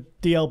the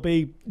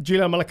DLB,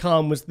 Julia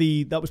Malakan was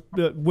the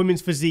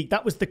women's physique.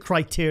 That was the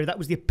criteria. That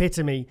was the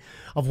epitome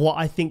of what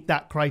I think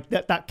that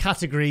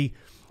category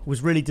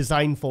was really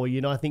designed for.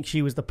 You know, I think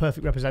she was the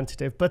perfect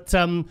representative. But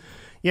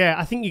yeah,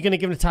 I think you're going to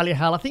give Natalia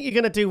hell. I think you're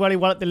going to do really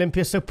well at the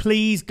Olympia. So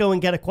please go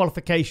and get a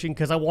qualification,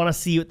 because I want to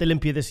see you at the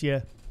Olympia this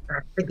year.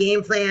 That's the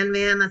game plan,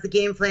 man. That's the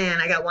game plan.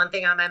 I got one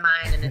thing on my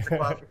mind, and it's a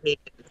qualification.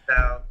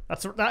 So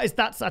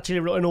that's actually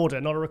an order,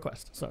 not a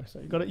request. So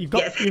you've got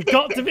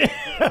to be,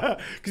 because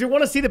you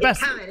want to see the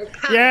best. It's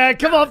coming. Yeah,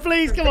 come on,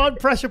 please, come on,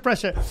 pressure,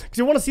 because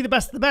you want to see the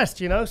best of the best,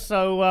 you know.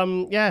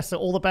 So yeah, so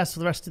all the best for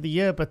the rest of the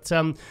year. But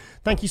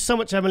thank you so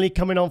much, Emily,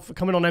 coming on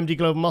MD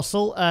Global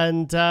Muscle,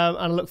 and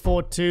I look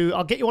forward to.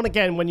 I'll get you on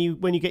again when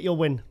you get your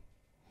win.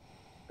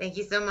 Thank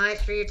you so much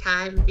for your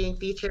time and being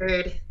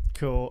featured.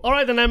 Cool. All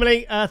right then,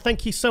 Emily.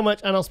 Thank you so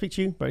much, and I'll speak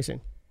to you very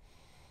soon.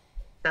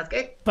 Sounds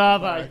good.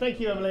 Bye-bye. Thank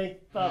you, Emily.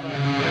 Bye-bye.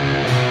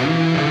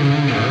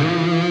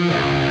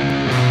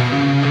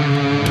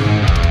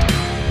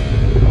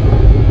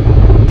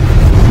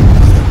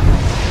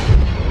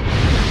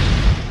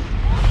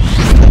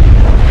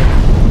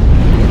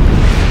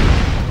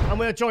 And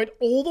we're joined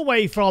all the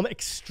way from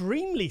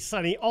extremely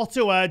sunny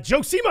Ottawa, Joe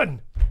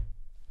Seeman.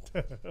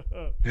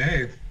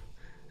 Hey,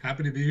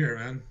 happy to be here,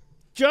 man.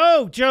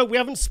 Joe, we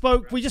haven't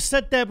spoke. We just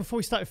said there before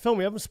we started filming,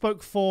 we haven't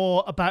spoke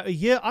for about a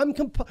year.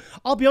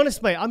 I'll be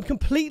honest, mate. I'm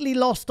completely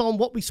lost on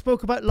what we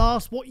spoke about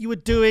last, what you were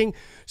doing.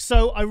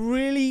 So I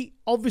really,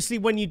 obviously,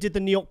 when you did the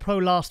New York Pro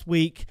last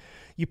week,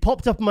 you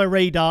popped up on my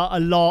radar a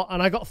lot,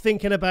 and I got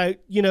thinking about,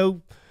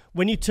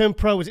 when you turned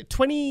pro. Was it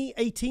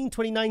 2018,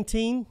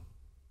 2019?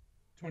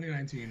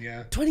 2019,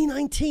 yeah.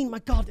 2019. My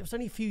God, it was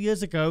only a few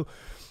years ago.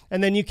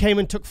 And then you came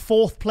and took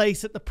 4th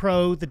place at the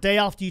Pro the day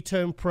after you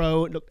turned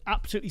pro. It looked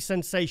absolutely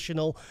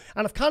sensational.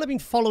 And I've kind of been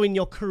following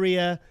your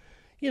career,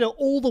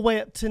 all the way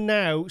up to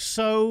now.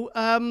 So,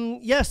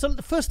 so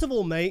first of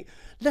all, mate,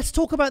 let's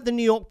talk about the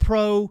New York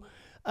Pro,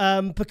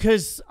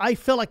 because I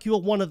feel like you were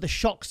one of the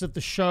shocks of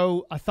the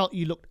show. I felt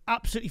you looked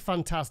absolutely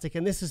fantastic.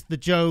 And this is the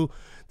Joe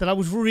that I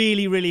was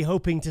really, really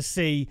hoping to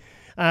see.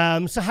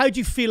 So how do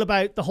you feel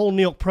about the whole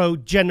New York Pro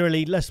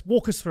generally? Let's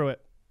walk us through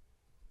it.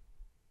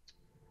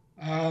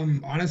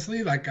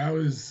 Honestly, like I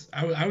was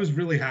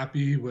really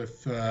happy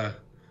with,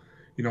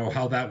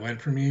 how that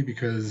went for me,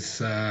 because,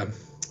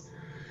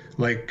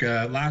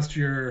 last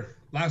year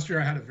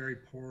I had a very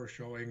poor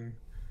showing,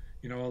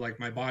 like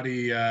my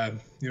body, I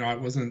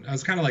was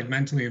kind of like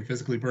mentally and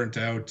physically burnt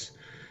out.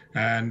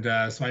 And,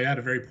 so I had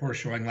a very poor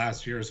showing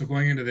last year. So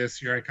going into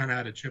this year, I kind of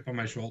had a chip on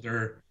my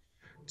shoulder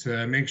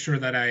to make sure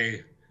that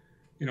I,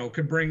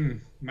 could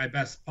bring my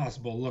best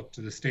possible look to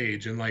the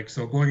stage. And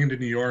so going into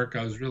New York,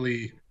 I was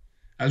really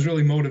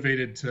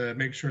motivated to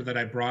make sure that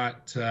I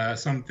brought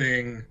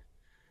something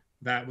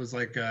that was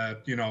like a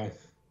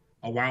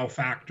wow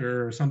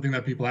factor, or something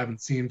that people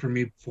haven't seen from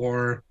me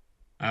before.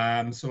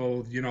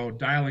 So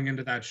dialing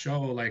into that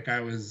show, like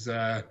I was,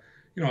 as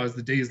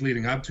the days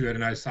leading up to it,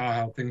 and I saw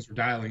how things were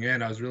dialing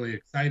in, I was really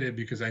excited,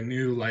 because I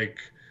knew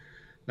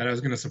that I was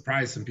going to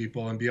surprise some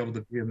people and be able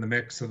to be in the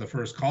mix of the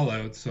first call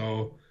out.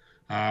 So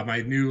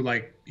I knew,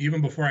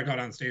 even before I got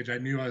on stage, I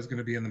knew I was going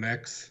to be in the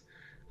mix.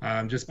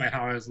 Just by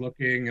how I was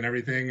looking and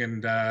everything,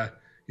 and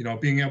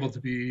being able to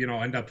be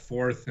end up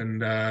 4th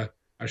and a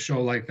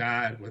show like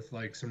that with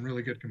some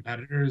really good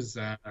competitors,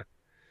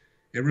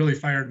 it really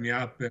fired me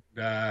up and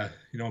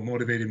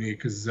motivated me,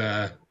 because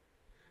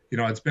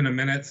it's been a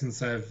minute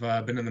since I've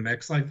been in the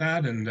mix like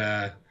that, and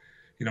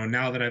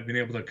now that I've been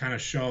able to kind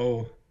of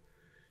show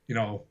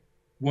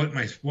what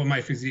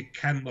my physique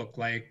can look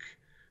like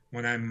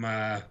when I'm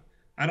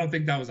I don't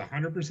think that was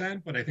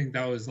 100%, but I think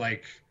that was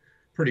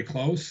pretty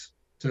close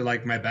to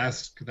my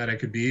best that I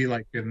could be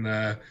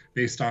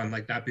based on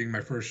that being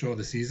my first show of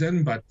the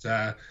season. But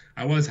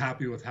I was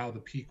happy with how the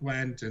peak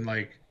went and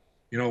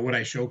what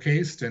I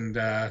showcased, and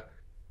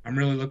I'm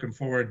really looking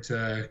forward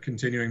to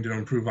continuing to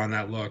improve on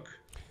that look.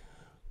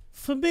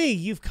 For me,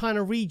 you've kind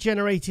of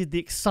regenerated the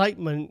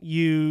excitement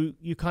you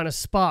kind of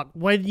sparked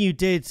when you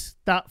did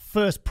that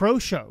first pro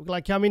show.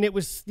 It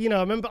was, I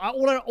remember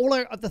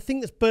the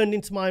thing that's burned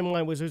into my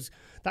mind was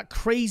that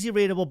crazy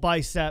readable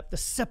bicep, the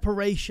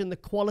separation, the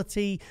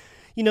quality,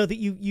 that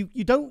you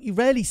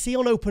rarely see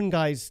on open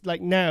guys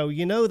now,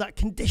 that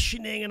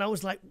conditioning. And I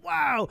was like,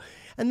 wow.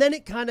 And then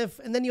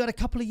then you had a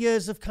couple of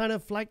years of kind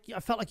of I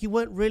felt like you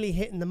weren't really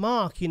hitting the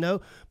mark,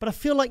 but I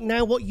feel like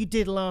now what you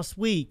did last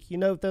week,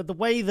 the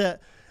way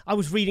that I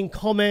was reading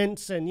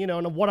comments and,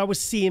 and what I was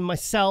seeing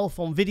myself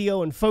on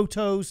video and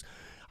photos,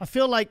 I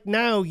feel like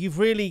now you've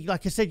really,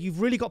 like I said,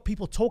 you've really got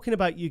people talking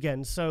about you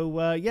again.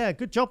 So yeah,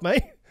 good job,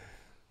 mate.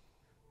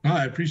 No,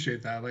 I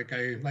appreciate that. Like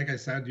I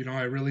said,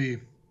 I really,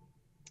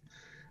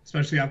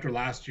 especially after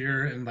last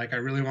year, and I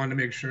really wanted to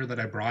make sure that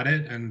I brought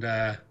it, and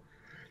I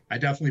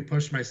definitely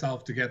pushed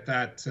myself to get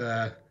that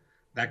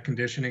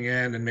conditioning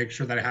in and make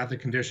sure that I had the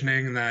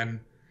conditioning, and then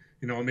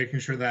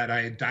making sure that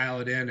I dial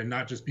it in and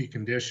not just be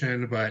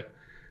conditioned, but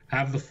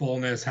have the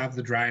fullness, have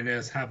the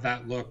dryness, have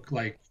that look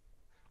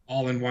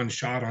all in one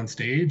shot on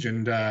stage.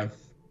 And it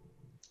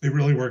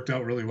really worked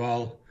out really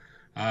well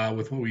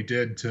with what we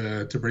did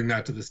to bring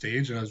that to the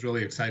stage, and I was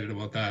really excited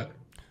about that.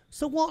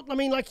 So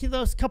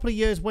those couple of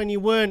years when you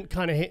weren't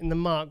kind of hitting the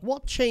mark,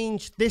 what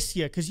changed this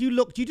year? Because you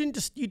didn't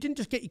just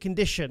get your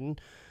condition,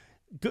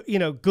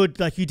 good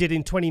like you did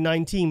in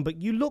 2019, but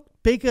you look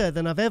bigger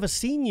than I've ever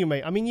seen you,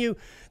 mate.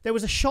 There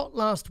was a shot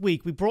last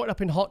week. We brought it up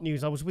in Hot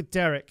News. I was with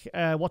Derek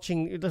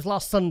watching. It was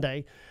last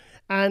Sunday.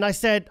 And I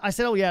said,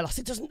 oh yeah. I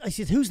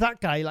said, who's that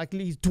guy?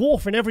 He's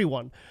dwarfing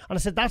everyone. And I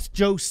said, that's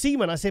Joe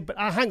Seeman. I said, but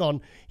hang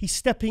on, he's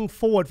stepping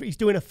forward. He's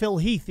doing a Phil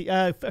Heath,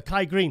 a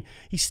Kai Green.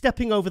 He's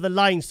stepping over the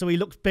line so he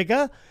looks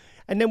bigger.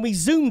 And then we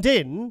zoomed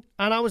in,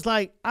 and I was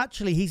like,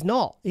 actually, he's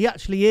not. He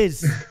actually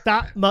is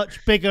that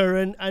much bigger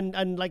and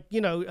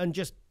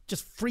just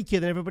freakier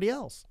than everybody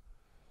else.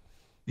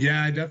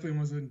 Yeah, I definitely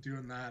wasn't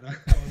doing that. I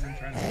wasn't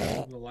trying to step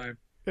over the line.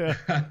 Yeah.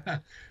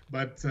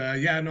 But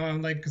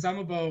because I'm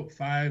about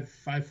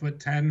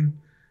 5'10",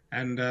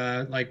 and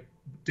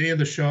day of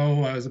the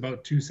show I was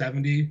about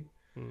 270.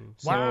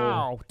 So,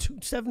 wow,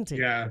 270.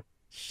 Yeah.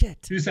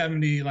 Shit.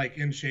 270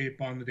 in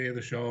shape on the day of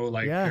the show,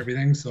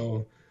 everything.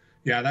 So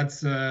yeah,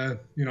 that's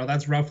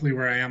that's roughly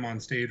where I am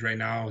on stage right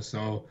now.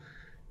 So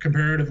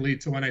comparatively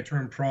to when I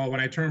turned pro,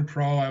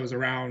 I was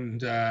around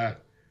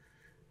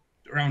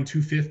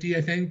 250,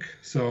 I think.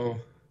 So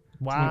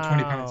It's about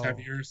 20 pounds Wow.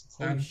 heavier since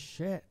Holy then.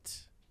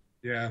 shit.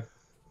 Yeah.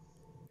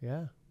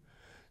 Yeah.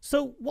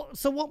 So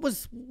what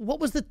was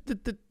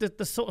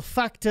the sort of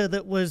factor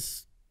that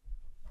was,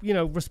 you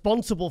know,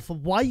 responsible for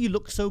why you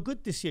look so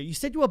good this year? You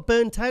said you were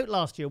burnt out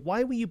last year.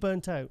 Why were you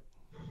burnt out?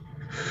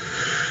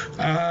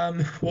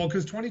 Well,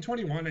 because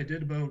 2021 I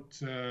did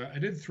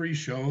 3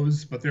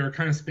 shows, but they were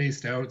kind of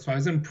spaced out. So I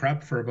was in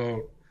prep for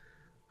about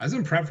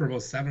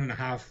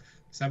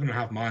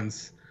 7.5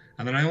 months,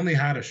 and then I only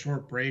had a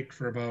short break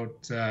for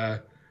about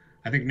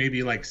I think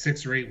maybe like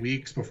 6 or 8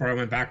 weeks before I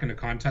went back into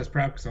contest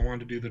prep, because I wanted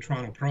to do the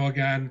Toronto Pro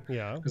again.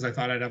 Yeah. Because I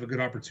thought I'd have a good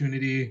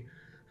opportunity.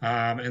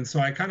 And so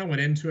I kind of went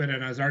into it,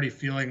 and I was already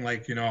feeling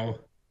like, you know,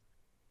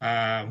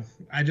 I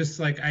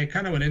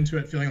kind of went into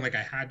it feeling like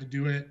I had to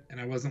do it, and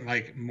I wasn't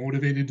like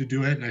motivated to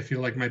do it. And I feel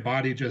like my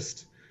body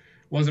just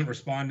wasn't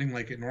responding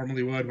like it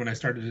normally would when I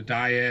started to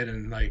diet,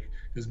 and like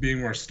was being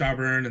more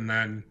stubborn. And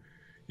then,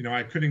 you know,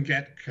 I couldn't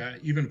get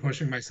even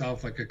pushing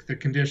myself, like the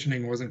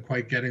conditioning wasn't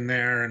quite getting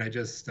there. And I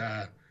just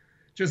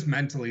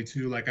mentally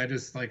too, like I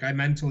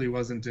mentally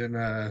wasn't in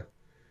a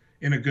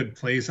good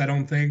place, I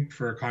don't think,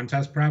 for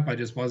contest prep. I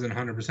just wasn't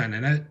 100%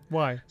 in it.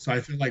 Why? So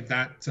I feel like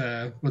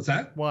that, what's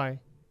that? Why?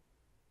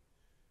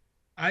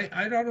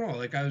 I don't know.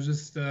 Like I was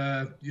just,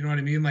 you know what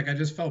I mean? Like I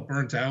just felt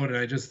burnt out, and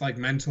I just like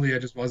mentally, I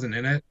just wasn't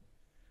in it.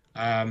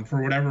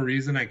 For whatever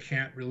reason, I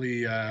can't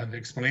really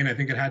explain. I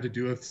think it had to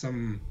do with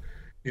some,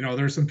 you know,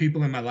 there's some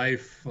people in my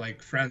life,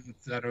 like friends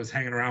that I was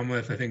hanging around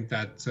with. I think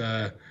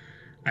that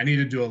I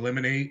needed to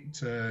eliminate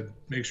to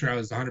make sure I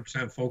was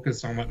 100%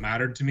 focused on what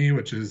mattered to me,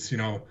 which is, you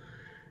know,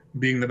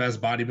 being the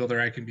best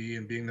bodybuilder I can be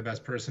and being the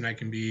best person I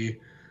can be.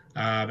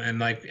 And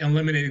like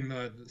eliminating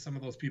some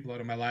of those people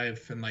out of my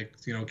life, and like,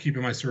 you know,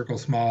 keeping my circle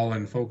small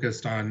and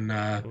focused on,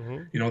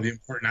 you know, the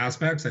important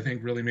aspects, I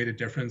think really made a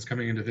difference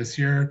coming into this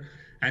year.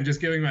 And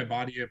just giving my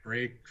body a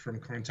break from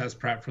contest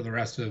prep for the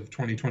rest of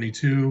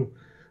 2022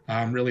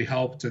 really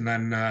helped. And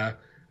then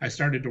I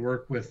started to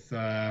work with,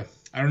 I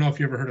don't know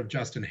if you ever heard of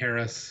Justin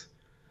Harris,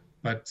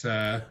 but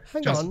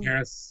Justin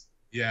Harris,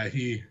 yeah,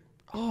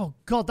 Oh,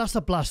 God, that's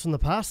a blast from the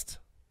past.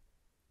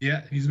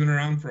 Yeah, he's been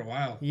around for a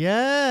while.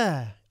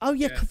 Yeah. Oh,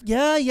 yeah.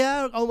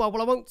 Oh,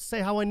 well, I won't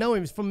say how I know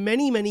him. It's from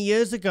many, many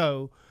years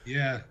ago.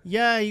 Yeah.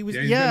 Yeah, he was.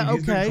 He's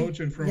been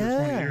coaching for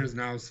over 20 years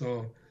now.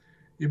 So,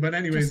 yeah. But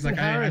anyways, Justin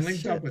Harris, I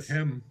linked up with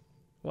him.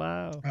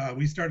 Wow.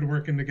 We started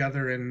working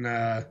together in,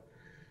 I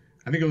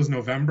think it was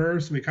November.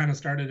 So we kind of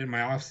started in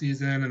my off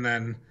season and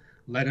then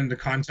led into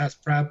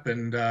contest prep.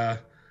 And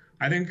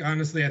I think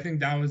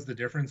that was the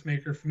difference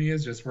maker for me,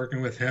 is just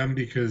working with him,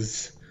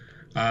 because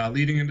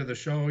leading into the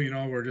show, you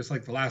know, we're just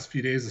like the last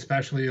few days,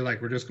 especially,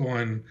 like we're just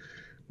going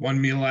one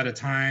meal at a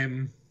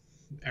time,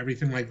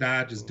 everything like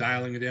that, just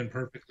dialing it in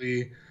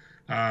perfectly.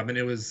 And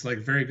it was like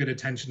very good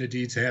attention to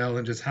detail,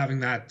 and just having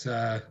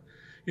that,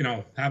 you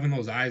know, having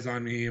those eyes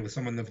on me with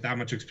someone with that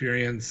much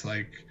experience,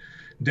 like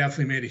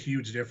definitely made a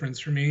huge difference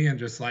for me. And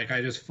just like,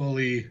 I just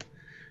fully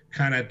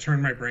kind of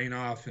turned my brain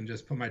off and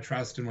just put my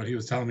trust in what he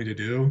was telling me to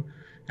do.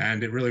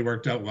 And it really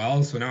worked out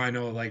well. So now I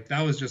know, like,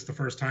 that was just the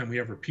first time we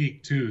ever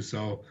peaked too.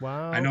 So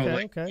wow, I know,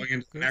 going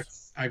into the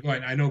next, I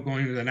know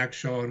going into the next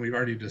show, and we've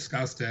already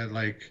discussed it,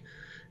 like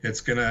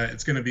it's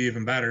gonna be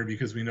even better,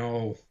 because we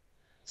know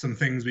some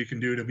things we can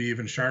do to be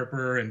even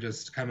sharper and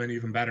just come in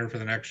even better for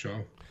the next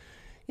show.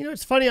 You know,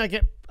 it's funny, I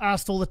get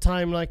asked all the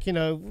time, like, you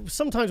know,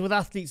 sometimes with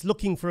athletes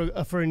looking for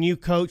a new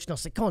coach, and I'll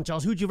say, come on,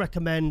 Charles, who do you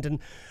recommend? And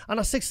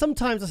I say,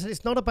 sometimes I say,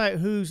 it's not about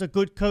who's a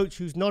good coach,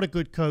 who's not a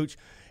good coach.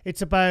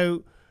 It's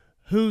about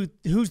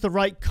who's the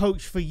right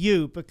coach for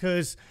you.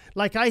 Because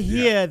like I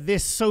hear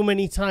this so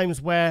many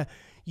times, where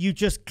you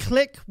just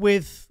click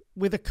with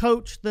a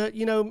coach that,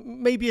 you know,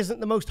 maybe isn't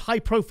the most high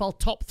profile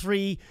top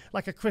 3,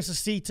 like a Chris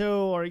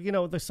Aceto, or, you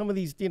know, there's some of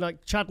these, you know,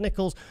 like Chad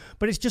Nichols,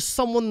 but it's just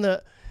someone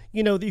that,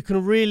 you know, that you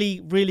can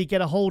really, really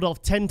get a hold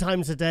of 10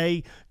 times a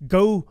day,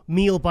 go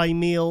meal by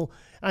meal.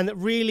 And that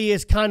really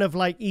is kind of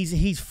like,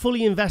 he's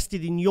fully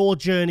invested in your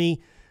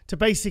journey to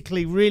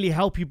basically really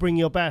help you bring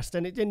your best.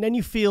 And then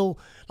you feel,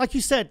 like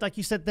you said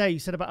there, you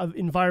said about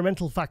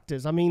environmental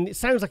factors. I mean, it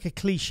sounds like a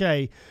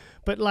cliche,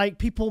 but like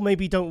people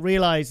maybe don't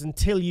realize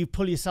until you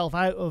pull yourself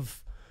out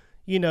of,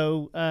 you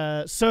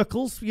know,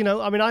 circles, you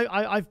know. I mean,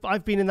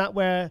 I've been in that,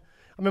 where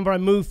I remember I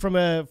moved from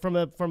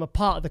a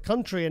part of the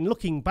country, and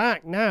looking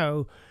back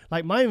now,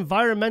 like my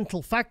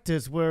environmental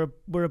factors were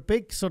a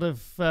big sort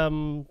of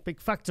big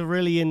factor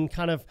really in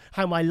kind of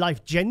how my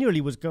life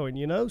genuinely was going,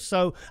 you know.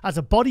 So as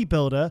a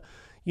bodybuilder,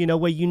 you know,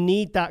 where you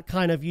need that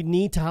kind of, you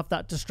need to have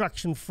that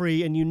distraction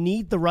free, and you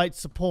need the right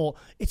support.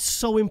 It's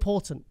so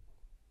important.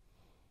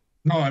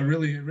 No, it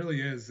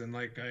really is. And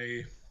like,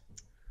 I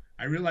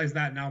realize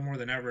that now more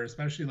than ever,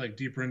 especially like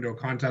deeper into a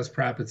contest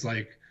prep. It's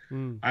like,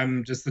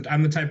 I'm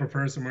the type of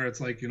person where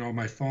it's like, you know,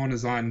 my phone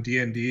is on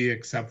D&D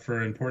except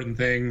for important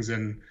things.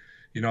 And,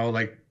 you know,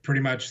 like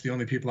pretty much the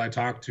only people I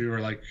talk to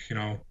are like, you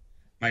know,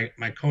 my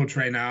coach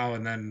right now,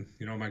 and then,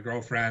 you know, my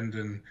girlfriend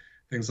and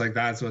things like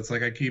that. So it's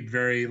like, I keep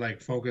very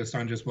like focused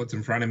on just what's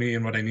in front of me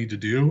and what I need to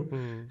do.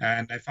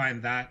 And I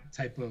find that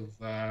type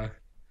of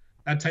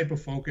that type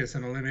of focus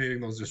and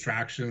eliminating those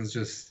distractions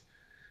just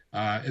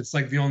it's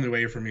like the only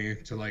way for me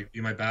to like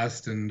be my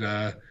best, and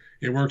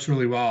it works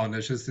really well. And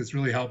it's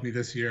really helped me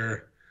this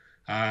year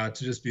to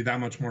just be that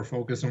much more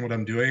focused on what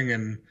I'm doing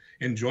and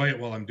enjoy it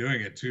while I'm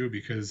doing it too,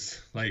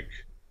 because like,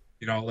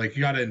 you know, like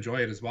you got to enjoy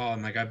it as well.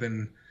 And like I've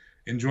been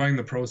enjoying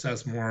the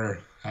process more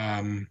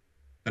than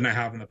I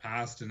have in the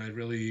past, and I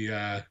really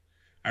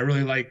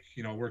like,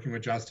 you know, working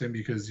with Justin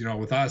because, you know,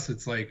 with us,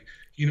 it's like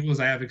he knows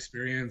I have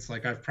experience.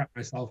 Like I've prepped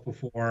myself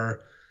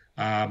before.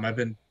 I've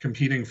been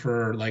competing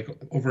for like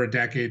over a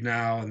decade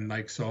now. And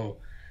like, so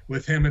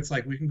with him, it's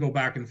like we can go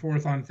back and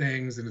forth on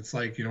things. And it's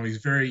like, you know, he's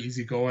very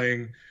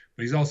easygoing,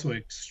 but he's also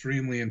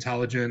extremely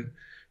intelligent.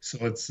 So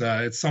it's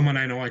someone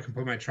I know I can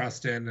put my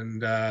trust in.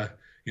 And,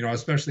 you know,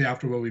 especially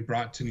after what we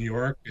brought to New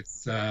York,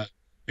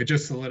 it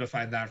just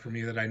solidified that for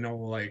me that I know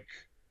like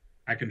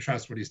I can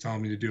trust what he's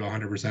telling me to do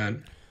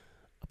 100%.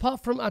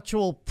 Apart from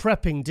actual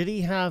prepping, did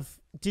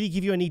he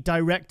give you any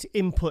direct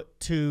input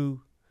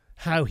to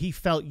how he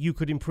felt you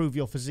could improve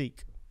your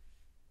physique?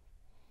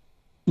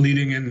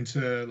 Leading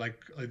into like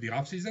the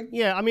off season?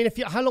 Yeah, I mean,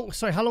 how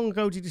long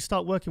ago did you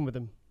start working with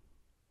him?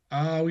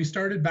 We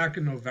started back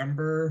in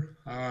November.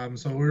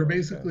 So we were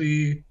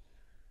basically,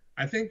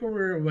 I think we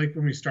were like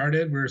when we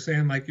started, we were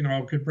saying like, you know,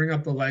 I could bring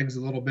up the legs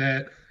a little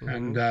bit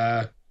and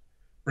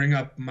bring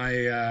up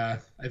my,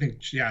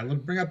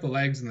 bring up the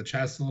legs and the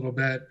chest a little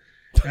bit.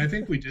 And I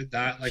think we did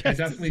that. Like I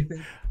definitely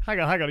think. Hang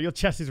on, your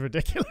chest is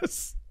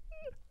ridiculous.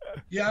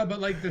 Yeah, but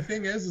like the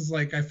thing is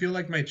like I feel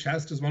like my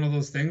chest is one of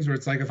those things where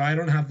it's like if I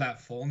don't have that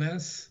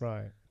fullness,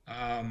 right,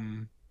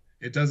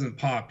 it doesn't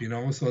pop, you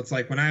know. So it's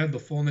like when I have the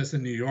fullness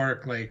in New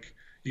York, like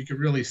you could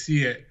really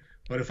see it.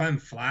 But if I'm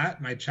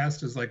flat, my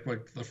chest is like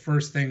the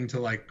first thing to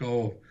like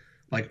go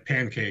like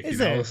pancake, you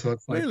know. So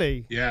it's like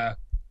really, yeah,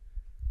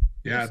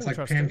 it's like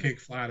pancake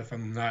flat if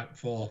I'm not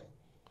full.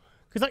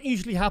 Because that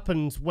usually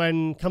happens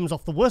when comes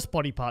off the worst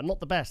body part, not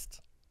the best.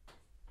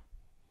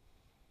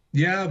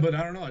 Yeah, but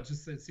I don't know. It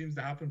seems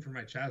to happen for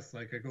my chest.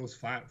 Like it goes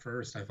flat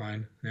first, I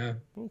find. Yeah.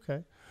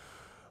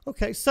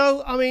 Okay.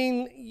 So I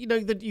mean, you know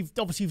that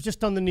you've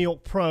just done the New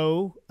York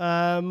Pro.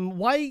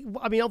 Why?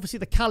 I mean, obviously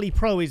the Cali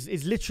Pro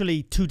is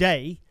literally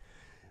today.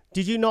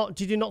 Did you not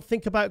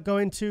think about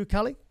going to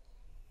Cali?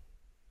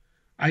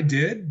 I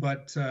did,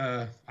 but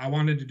I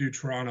wanted to do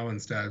Toronto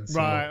instead. So.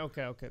 Right.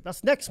 Okay.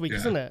 That's next week,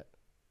 isn't it?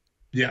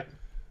 Yeah.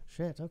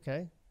 Shit.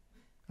 Okay.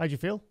 How'd you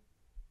feel?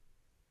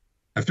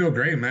 I feel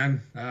great,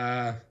 man.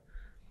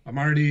 I'm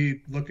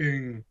already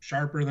looking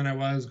sharper than I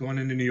was going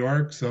into New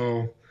York,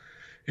 so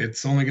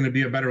it's only going to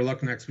be a better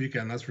look next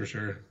weekend, that's for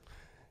sure.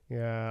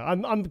 Yeah,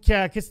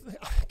 because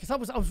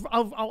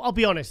I'll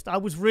be honest, I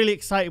was really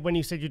excited when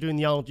you said you're doing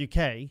the Arnold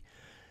UK,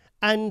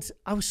 and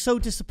I was so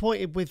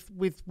disappointed with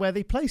where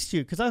they placed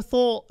you because I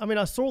saw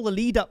all the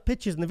lead up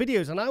pictures and the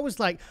videos, and I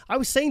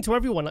was saying to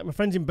everyone, like my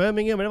friends in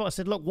Birmingham, and I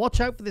said, look,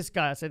 watch out for this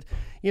guy. I said,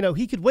 you know,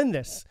 he could win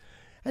this.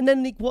 And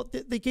then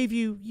they gave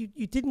you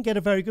didn't get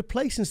a very good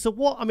place. And so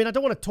what, I mean, I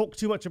don't want to talk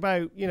too much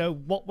about, you know,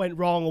 what went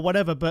wrong or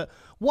whatever, but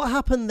what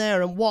happened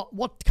there and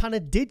what kind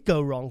of did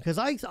go wrong? Because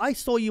I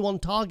saw you on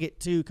target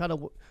to kind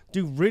of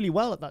do really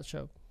well at that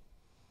show.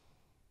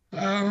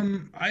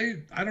 I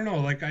don't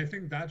know. Like, I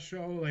think that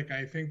show, like,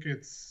 I think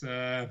it's,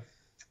 I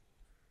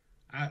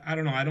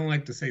don't know. I don't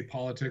like to say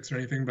politics or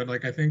anything, but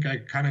like, I think I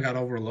kind of got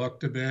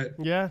overlooked a bit.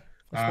 Yeah.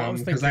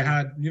 Because I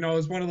had, you know, it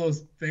was one of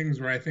those things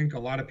where I think a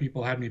lot of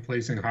people had me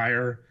placing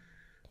higher.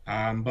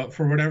 But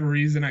for whatever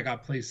reason, I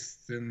got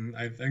placed in,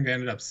 I think I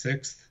ended up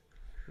 6th.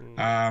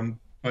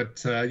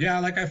 Yeah,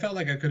 like I felt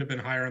like I could have been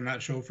higher on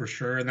that show for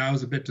sure. And that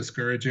was a bit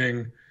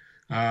discouraging.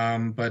 You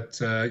know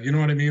what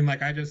I mean?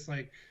 Like, I just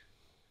like,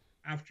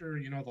 after,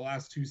 you know, the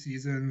last 2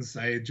 seasons,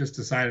 I just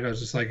decided, I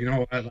was just like, you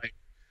know what, like,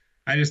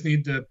 I just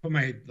need to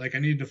I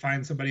need to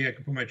find somebody I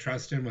can put my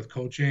trust in with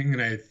coaching.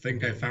 And I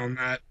think I found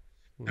that.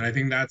 And I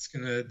think that's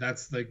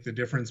like the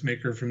difference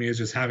maker for me is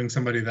just having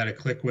somebody that I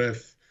click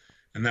with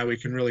and that we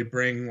can really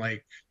bring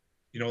like,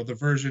 you know, the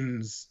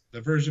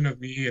version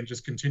of me and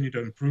just continue to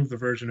improve the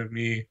version of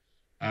me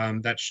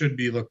that should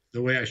be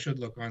the way I should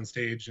look on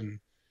stage. And,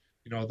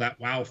 you know, that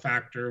wow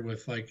factor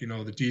with like, you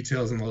know, the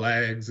details in the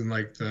legs and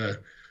like the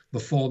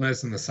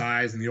fullness and the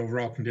size and the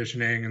overall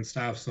conditioning and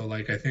stuff. So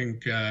like, I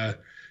think,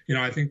 you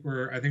know, I think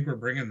we're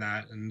bringing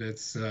that, and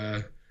it's,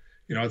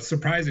 you know, it's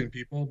surprising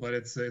people, but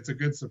it's a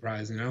good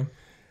surprise, you know?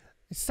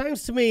 It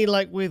sounds to me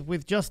like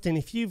with Justin,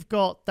 if you've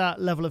got that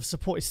level of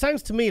support, it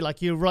sounds to me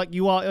like you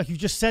are, like you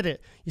just said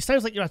it. It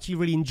sounds like you're actually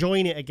really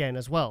enjoying it again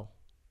as well.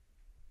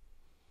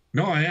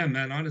 No, I am,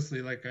 man.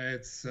 Honestly, like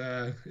it's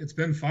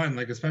been fun,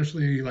 like,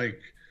 especially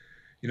like,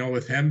 you know,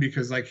 with him,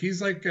 because like,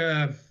 he's one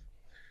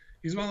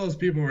of those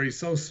people where he's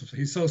so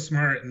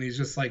smart, and he's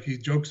just like, he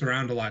jokes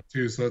around a lot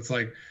too. So it's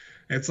like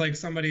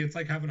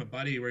having a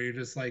buddy where you're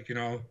just like, you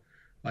know,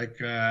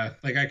 like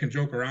I can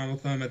joke around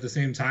with him at the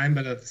same time,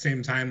 but at the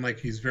same time, like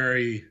he's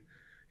very,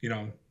 you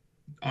know,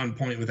 on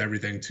point with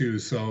everything too.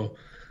 So,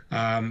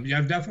 yeah,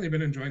 I've definitely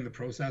been enjoying the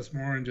process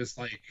more and just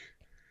like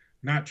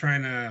not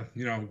trying to,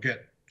 you know,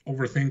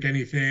 overthink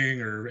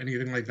anything or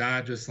anything like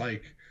that. Just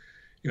like,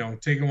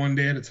 take it one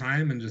day at a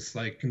time and just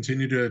like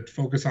continue to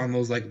focus on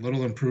those like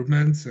little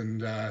improvements,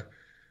 and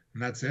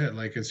that's it.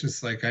 Like, it's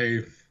just like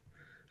I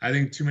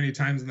think too many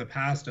times in the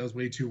past I was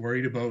way too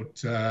worried about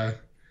the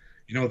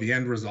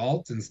end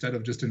result instead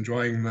of just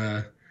enjoying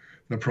the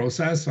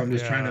process. So I'm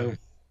just trying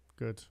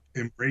to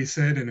embrace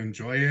it and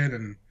enjoy it,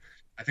 and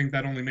I think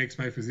that only makes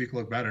my physique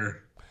look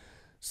better.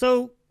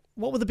 So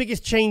what were the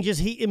biggest changes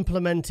he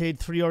implemented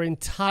through your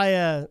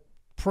entire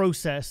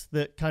process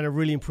that kind of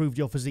really improved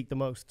your physique the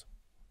most?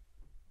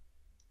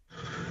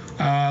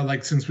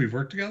 Like, since we've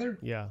worked together?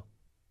 Yeah.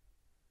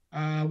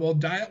 Well,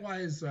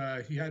 diet-wise,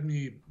 he had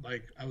me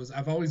like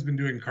I've always been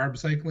doing carb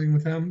cycling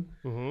with him,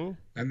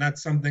 and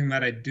that's something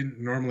that I didn't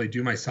normally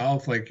do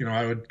myself. Like,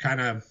 I would kind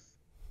of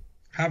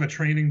have a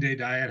training day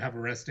diet, have a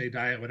rest day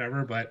diet,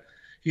 whatever. But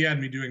he had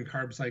me doing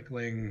carb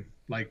cycling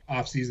like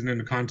off season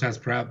into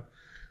contest prep,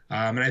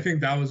 and I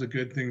think that was a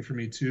good thing for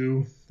me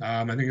too.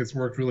 I think it's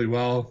worked really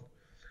well.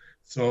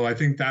 So I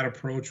think that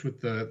approach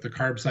with the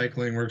carb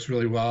cycling works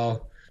really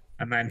well.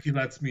 And then he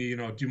lets me,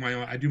 do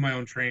my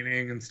own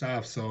training and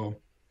stuff. So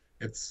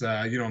it's,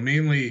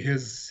 mainly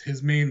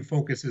his main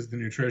focus is the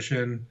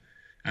nutrition.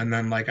 And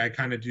then like I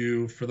kind of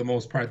do, for the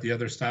most part, the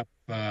other stuff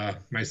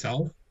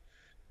myself.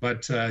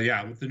 But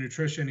with the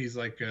nutrition, he's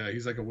like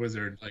a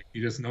wizard. Like,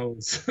 he just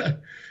knows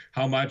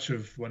how much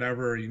of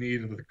whatever you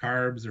need with the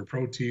carbs or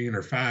protein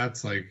or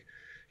fats. Like,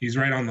 he's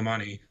right on the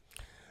money.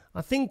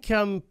 I think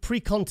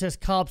pre-contest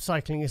carb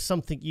cycling is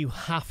something you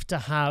have to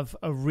have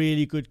a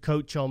really good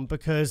coach on,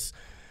 because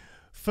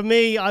for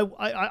me,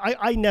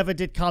 I never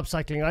did carb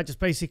cycling. I just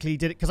basically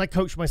did it because I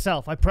coached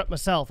myself. I prepped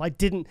myself. I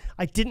didn't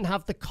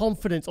have the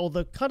confidence or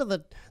the kind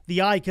of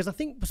the eye, because I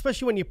think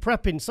especially when you're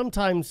prepping,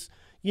 sometimes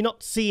you're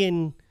not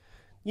seeing.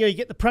 You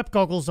get the prep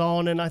goggles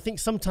on, and I think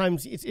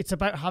sometimes it's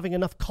about having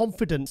enough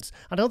confidence.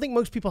 I don't think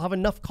most people have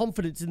enough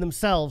confidence in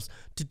themselves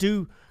to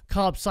do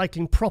carb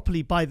cycling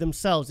properly by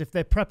themselves if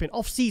they're prepping.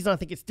 Off season, I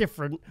think it's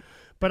different.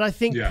 But I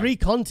think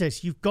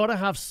pre-contest, you've got to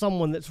have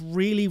someone that's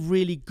really,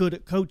 really good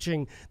at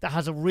coaching, that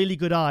has a really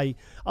good eye.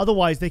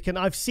 Otherwise,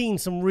 I've seen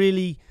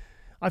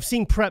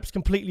preps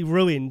completely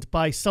ruined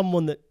by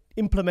someone that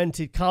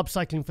implemented carb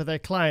cycling for their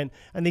client,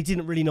 and they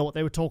didn't really know what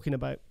they were talking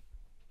about.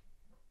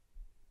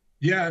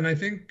 Yeah, and I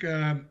think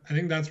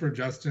that's where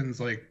Justin's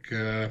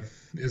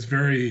is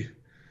very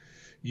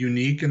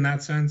unique in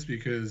that sense,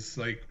 because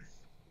like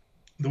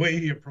the way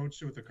he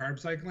approached it with the carb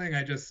cycling,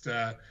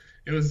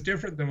 it was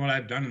different than what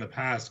I've done in the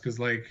past. Because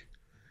like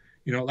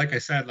I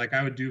said, like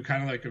I would do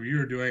kind of like what you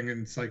were doing,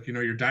 and it's like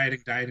you're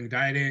dieting,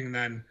 and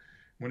then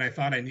when I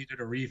thought I needed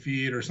a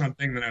refeed or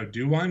something, then I would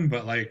do one.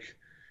 But like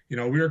we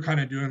were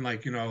kind of doing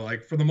like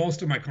for the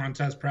most of my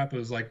contest prep, it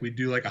was like we'd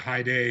do like a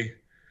high day,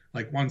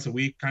 like once a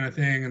week kind of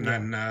thing. And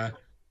then,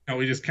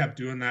 we just kept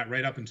doing that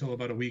right up until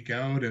about a week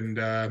out. And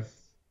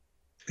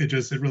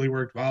it really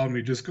worked well. And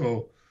we just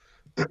go,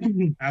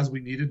 as we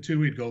needed to,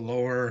 we'd go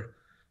lower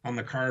on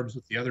the carbs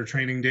with the other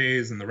training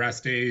days and the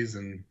rest days,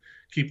 and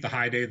keep the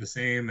high day the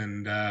same.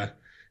 And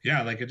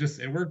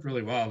it worked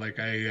really well. Like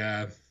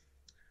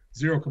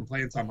zero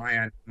complaints on my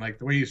end. Like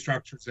the way he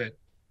structures it,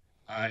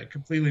 it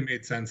completely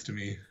made sense to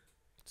me.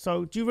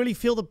 So do you really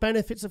feel the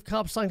benefits of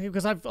carb cycling?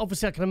 Because I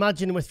can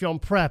imagine if you're on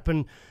prep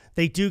and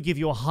they do give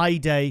you a high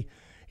day,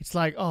 it's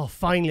like, oh,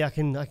 finally I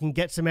can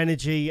get some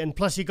energy. And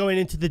plus you're going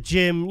into the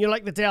gym,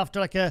 like the day after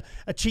like a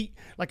cheat.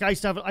 Like I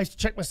used to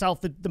check myself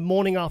the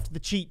morning after the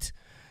cheat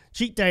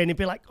day, and it'd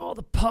be like, oh,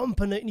 the pump,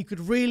 and you could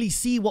really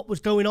see what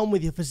was going on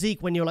with your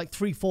physique when you're like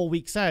 3-4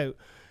 weeks out,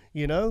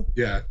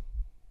 Yeah.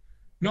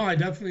 No, I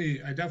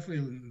definitely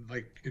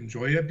like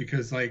enjoy it,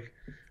 because like,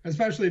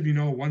 especially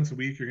if once a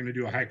week you're going to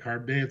do a high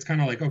carb day, it's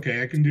kind of like,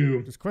 okay, I can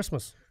do it's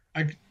Christmas.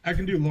 I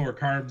can do lower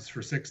carbs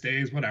for 6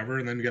 days, whatever,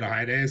 and then get a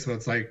high day. So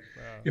it's like,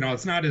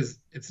 it's not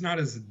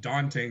as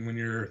daunting when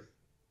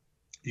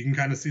you can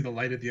kind of see the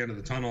light at the end of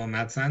the tunnel in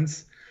that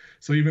sense.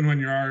 So even when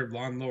you are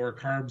on lower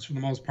carbs for the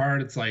most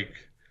part, it's like,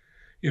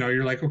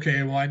 you're like,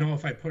 okay, well, I know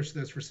if I push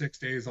this for 6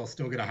 days, I'll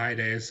still get a high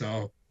day.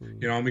 So,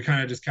 and we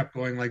kind of just kept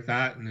going like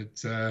that, and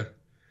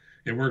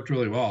it worked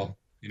really well,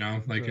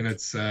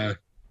 and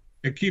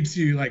it keeps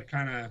you like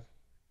kind of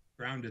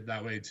grounded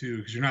that way too,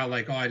 because you're not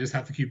like, oh, I just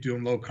have to keep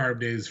doing low carb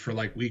days for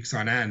like weeks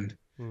on end,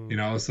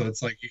 so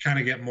it's like you kind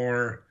of get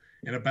more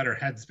in a better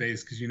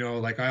headspace, because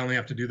like I only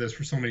have to do this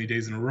for so many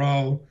days in a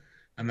row,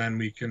 and then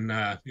we can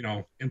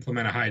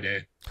implement a high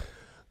day.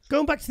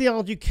 Going back to the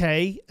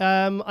RUK,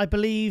 I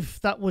believe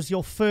that was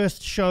your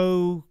first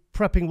show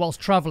prepping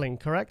whilst traveling,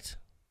 correct?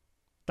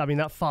 I mean,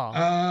 that far.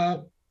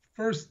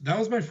 That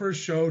was my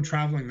first show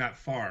traveling that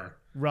far.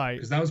 Right.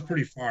 Because that was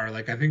pretty far.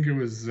 Like, I think it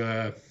was,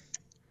 I'm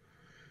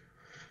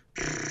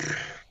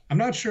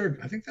not sure.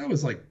 I think that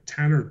was like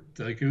 10 or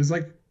like, it was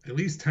like at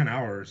least 10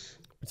 hours.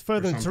 It's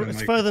further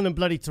than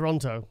bloody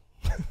Toronto.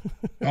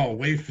 Oh,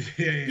 way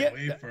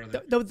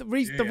further. The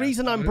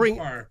reason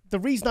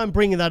I'm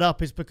bringing that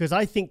up is because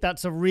I think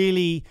that's a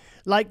really,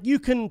 like, you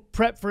can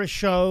prep for a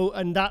show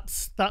and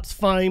that's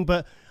fine,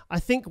 but I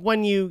think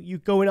when you're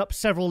going up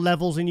several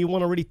levels and you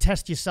want to really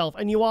test yourself,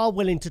 and you are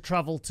willing to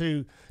travel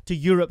to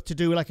Europe to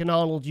do like an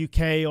Arnold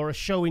UK or a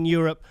show in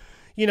Europe,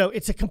 you know,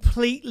 it's a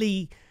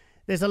completely,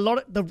 there's a lot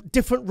of the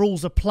different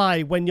rules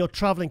apply when you're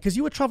traveling, because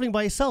you were traveling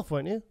by yourself,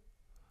 weren't you?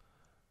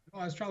 Oh,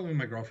 I was traveling with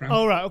my girlfriend.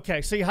 Oh, right.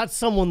 Okay. So you had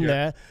someone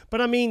there.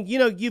 But I mean, you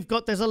know,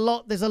 there's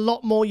a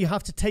lot more you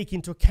have to take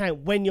into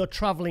account when you're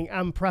traveling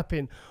and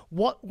prepping.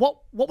 What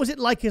was it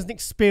like as an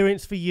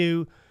experience for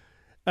you?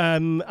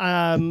 And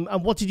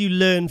what did you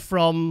learn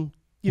from,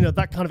 you know,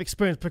 that kind of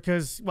experience?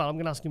 Because, well, I'm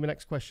going to ask you my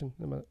next question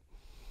in a minute.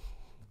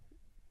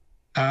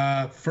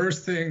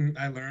 First thing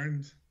I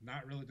learned,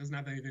 not really, doesn't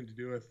have anything to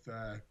do with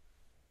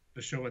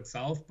the show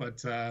itself,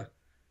 but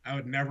I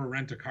would never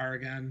rent a car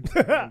again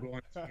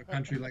going to a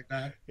country like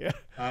that. Yeah.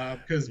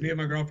 Because me and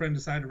my girlfriend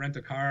decided to rent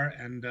a car,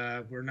 and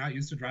we're not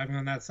used to driving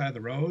on that side of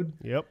the road.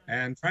 Yep.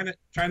 And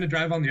trying to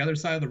drive on the other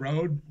side of the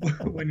road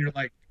when you're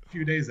like a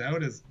few days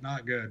out is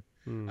not good.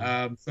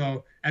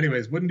 So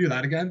anyways, wouldn't do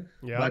that again.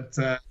 Yeah.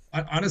 But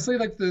honestly,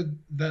 like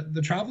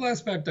the travel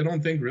aspect, I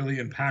don't think really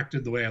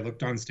impacted the way I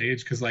looked on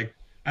stage, because like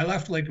I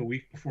left like a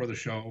week before the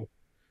show.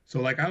 So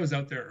like I was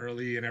out there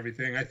early and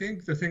everything. I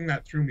think the thing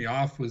that threw me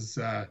off was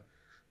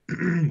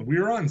we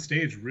were on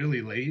stage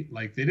really late.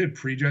 Like they did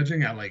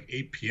prejudging at like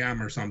 8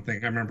 p.m. or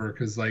something. I remember,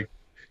 because like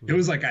it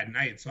was like at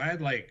night. So I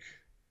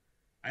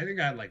think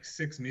I had like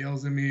 6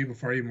 meals in me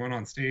before I even went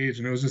on stage.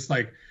 And it was just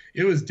like,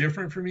 it was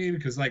different for me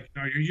because like,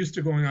 you know, you're used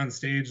to going on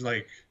stage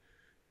like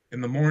in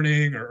the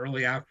morning or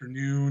early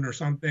afternoon or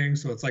something.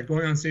 So it's like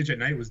going on stage at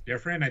night was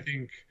different. I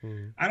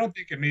don't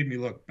think it made me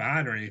look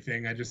bad or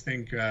anything. I just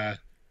think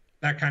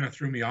that kind of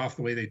threw me off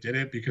the way they did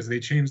it, because they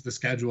changed the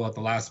schedule at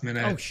the last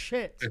minute. Oh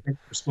shit! I think we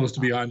were supposed to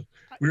be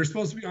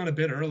on a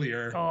bit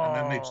earlier, and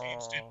then they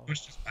changed it,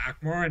 pushed us back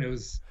more, and it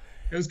was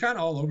kind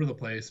of all over the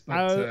place. But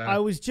I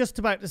was just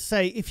about to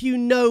say, if you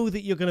know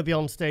that you're going to be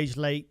on stage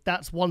late,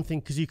 that's one thing,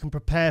 because you can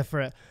prepare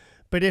for it.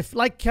 But if,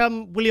 like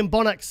William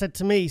Bonac said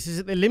to me, he says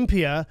at the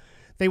Olympia,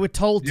 they were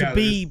told to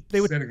be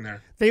sitting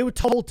there. They were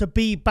told to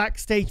be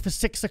backstage for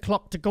 6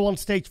 o'clock to go on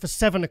stage for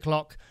 7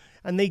 o'clock.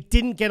 And they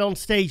didn't get on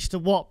stage to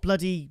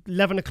bloody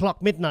 11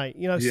 o'clock midnight,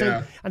 you know? Yeah.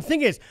 So, and the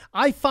thing is,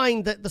 I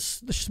find that the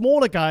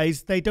smaller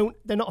guys, they're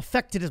not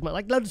affected as much.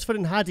 Like Lunsford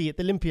and Haddy at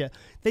the Olympia,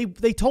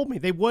 they told me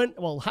they weren't,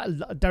 well,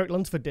 Derek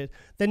Lunsford did,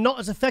 they're not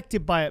as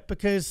affected by it,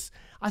 because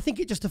I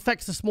think it just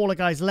affects the smaller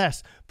guys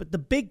less. But the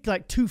big,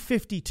 like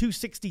 250,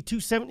 260,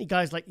 270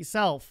 guys like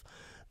yourself,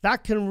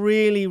 that can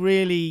really,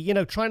 really, you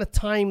know, trying to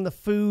time the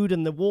food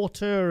and the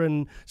water,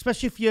 and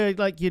especially if you're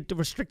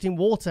restricting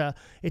water,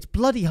 it's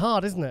bloody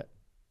hard, isn't it?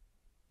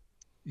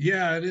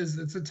 Yeah, it is.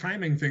 It's a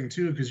timing thing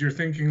too, because you're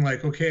thinking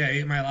like, okay, I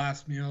ate my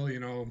last meal,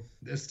 you know,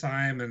 this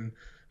time, and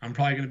I'm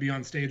probably going to be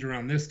on stage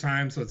around this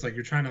time. So it's like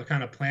you're trying to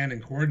kind of plan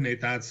and coordinate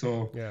that.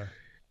 So yeah,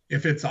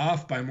 if it's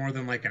off by more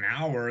than like an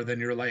hour, then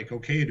you're like,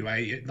 okay, do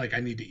I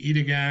need to eat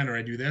again, or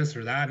I do this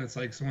or that? And it's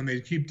like, so when they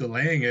keep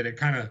delaying it,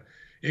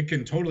 it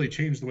can totally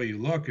change the way you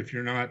look if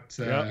you're not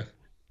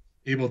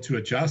able to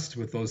adjust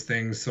with those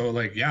things. So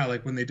like, yeah,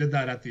 like when they did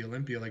that at the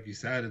Olympia, like you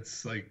said,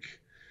 it's like,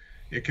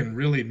 it can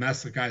really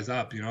mess the guys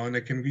up, you know, and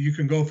you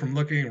can go from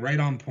looking right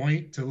on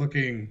point to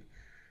looking,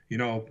 you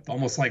know,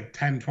 almost like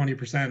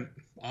 10-20%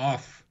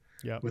 off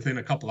within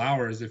a couple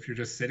hours if you're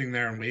just sitting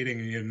there and waiting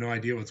and you have no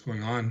idea what's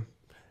going on.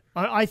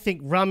 I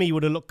think Rami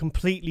would have looked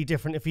completely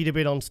different if he'd have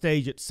been on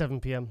stage at 7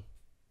 p.m.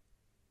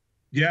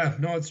 Yeah,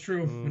 no, it's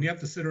true. When you have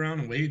to sit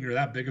around and wait and you're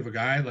that big of a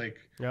guy, like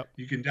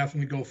you can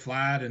definitely go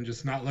flat and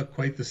just not look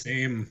quite the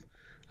same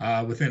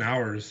within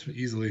hours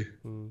easily.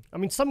 I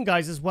mean, some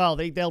guys as well,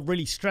 they'll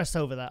really stress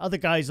over that. Other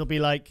guys will be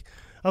like,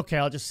 okay,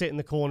 I'll just sit in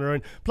the corner.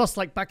 And plus,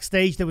 like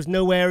backstage, there was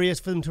no areas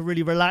for them to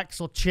really relax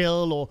or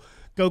chill or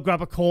go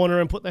grab a corner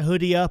and put their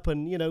hoodie up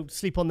and, you know,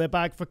 sleep on their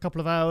bag for a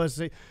couple of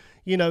hours.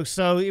 You know,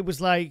 so it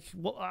was like,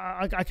 well,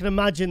 I can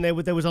imagine there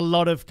was a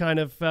lot of kind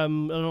of a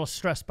lot of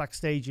stress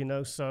backstage, you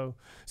know. So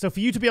for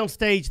you to be on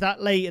stage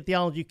that late at the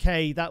Arnold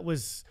UK, that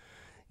was,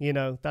 you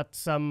know,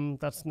 that's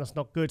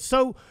not good.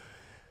 So,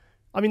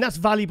 I mean, that's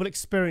valuable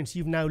experience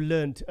you've now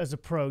learned as a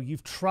pro.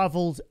 You've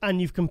traveled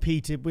and you've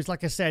competed, which,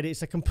 like I said,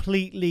 it's a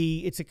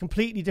completely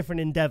different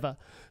endeavor.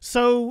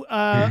 So,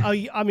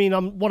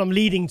 what I'm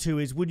leading to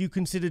is, would you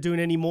consider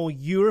doing any more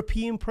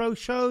European pro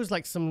shows,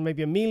 like some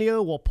maybe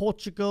Emilio or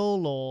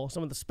Portugal or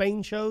some of the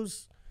Spain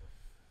shows?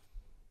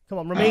 Come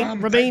on,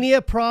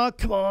 Romania, Prague.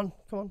 Come on.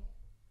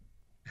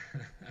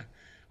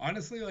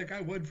 Honestly, like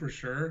I would for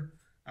sure.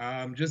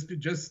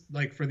 Just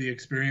like for the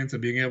experience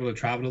of being able to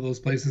travel to those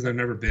places I've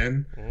never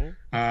been,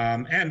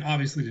 and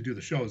obviously to do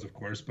the shows, of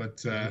course.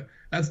 But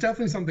that's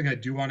definitely something I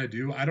do want to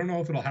do. I don't know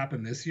if it'll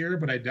happen this year,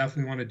 but I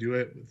definitely want to do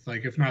it.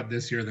 Like if not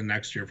this year, then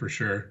next year for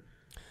sure.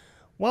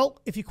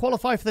 Well, if you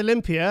qualify for the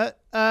Olympia,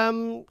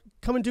 come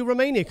and do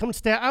Romania. Come and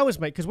stay at ours,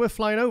 mate, because we're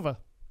flying over.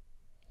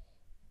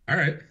 All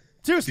right.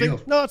 Seriously,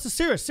 Deal. No, it's a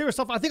serious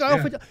offer.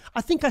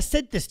 I think I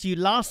said this to you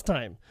last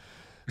time.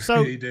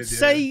 So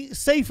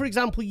say for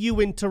example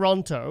you in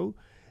Toronto,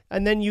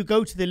 and then you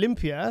go to the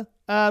Olympia.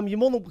 You're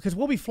more than, because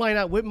we'll be flying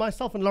out with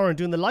myself and Lauren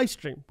doing the live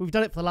stream. We've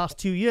done it for the last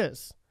 2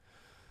 years.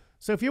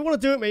 So if you want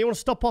to do it, mate, you want to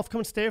stop off, come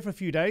and stay here for a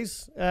few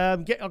days. I'll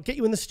get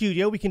you in the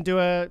studio. We can do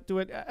an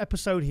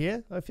episode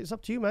here. If it's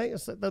up to you, mate.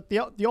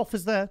 The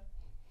offer's there.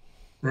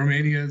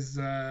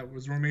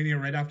 Was Romania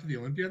right after the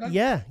Olympia then?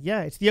 Yeah.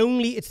 It's the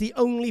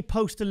only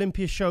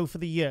post-Olympia show for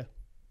the year.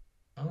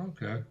 Oh,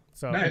 okay.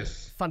 So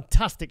nice.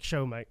 Fantastic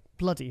show, mate.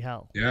 Bloody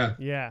hell. Yeah.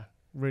 Yeah.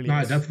 Really. No,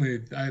 is.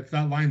 if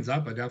that lines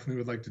up, I definitely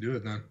would like to do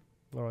it then.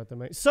 All right then,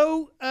 mate.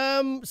 So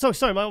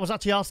sorry, mate, I was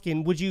actually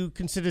asking, would you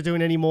consider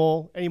doing any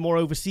more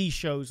overseas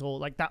shows or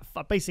like that,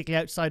 basically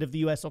outside of the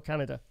US or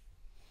Canada?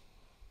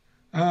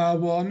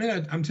 Well,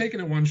 I'm taking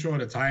it one show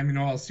at a time. You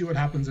know, I'll see what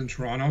happens in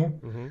Toronto,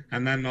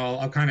 and then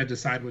I'll kind of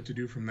decide what to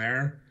do from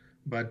there.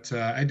 But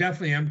I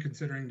definitely am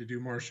considering to do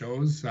more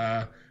shows.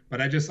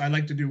 But I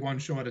like to do one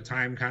show at a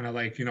time, kind of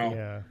like, you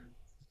know,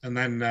 and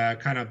then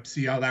kind of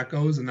see how that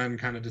goes, and then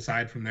kind of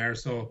decide from there.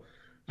 So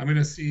I'm going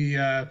to see,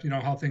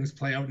 how things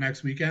play out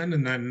next weekend,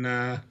 and then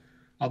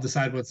I'll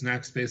decide what's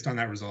next based on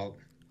that result.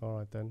 All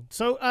right, then.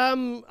 So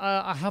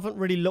I haven't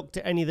really looked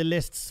at any of the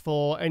lists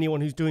for anyone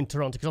who's doing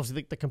Toronto, because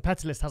obviously the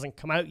competitor list hasn't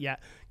come out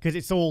yet, because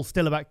it's all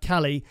still about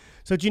Cali.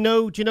 So do you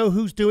know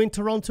who's doing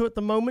Toronto at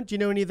the moment? Do you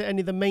know any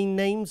of the main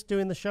names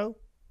doing the show?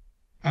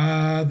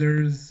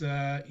 There's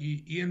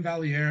Ian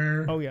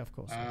Valliere. Oh, yeah, of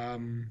course.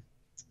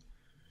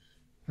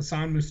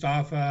 Hassan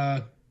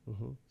Mustafa.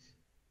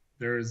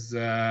 There's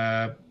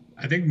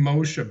I think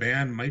Mo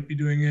Shaban might be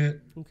doing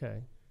it. Okay.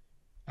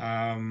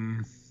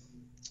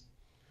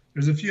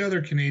 There's a few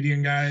other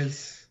Canadian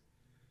guys.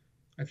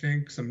 I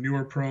think some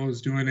newer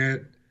pros doing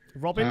it.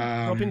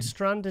 Robin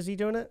Strand, is he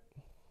doing it?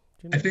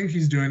 Do you know? I think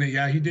he's doing it.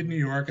 Yeah, he did New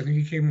York. I think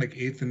he came like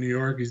 8th in New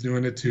York. He's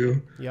doing it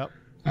too. Yep.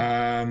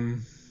 Other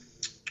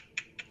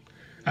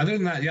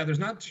than that, yeah, there's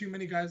not too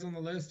many guys on the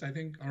list, I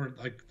think, or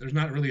like there's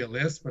not really a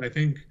list, but I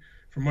think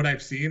from what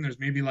I've seen, there's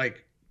maybe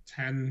like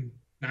 9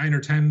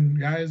 or 10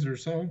 guys or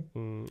so.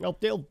 Well,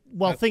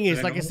 thing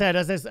is, like I said,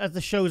 as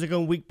the shows are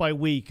going week by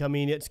week, I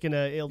mean,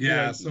 you'll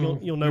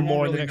know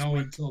more in the next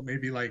week. Until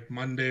maybe like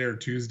Monday or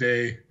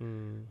Tuesday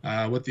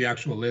what the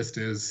actual list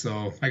is.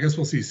 So I guess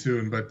we'll see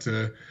soon. But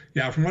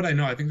yeah, from what I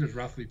know, I think there's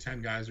roughly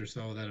 10 guys or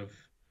so that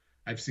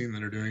I've seen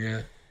that are doing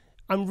it.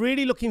 I'm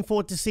really looking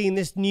forward to seeing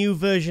this new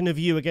version of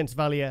you against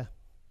Valliere.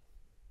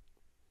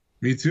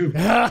 Me too.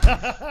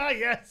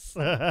 Yes.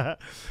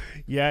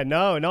 Yeah,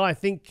 no, I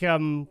think,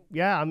 I'll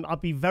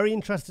be very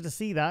interested to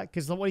see that,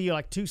 because what are you,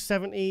 like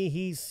 270?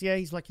 He's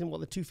like in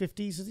the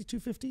 250s? Is he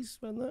 250s?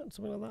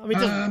 Something like that?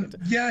 I mean,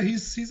 yeah,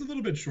 he's a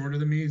little bit shorter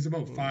than me. He's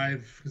about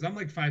 5, because I'm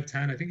like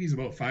 5'10". I think he's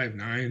about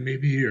 5'9",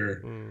 maybe,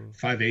 or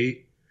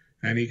 5'8".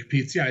 And he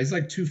competes, he's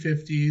like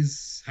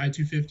 250s, high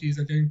 250s,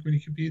 I think, when he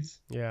competes.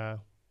 Yeah.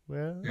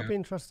 Yeah, that'll be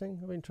interesting.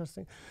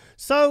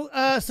 So,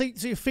 so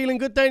you're feeling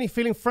good then? You're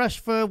feeling fresh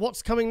for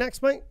what's coming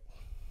next, mate?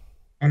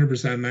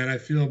 100%, man. I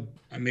feel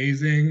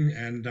amazing,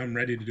 and I'm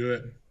ready to do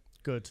it.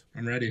 Good.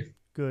 I'm ready.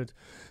 Good.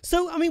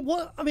 So,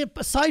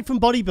 aside from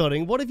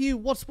bodybuilding,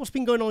 what's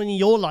been going on in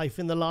your life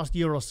in the last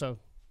year or so?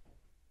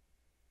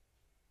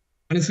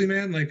 Honestly,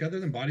 man, like other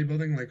than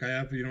bodybuilding, like I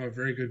have, a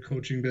very good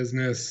coaching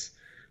business.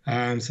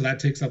 So that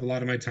takes up a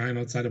lot of my time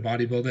outside of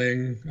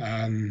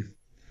bodybuilding.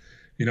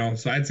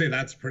 So I'd say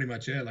that's pretty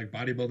much it. Like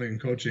bodybuilding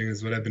and coaching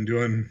is what I've been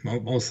doing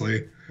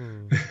mostly.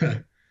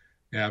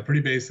 Yeah,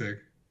 pretty basic.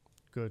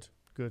 Good.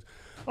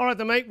 All right,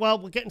 then, mate. Well,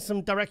 we're getting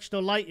some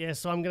directional light here,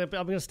 so I'm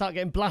gonna start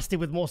getting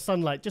blasted with more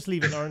sunlight. Just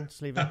leave it, Lauren.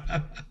 Just leave it.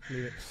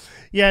 Leave it.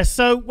 Yeah.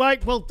 So,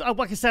 right. Well,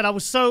 like I said, I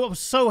was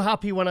so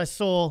happy when I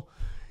saw,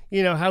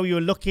 how you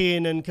were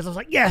looking, and because I was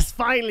like, yes,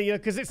 finally,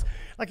 because it's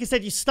like I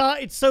said, you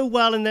started so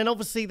well, and then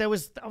obviously I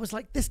was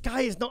like, this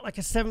guy is not like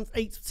a 7th,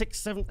 8th,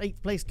 6th, 7th,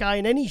 8th place guy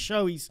in any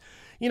show. He's,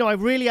 I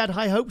really had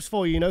high hopes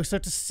for you, So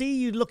to see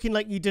you looking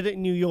like you did it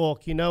in New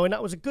York, and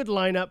that was a good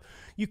lineup.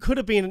 You could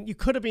have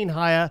been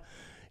higher,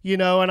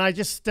 And I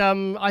just,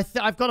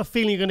 I've got a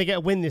feeling you're going to get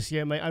a win this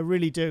year, mate. I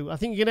really do. I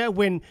think you're going to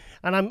win,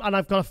 and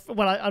I've got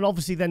and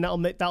obviously then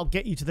that'll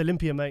get you to the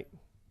Olympia, mate.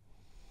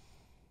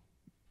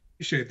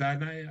 Appreciate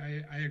that,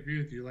 and I agree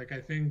with you. Like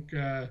I think,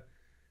 I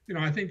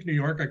think New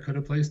York I could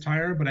have placed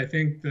higher, but I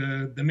think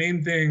the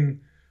main thing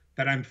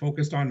that I'm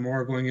focused on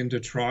more going into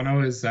Toronto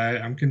is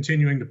that I'm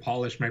continuing to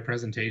polish my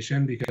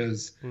presentation,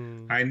 because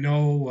I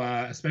know,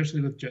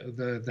 especially with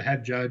the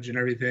head judge and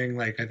everything,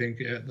 like I think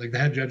like the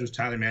head judge was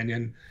Tyler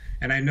Mannion,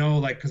 and I know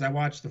like because I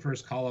watched the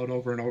first call out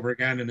over and over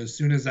again, and as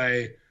soon as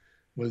I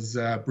was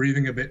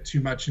breathing a bit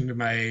too much into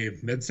my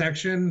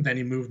midsection, then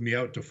he moved me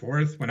out to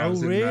 4th when I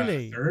was in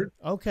 3rd.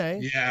 Okay.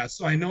 Yeah,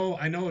 so I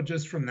know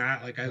just from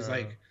that, like I was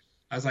like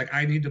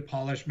I need to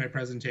polish my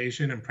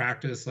presentation and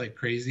practice like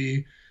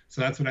crazy. So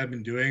that's what I've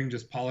been doing,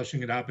 just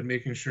polishing it up and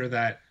making sure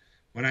that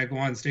when I go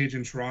on stage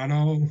in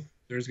Toronto,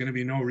 there's going to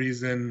be no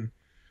reason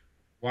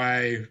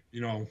why,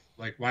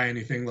 why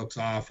anything looks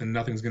off, and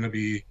nothing's going to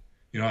be,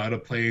 out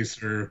of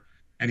place or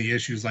any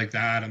issues like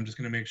that. I'm just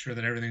going to make sure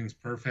that everything's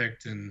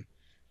perfect and,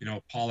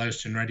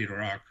 polished and ready to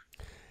rock.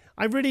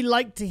 I really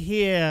like to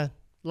hear,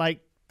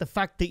 like, the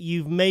fact that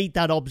you've made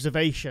that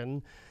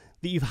observation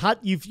that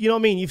you've you know what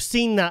I mean, you've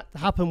seen that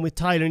happen with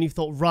Tyler and you've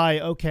thought,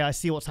 right, okay, I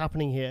see what's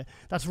happening here.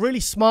 That's really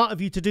smart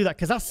of you to do that,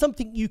 because that's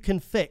something you can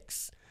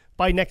fix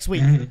by next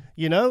week,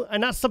 you know,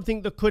 and that's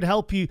something that could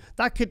help you.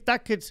 That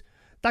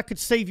could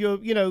save your,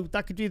 you know,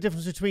 that could be the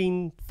difference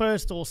between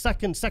first or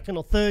second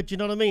or third. You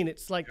know what I mean?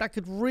 It's like that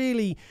could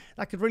really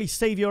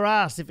save your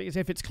ass if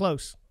it's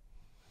close.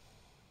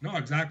 No,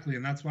 exactly,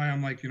 and that's why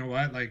I'm like, you know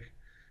what, like,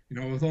 you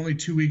know, with only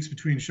 2 weeks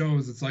between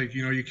shows, it's like,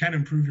 you know, you can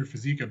improve your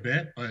physique a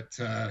bit, but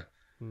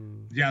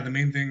yeah, the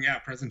main thing,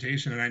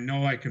 presentation, and I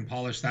know I can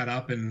polish that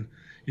up, and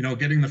you know,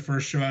 getting the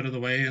first show out of the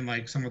way and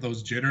like some of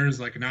those jitters,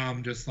 like now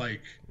I'm just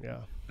like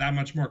that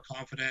much more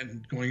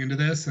confident going into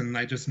this, and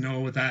I just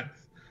know with that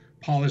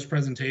polished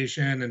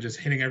presentation and just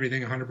hitting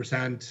everything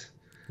 100%,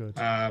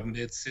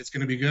 it's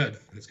going to be good.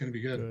 It's going to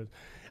be good.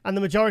 And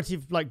the majority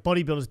of like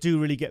bodybuilders do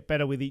really get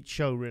better with each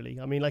show, really.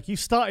 I mean, like you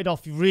started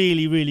off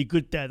really, really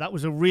good there. That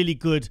was a really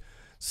good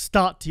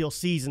start to your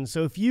season.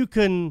 So if you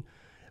can,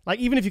 like,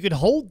 even if you could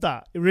hold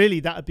that, really,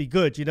 that would be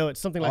good. You know, it's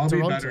something like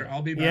Toronto.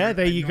 I'll be better. Yeah,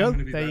 there you go.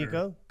 There you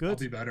go. Good. I'll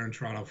be better in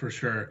Toronto for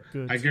sure.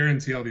 Good. I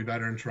guarantee I'll be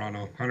better in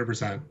Toronto,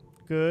 100%.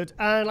 Good.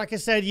 And like I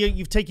said,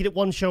 you've taken it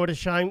one show at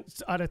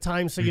a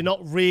time, so you're not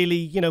really,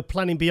 you know,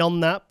 planning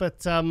beyond that.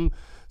 But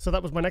so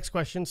that was my next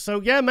question.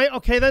 So yeah, mate.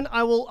 Okay, then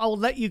I will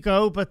let you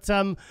go. But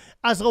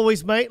as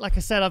always, mate, like I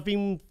said, I've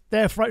been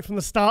there right from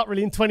the start,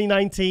 really, in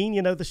 2019.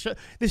 You know, this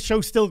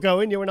show's still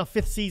going. You're in our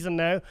 5th season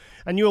now,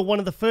 and you were one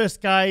of the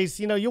first guys.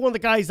 You know, you're one of the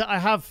guys that I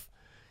have,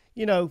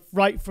 you know,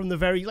 right from the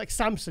very, like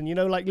Samson. You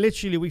know, like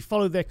literally, we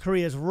followed their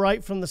careers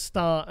right from the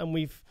start, and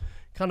we've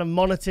kind of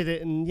monitored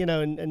it, and you know,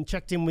 and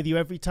checked in with you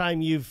every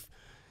time you've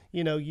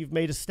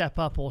made a step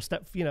up or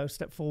step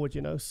forward.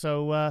 You know,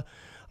 so.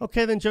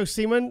 Okay, then, Joe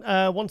Seeman,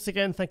 once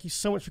again, thank you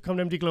so much for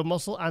coming to MD Globe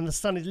Muscle. And the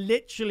sun is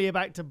literally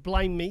about to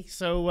blind me,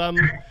 so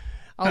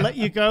I'll let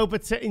you go.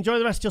 But enjoy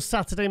the rest of your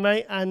Saturday,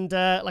 mate. And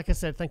like I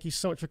said, thank you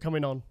so much for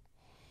coming on.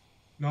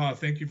 No,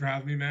 thank you for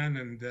having me, man.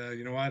 And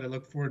you know what? I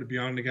look forward to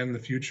being on again in the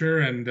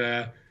future and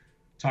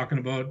talking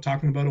about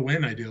a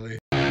win, ideally.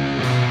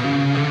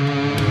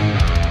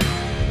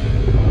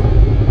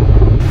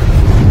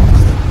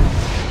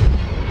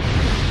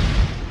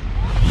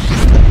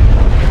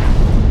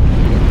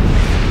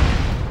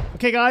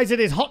 Okay, guys, it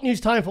is hot news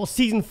time for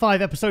Season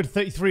 5, Episode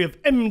 33 of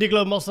MD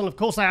Globe Muscle. And, of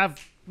course, I have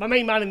my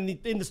main man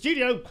in the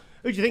studio.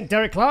 Who do you think,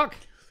 Derek Clark?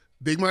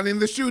 Big man in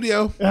the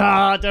studio.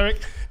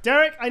 Derek.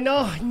 Derek, I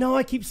know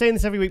I keep saying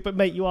this every week, but,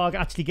 mate, you are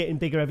actually getting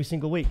bigger every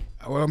single week.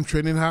 Well, I'm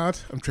training hard.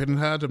 I'm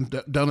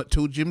down at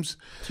 2 gyms.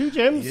 2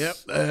 gyms?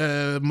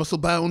 Yep. Muscle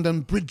Bound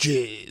and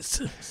Bridges.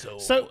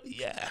 So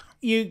yeah.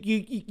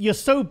 You're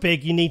so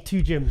big, you need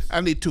 2 gyms. I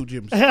need 2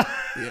 gyms. Yeah,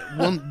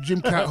 one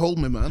gym can't hold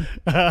me, man.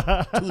 2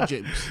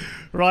 gyms.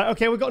 Right.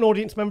 Okay. We've got an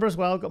audience member as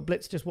well. Got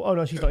Blitz. Oh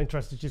no, she's not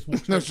interested. Just walk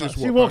straight past.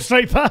 She walked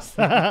straight past.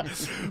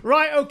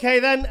 Right. Okay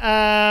then.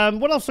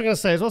 What else was I going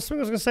to say? What was I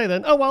going to say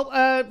then? Oh well,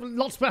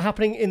 lots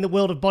happening in the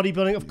world of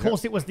bodybuilding. Of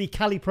course, it was the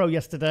Cali Pro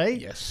yesterday.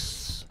 Yes.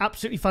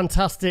 Absolutely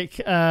fantastic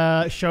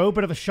show.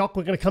 Bit of a shock.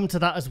 We're going to come to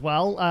that as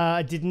well.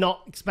 I did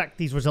not expect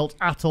these results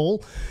at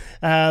all.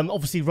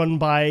 Obviously run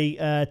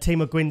by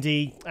Tamer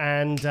Gwindy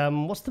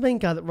and what's the main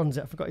guy that runs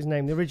it? I forgot his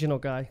name. The original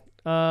guy.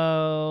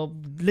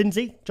 John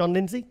Lindsay.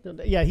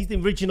 Yeah, he's the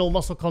original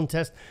muscle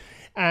contest.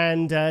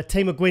 And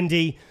Tamer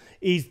Gwindy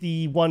is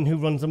the one who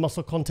runs the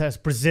muscle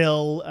contest.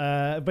 Brazil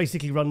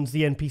basically runs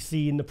the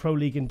NPC in the Pro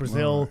League in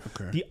Brazil. Oh,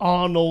 okay. The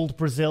Arnold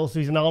Brazil, so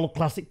he's an Arnold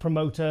Classic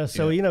promoter.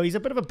 So, you know, he's a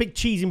bit of a big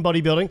cheese in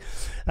bodybuilding.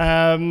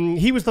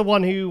 He was the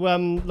one who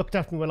looked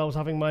after me when I was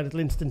having my little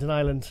incident in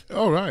Ireland.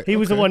 Oh, right. He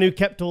was the one who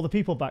kept all the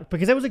people back.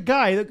 Because there was a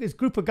guy, this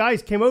group of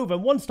guys came over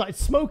and one started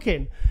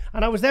smoking.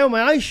 And I was there with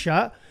my eyes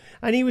shut.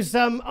 And he was,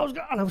 I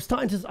was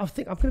starting to, I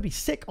think I'm going to be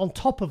sick on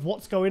top of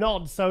what's going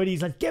on. So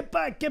he's like, get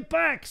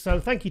back. So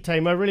thank you,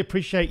 Tamer. I really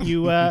appreciate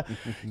you,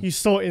 you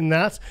sorting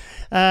that.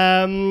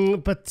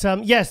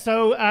 Yeah.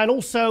 So, and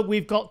also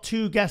we've got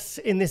 2 guests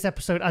in this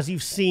episode, as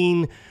you've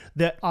seen,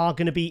 that are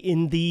going to be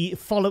in the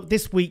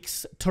this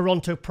week's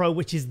Toronto Pro,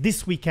 which is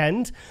this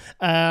weekend.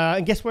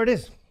 And guess where it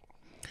is?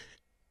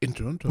 In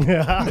Toronto.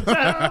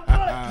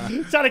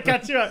 Trying to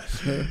catch you up.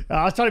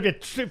 I was trying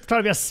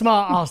to be a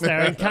smart ass there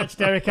and catch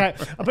Derek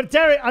out. But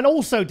Derek,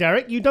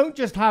 you don't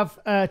just have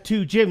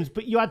 2 gyms,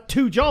 but you had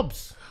 2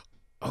 jobs.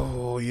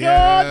 Oh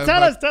yeah. Go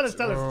on,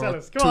 tell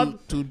us. Come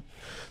on.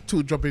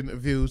 Two job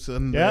interviews,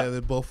 and they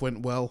both went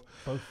well.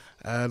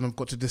 And I've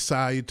got to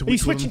decide. Are you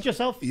switching to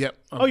yourself? Yep.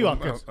 You are.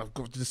 Good. I've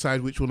got to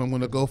decide which one I'm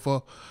going to go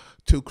for.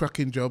 2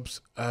 cracking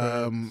jobs.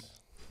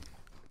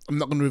 I'm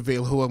not going to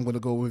reveal who I'm going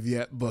to go with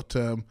yet, but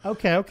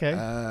okay.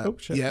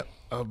 Yeah,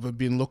 I've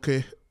been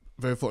lucky,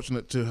 very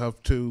fortunate to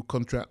have 2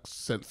 contracts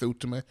sent through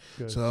to me.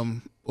 Good. So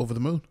I'm over the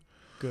moon.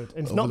 Good.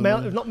 And it's not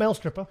male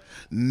stripper.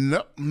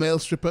 No, male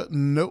stripper.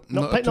 No,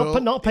 not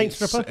a paint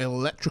stripper.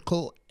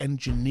 Electrical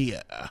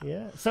engineer.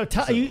 Yeah. So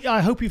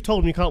I hope you've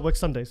told him you can't work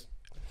Sundays.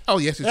 Oh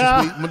yes, it's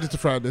just Monday to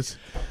Fridays.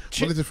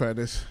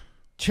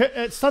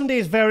 Sunday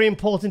is very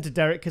important to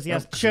Derek because he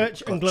has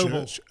church and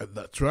global.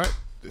 That's right.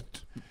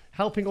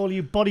 helping all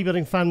you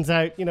bodybuilding fans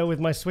out, you know, with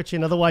my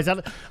switching. Otherwise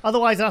I'd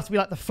have to be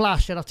like the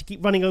Flash. I'd have to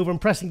keep running over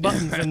and pressing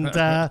buttons, and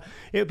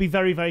it would be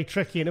very, very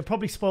tricky, and it'd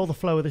probably spoil the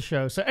flow of the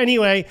show. So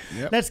anyway,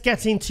 let's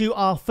get into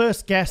our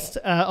first guest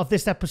of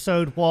this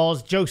episode.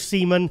 Was Joe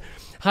Seeman.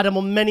 Had him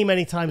on many,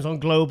 many times on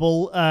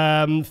Global.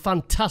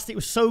 Fantastic. It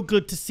was so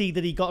good to see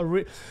that he got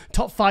a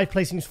top 5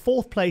 placing. He was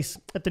 4th place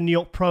at the New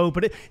York Pro.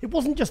 But it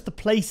wasn't just the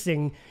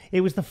placing.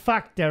 It was the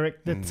fact,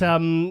 Derek, that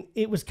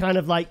it was kind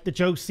of like the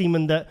Joe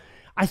Seeman that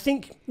I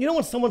think, you know,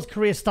 when someone's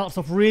career starts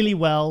off really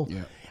well,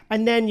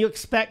 and then you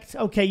expect,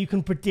 okay, you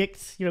can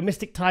predict, you know,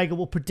 Mystic Tiger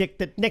will predict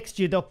that next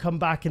year they'll come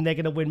back and they're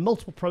going to win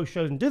multiple pro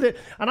shows and do that.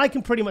 And I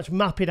can pretty much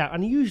map it out.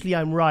 And usually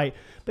I'm right.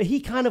 But he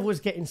kind of was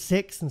getting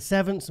 6th and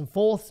 7th and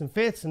 4th and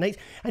 5th and 8th.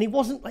 And he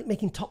wasn't like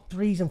making top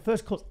 3s and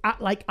first calls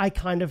at like I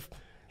kind of,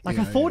 like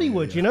I thought he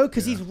would, you know,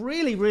 because he's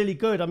really, really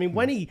good. I mean,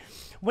 when he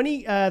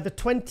the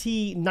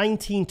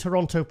 2019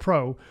 Toronto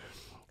Pro,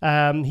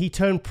 he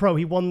turned pro.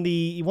 He won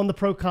the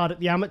pro card at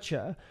the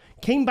amateur.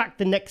 Came back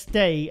the next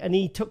day and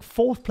he took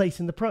 4th place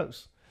in the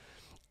pros.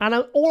 And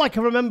all I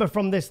can remember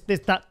from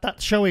that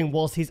showing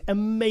was his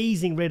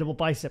amazing rear double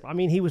bicep. I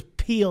mean, he was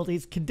peeled,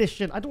 his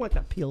condition. I don't like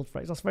that peeled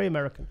phrase. That's very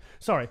American.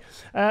 Sorry.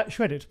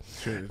 Shredded.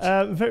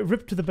 Very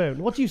ripped to the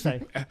bone. What do you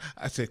say?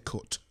 I say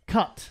cut.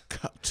 Cut.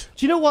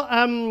 Do you know what?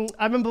 I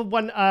remember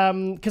when,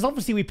 because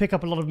obviously we pick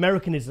up a lot of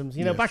Americanisms.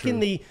 You know,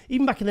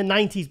 even back in the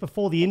 90s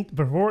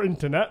before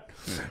internet,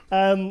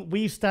 we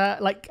used to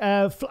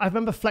I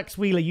remember Flex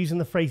Wheeler using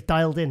the phrase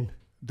 "dialed in."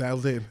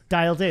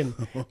 Dialed in.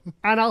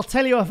 And I'll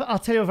tell you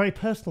a very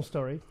personal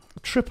story.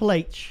 Triple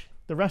H,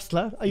 the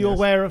wrestler. Are you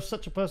aware of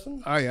such a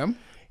person? I am.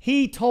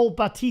 He told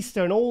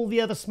Batista and all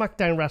the other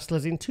SmackDown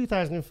wrestlers in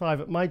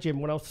 2005 at my gym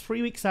when I was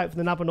 3 weeks out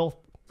from the NABBA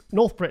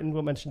North Britain,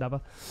 we'll mention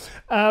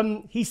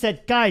NABBA. He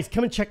said, guys,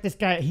 come and check this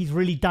guy out. He's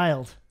really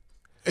dialed.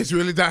 It's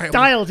really dialed?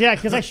 Dialed, yeah,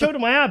 because I showed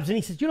him my abs and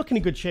he said, you looking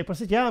in good shape. I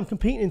said, yeah, I'm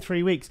competing in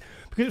 3 weeks.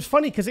 Because it was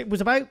funny because it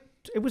was well,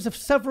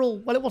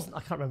 it wasn't,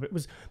 I can't remember.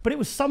 But it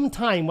was some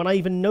time when I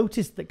even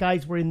noticed that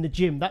guys were in the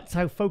gym. That's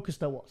how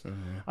focused I was.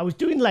 I was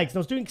doing legs and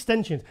I was doing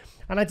extensions.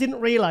 And I didn't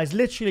realize,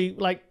 literally,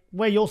 like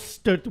where you're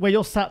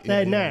sat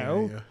there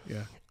now,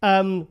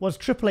 was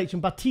Triple H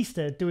and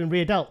Batista doing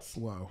rear delts.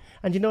 Wow.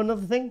 And you know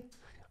another thing?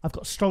 I've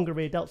got stronger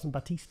rear delts than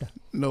Batista.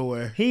 No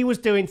way. He was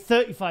doing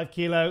 35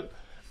 kilo.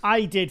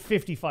 I did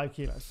 55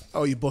 kilos.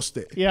 Oh, you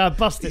busted it. Yeah, I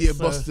busted it. You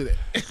busted it.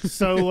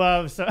 So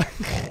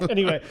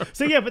anyway.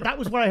 So yeah, but that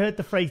was where I heard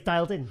the phrase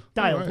dialed in.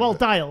 Dialed. Right.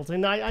 Dialed.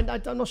 And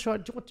I'm not sure.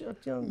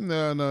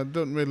 No,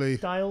 don't really.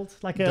 Dialed?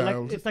 It's like you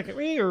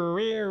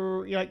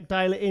like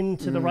dial it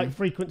into the right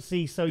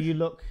frequency so you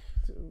look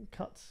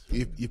cut.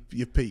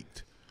 You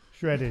peaked.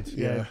 Shredded,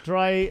 yeah.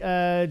 Dry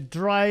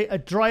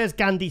as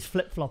Gandhi's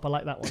flip flop. I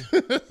like that one.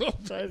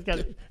 Dry as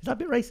Gandhi. Is that a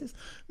bit racist?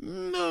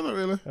 No, not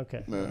really.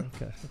 Okay. No.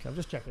 Okay. I'm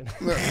just checking.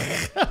 No.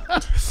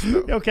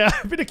 Okay,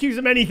 I've been accused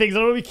of many things.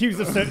 I'm only accused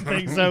of certain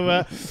things.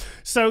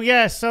 So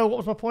what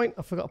was my point?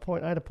 I forgot a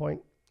point. I had a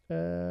point.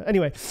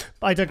 Anyway,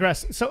 I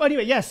digress. So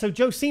anyway, so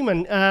Joe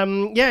Seeman,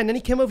 and then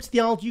he came over to the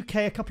Isle UK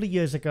a couple of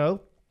years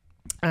ago.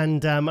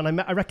 And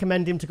I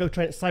recommend him to go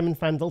train at Simon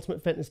Fan's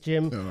Ultimate Fitness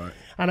Gym. Right.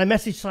 And I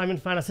messaged Simon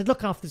Fan. I said,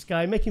 look after this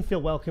guy, make him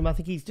feel welcome. I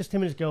think he's just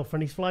him and his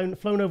girlfriend. He's flown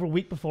over a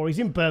week before. He's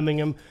in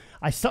Birmingham.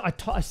 I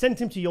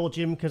sent him to your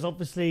gym because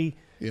obviously,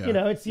 he's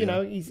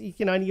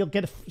and you'll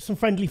get some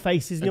friendly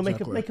faces and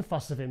you'll make a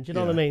fuss of him. Do you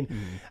know what I mean?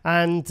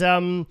 And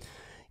and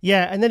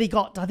then he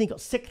got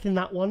 6th in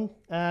that one.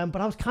 But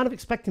I was kind of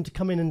expecting to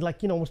come in and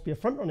almost be a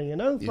front runner,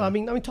 Yeah. But, I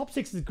mean, top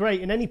 6 is great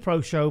in any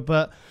pro show,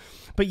 but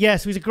yeah,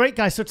 so he's a great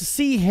guy. So to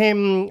see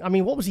him, I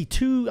mean, what was he?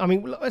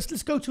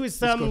 Let's go to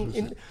his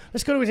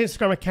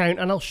Instagram account,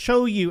 and I'll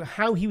show you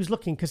how he was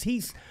looking because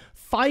he's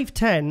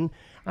 5'10", and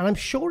I'm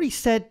sure he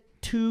said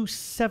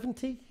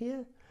 270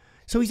 here.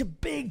 So he's a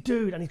big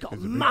dude, and he's got a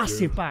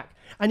massive back.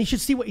 And you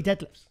should see what he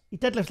deadlifts. He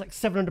deadlifts like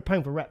 700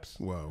 pounds for reps.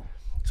 Wow.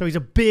 So he's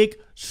a big,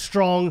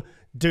 strong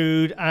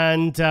dude,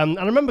 and I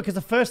remember because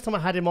the first time I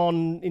had him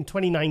on in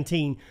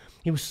 2019,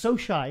 he was so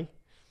shy.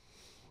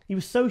 He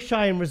was so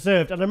shy and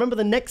reserved. And I remember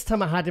the next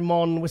time I had him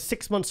on was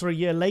 6 months or a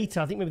year later.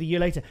 I think maybe a year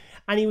later.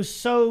 And he was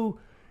so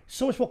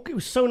much more. It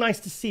was so nice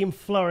to see him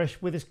flourish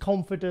with his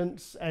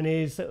confidence and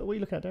his. What are you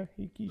looking at there?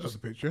 That's a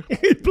picture.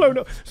 It's blown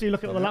up. So you're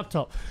looking at the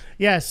laptop.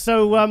 Yeah.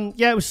 So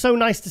it was so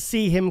nice to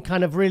see him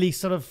kind of really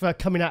sort of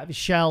coming out of his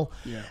shell.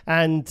 Yeah.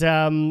 And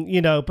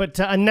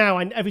and now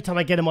every time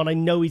I get him on, I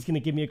know he's going to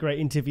give me a great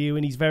interview,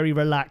 and he's very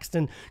relaxed.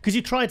 And because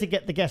you try to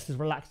get the guest as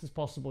relaxed as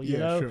possible, you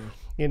know. Sure.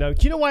 Do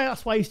you know why?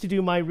 That's why I used to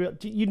do my real.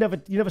 You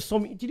never saw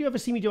me. Did you ever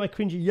see me do my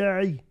cringy?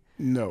 Yay.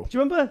 No. Do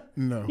you remember?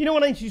 No. You know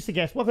when I introduced the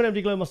guest, welcome to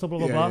MD Glow Muscle, blah,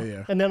 blah, blah.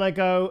 Yeah. And then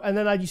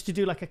I used to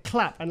do like a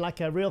clap and like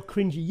a real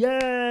cringy,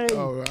 yay.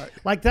 Oh, right.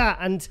 Like that.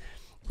 And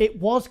it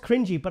was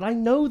cringy, but I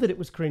know that it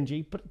was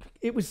cringy, but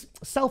it was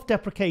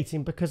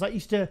self-deprecating because it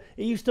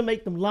used to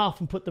make them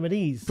laugh and put them at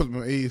ease. Put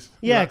them at ease.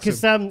 Yeah,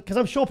 because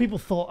I'm sure people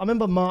thought, I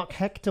remember Mark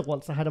Hector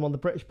once, I had him on the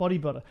British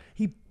Bodybuilder.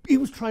 He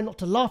was trying not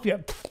to laugh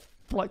yet,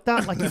 like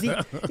that. Like, is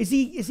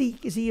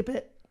he a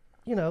bit,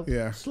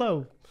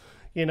 slow?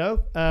 You know,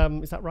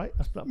 is that right?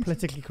 That's not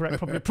politically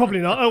correct. Probably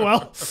not. Oh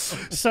well.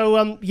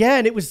 So yeah,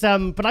 and it was.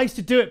 But I used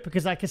to do it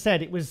because, like I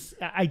said, it was.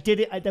 I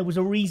did it. There was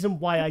a reason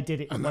why I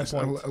did it. And that's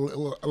a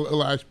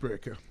little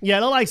icebreaker. Yeah,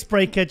 a little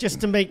icebreaker just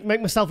to make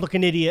myself look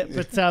an idiot.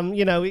 But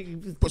you know,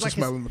 it Puts a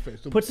smile on the face.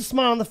 Puts a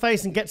smile on the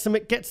face and gets them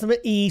at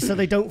ease, so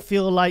they don't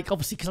feel like,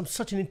 obviously, because I'm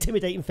such an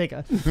intimidating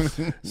figure.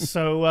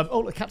 So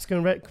oh, the cat's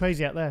going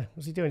crazy out there.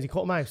 What's he doing? Has he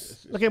caught a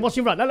mouse? Look at him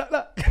watching run.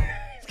 Look.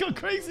 He's gone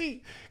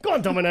crazy. Go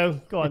on, Domino.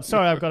 Go on.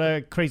 Sorry, I've got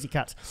a crazy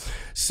cat.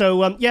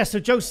 So, yeah, so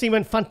Joe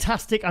Seeman,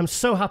 fantastic. I'm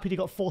so happy he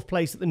got 4th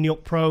place at the New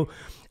York Pro.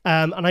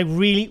 And I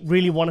really,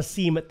 really want to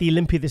see him at the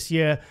Olympia this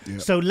year.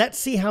 Yep. So let's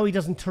see how he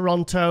does in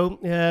Toronto.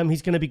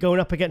 He's going to be going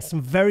up against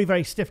some very,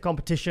 very stiff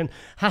competition.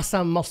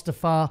 Hassan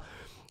Mostafa.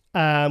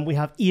 We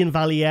have Ian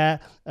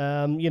Valliere,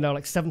 you know,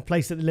 like 7th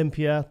place at the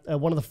Olympia,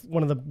 one of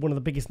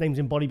the biggest names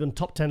in bodybuilding,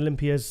 top 10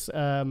 Olympias,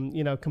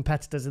 you know,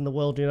 competitors in the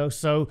world, you know.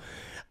 So,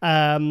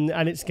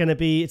 and it's gonna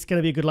be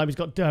a good life. He's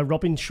got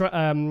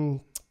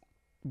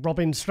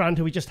Robin Strand,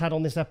 who we just had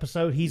on this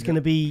episode. He's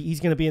gonna be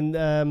in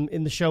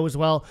the show as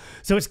well.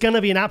 So it's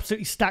gonna be an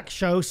absolutely stacked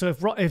show. So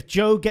if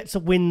Joe gets a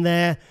win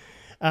there,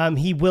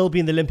 he will be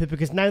in the Olympia,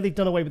 because now they've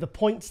done away with the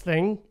points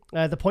thing.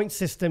 The point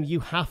system,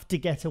 you have to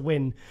get a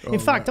win. In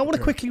fact, I want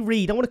to quickly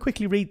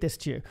read this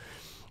to you.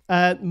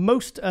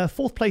 Most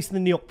 4th place in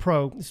the New York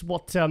Pro. This is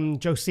what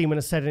Joe Seeman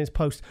has said in his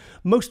post.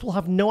 Most will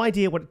have no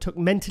idea what it took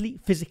mentally,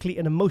 physically,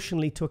 and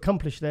emotionally to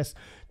accomplish this.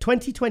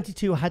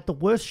 2022 I had the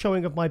worst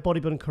showing of my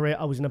bodybuilding career.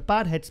 I was in a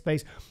bad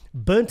headspace,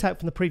 burnt out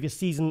from the previous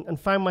season, and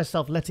found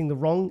myself letting the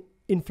wrong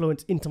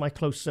influence into my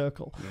close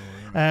circle.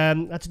 I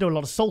had to do a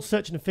lot of soul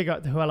searching to figure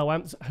out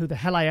who the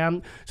hell I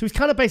am. So he's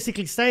kind of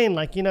basically saying,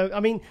 like, you know, I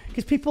mean,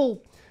 because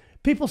people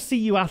see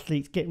you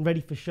athletes getting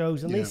ready for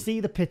shows, and they see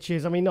the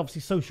pictures. I mean,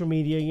 obviously social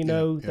media, you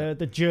know,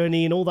 the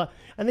journey and all that,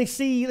 and they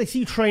see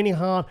you training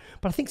hard.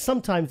 But I think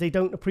sometimes they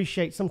don't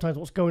appreciate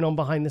what's going on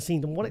behind the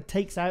scenes and what it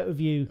takes out of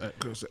you.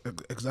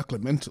 Exactly,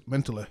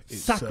 mentally.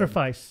 It's,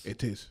 sacrifice.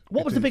 It is.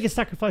 What was the biggest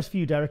sacrifice for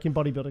you, Derek, in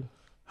bodybuilding?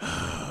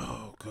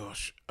 Oh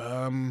gosh.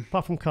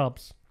 Apart from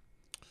carbs.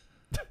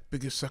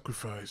 Biggest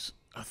sacrifice,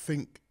 I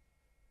think.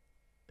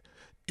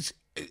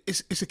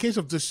 It's a case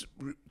of just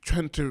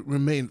trying to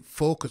remain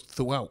focused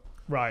throughout.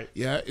 Right.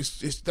 Yeah. That's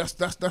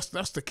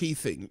the key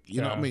thing.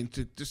 You know what I mean?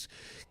 To just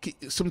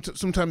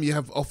sometimes you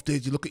have off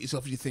days. You look at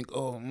yourself and you think,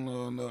 oh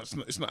no,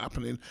 it's not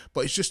happening.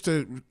 But it's just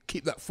to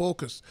keep that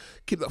focus,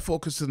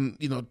 and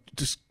you know,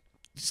 just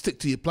stick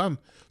to your plan,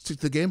 stick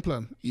to the game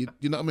plan. You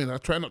know what I mean? I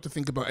try not to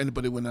think about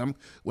anybody when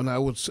I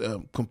was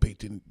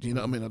competing. You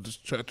know what I mean? I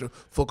just try to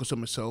focus on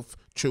myself,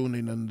 tune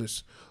in, and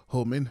just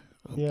home in.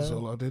 That's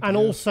all I did. And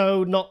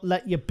also not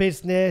let your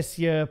business,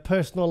 your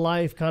personal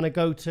life kind of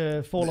go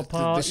to fall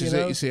apart. This is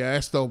it. You see, I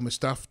asked all my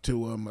staff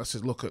to, I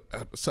said, look,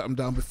 I sat them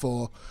down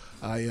before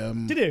I...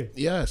 Did you?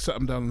 Yeah, I sat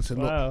them down and said,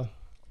 look,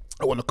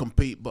 I want to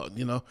compete, but,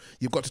 you know,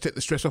 you've got to take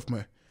the stress off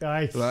me.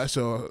 Nice. Right,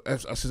 so I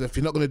said, if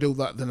you're not going to do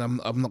that, then I'm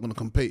not going to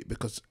compete,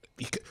 because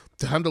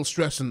to handle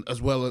stress and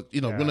as well as,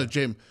 you know, run a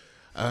gym,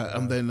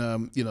 and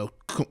then you know,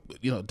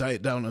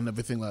 diet down and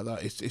everything like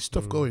that. It's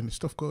tough going. It's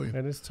tough going.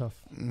 It is tough.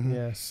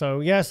 Yeah. So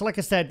like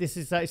I said, this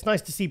is it's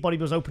nice to see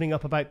bodybuilders opening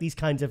up about these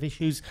kinds of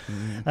issues.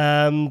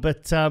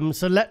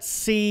 So let's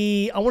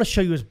see. I want to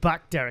show you his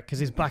back, Derek, because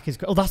his back is.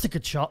 Oh, that's a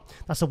good shot.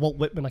 That's a Walt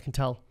Whitman, I can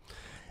tell.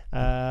 Look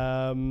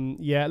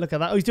at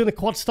that. Oh, he's doing a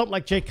quad stomp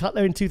like Jay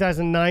Cutler in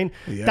 2009.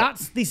 Yeah.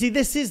 This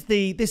is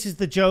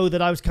the Joe that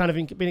I was kind of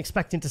been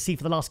expecting to see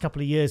for the last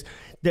couple of years.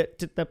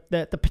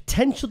 The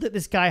potential that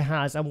this guy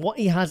has and what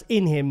he has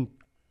in him.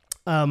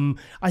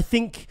 I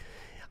think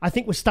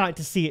we're starting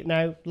to see it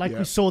now, like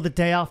we saw the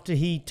day after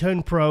he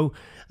turned pro.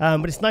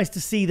 But it's nice to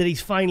see that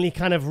he's finally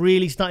kind of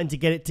really starting to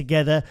get it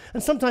together.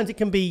 And sometimes it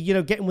can be, you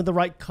know, getting with the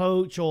right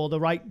coach or the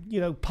right, you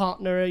know,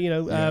 partner, you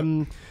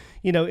know,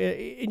 you know,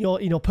 in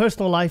your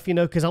personal life, you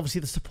know, because obviously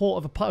the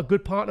support of a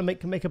good partner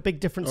can make a big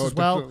difference as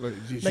well.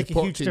 Definitely. Make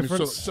a huge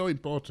difference. So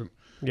important.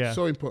 Yeah.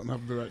 So important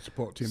having the right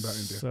support team behind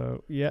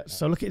you.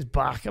 So look at his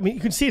back. I mean,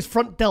 you can see his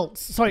front delts.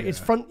 Sorry, his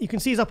front. You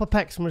can see his upper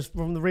pecs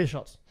from the rear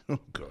shots. Oh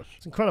gosh,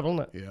 it's incredible,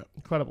 isn't it? Yeah,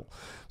 incredible.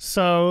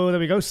 So there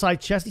we go.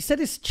 Side chest. He said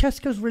his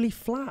chest goes really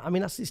flat. I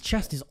mean, his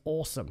chest is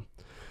awesome.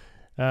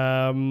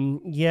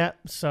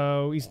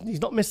 So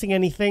he's not missing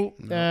anything.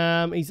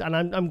 No.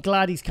 I'm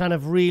glad he's kind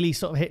of really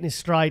sort of hitting his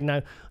stride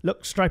now.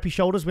 Look, stripy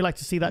shoulders. We like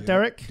to see that,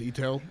 Derek.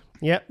 Detail.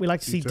 Yeah, we like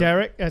to see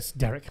Derek. That's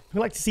Derek. We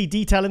like to see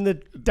detail in the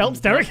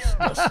delts, Derek.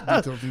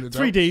 Details in the delts.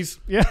 3 Ds.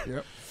 Yeah.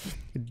 Yep.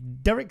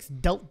 Derek's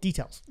delt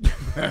details.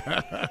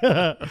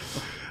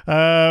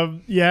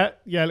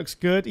 Looks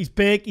good. He's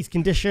big. He's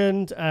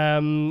conditioned.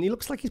 He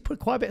looks like he's put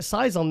quite a bit of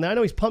size on there. I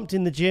know he's pumped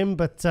in the gym,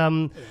 but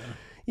so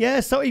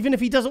even if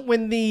he doesn't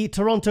win the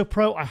Toronto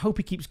Pro, I hope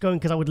he keeps going,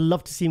 because I would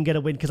love to see him get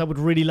a win, because I would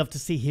really love to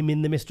see him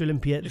in the Mr.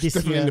 Olympia this year. It's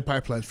definitely in the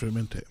pipeline for him,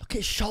 isn't it? Look at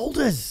his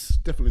shoulders. It's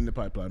definitely in the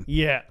pipeline.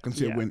 Yeah. Can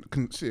see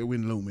a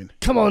win looming.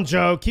 Come on,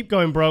 Joe. Keep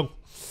going, bro.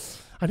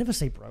 I never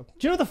say bro.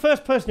 Do you know the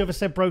first person who ever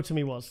said bro to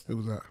me was? Who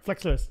was that?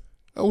 Flex Lewis.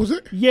 Oh, was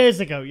it? Years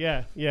ago,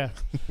 yeah.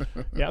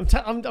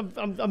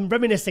 I'm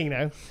reminiscing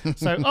now.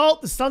 So,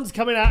 the sun's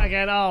coming out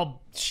again. Oh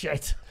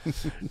shit!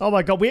 Oh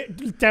my God,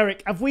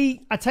 Derek, have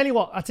we? I tell you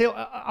what,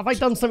 have I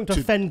done something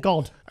to offend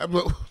God?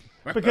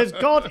 Because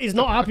God is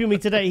not happy with me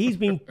today. He's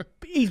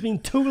been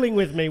tooling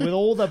with me with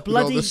all the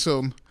bloody with all the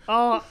sun.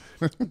 Oh,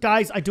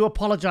 guys, I do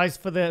apologise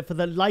for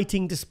the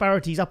lighting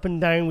disparities up and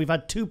down. We've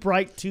had too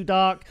bright, too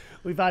dark.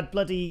 We've had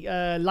bloody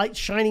light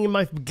shining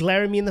in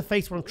glaring me in the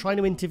face when I'm trying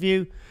to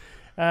interview.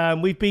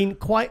 We've been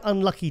quite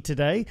unlucky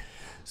today.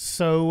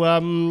 So,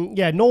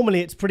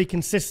 normally it's pretty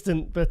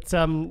consistent, but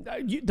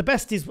the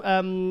best is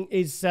when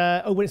it's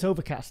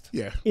overcast.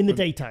 Yeah. In the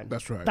daytime.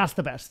 That's right. That's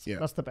the best. Yeah.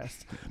 That's the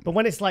best. But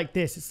when it's like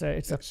this,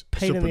 it's a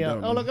pain in the ass.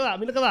 Oh, look at that. I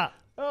mean, look at that.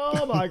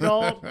 Oh, my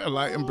God.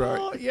 Light and bright.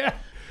 Oh, yeah.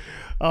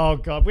 Oh,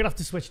 God. We'll have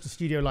to switch to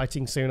studio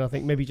lighting soon, I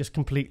think. Maybe just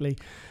completely.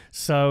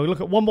 So,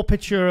 look at one more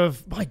picture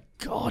of, my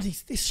God,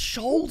 his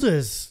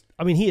shoulders.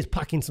 I mean, he is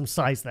packing some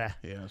size there.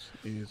 Yes,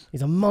 he is.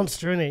 He's a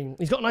monster, isn't he?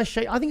 He's got nice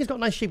shape. I think he's got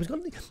nice shape. He's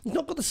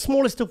not got the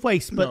smallest of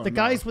waists, but the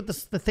guys with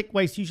the thick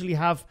waist usually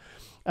have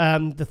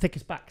the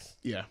thickest backs.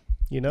 Yeah.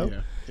 You know?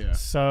 Yeah.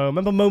 So,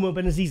 remember Momo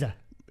Benaziza?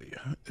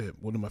 Yeah,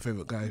 one of my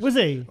favourite guys. Was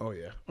he? Oh,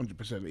 yeah,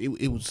 100%.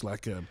 He was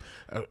like,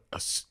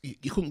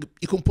 you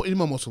couldn't put any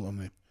more muscle on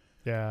him.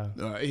 Yeah.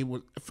 He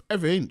was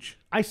every inch.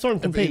 I saw him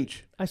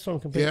compete.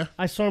 Yeah.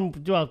 I saw him,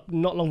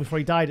 not long before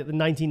he died at the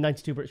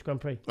 1992 British Grand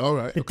Prix. All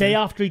right. The day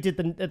after he did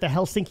the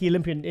Helsinki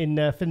Olympian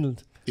in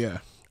Finland. Yeah.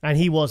 And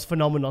he was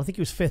phenomenal. I think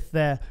he was 5th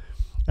there.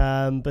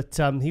 But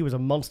he was a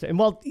monster. And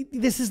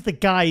this is the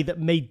guy that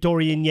made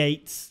Dorian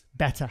Yates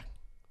better.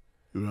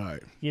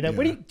 Right. You know,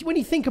 when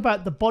you think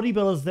about the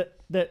bodybuilders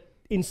that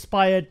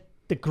inspired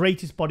the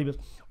greatest bodybuilders,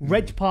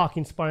 Reg Park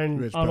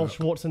inspiring Arnold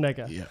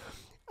Schwarzenegger. Yeah.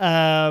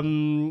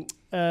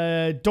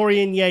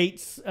 Dorian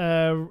Yates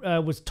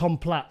was Tom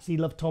Platz. He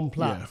loved Tom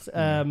Platz.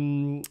 Yeah.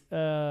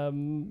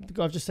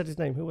 I've just said his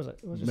name. Who was it?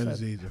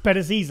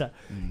 Benaziza.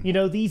 You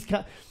know, these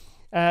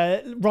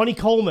Ronnie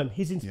Coleman.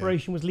 His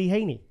inspiration was Lee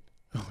Haney.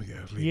 Oh yeah,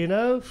 Lee. You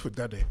know, for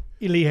Daddy.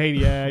 Lee Haney.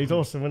 Yeah, he's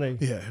awesome, isn't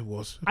he? Yeah, it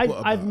was.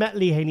 I've met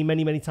Lee Haney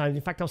many times.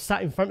 In fact, I was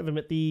sat in front of him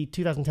at the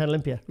 2010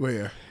 Olympia. Well,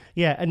 yeah.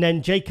 Yeah, and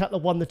then Jay Cutler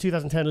won the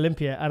 2010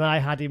 Olympia, and I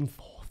had him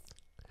 4th.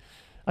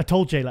 I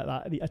told Jay like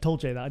that. I told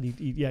Jay that, and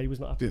he was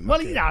not happy.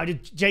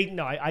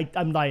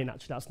 I'm lying,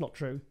 actually. That's not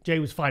true. Jay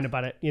was fine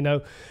about it, you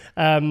know.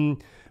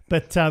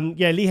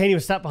 Lee Haney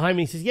was sat behind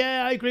me. He says,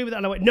 "Yeah, I agree with that."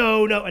 And I went,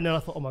 "No." And then I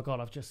thought, "Oh my God,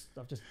 I've just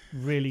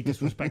really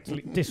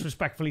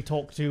disrespectfully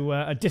talked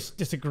to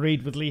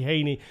disagreed with Lee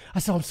Haney." I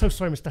said, "I'm so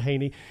sorry, Mr.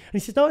 Haney." And he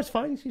said, "No, it's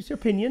fine. It's your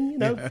opinion, you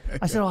know." Yeah.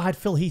 I said, "Oh, I had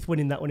Phil Heath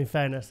winning that one. In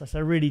fairness, I said,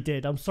 I really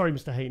did. I'm sorry,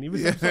 Mr. Haney.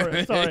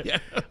 I'm sorry." Yeah.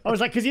 I was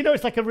like, because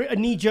it's like a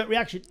knee-jerk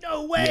reaction.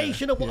 No way,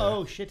 should have.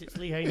 Oh shit, it's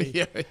Lee Haney.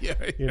 Yeah.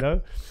 You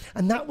know,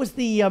 and that was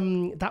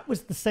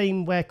the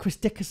same where Chris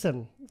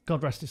Dickerson,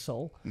 God rest his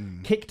soul,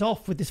 kicked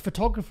off with this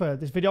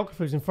videographer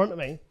who's in front of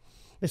me,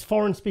 this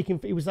foreign-speaking.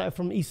 He was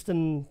from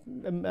Eastern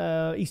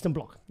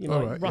Bloc, you know,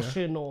 like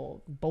Russian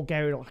or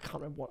Bulgarian, or I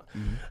can't remember what.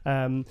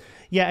 And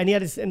he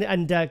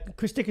had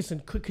Chris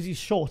Dickerson, because he's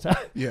shorter,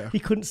 he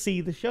couldn't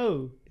see the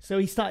show, so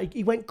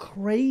he went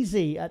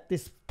crazy at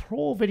this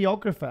pro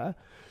videographer,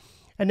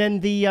 and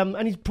then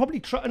and he's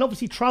probably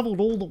obviously travelled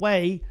all the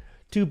way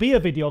to be a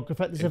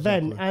videographer at this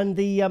event, and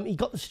he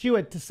got the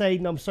steward to say,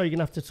 "No, I'm sorry, you're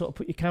gonna have to sort of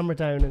put your camera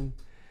down." And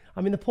I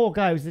mean, the poor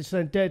guy was just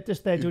there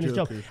doing his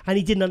job, and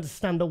he didn't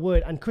understand a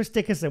word. And Chris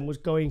Dickerson was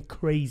going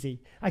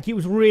crazy, like it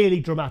was really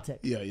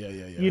dramatic. Yeah.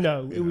 You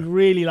know, it was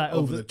really like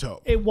over the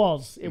top. It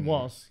was.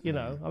 You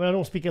know, I mean, I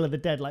don't speak ill of the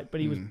dead, but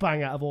he was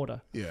bang out of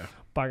order. Yeah,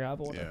 bang out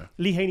of order. Yeah.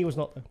 Lee Haney was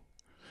not though.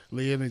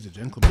 Lee Haney's a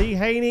gentleman. Lee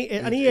Haney,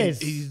 and he is.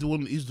 He's the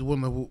one. He's the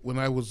one that when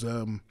I was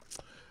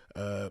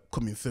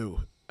coming through,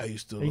 I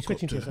used to. Are you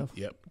switching to yourself?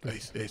 Yep. I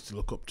used to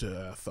look up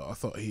to. I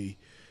thought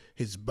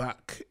his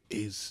back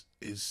is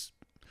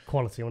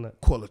quality, wasn't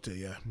it?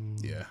 Quality,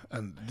 yeah.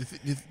 And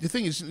the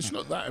thing is, it's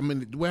not that. I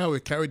mean, the way how he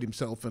carried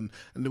himself and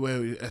the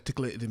way he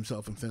articulated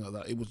himself and things like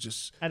that, it was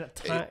just. And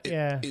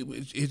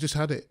he just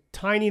had it.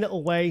 Tiny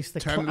little waist, the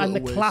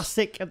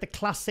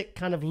classic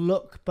kind of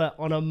look, but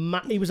on a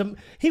he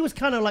was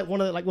kind of like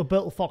one of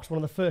Roberto Fox,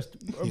 one of the first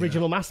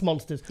original mass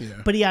monsters.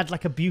 Yeah. But he had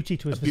like a beauty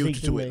to his physique.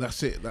 Beauty to it.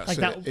 That's it.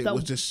 It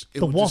was just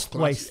the wasp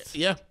waist.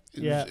 Yeah.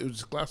 It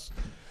was class.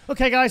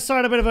 Okay, guys,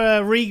 sorry, a bit of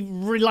a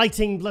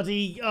relighting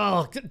bloody...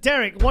 Oh,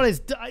 Derek, this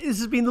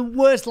has been the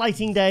worst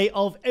lighting day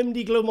of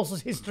MD Glow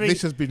Muscles history.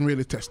 This has been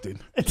really testing.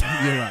 You're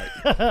right.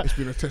 It's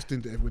been a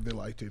testing day with the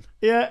lighting.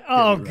 Yeah.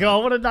 Oh,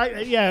 God, what a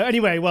night. Yeah,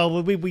 anyway, well,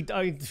 I don't want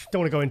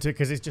to go into it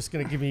because it's just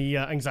going to give me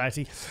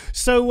anxiety.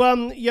 So, I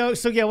want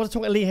to talk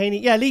about Lee Haney.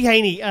 Yeah, Lee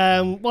Haney,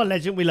 what a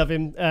legend. We love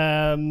him.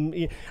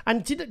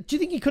 And do you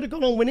think he could have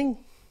gone on winning?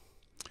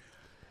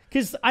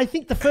 Because I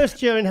think the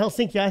first year in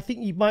Helsinki, I think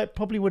he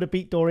probably would have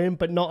beat Dorian,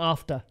 but not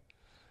after.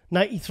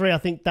 93, I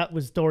think that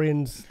was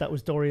Dorian's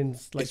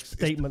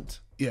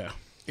statement. Yeah.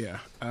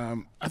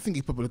 I think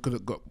he probably could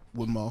have got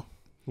one more.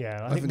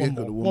 Yeah, I think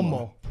one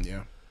more.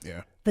 Yeah.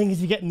 Thing is,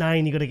 if you get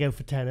 9, you got to go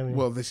for 10. I mean.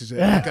 Well, this is it.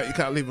 You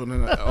can't leave on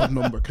an odd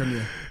number, can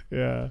you?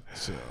 Yeah.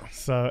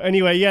 So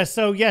anyway, yeah.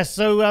 So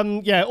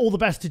all the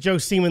best to Joe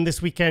Seeman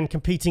this weekend,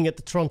 competing at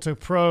the Toronto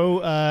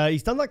Pro.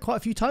 He's done that quite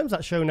a few times,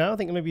 that show now. I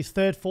think maybe his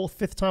 3rd, 4th,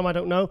 5th time. I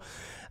don't know.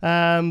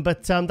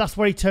 But that's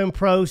where he turned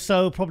pro.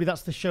 So probably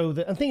that's the show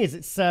that. And the thing is,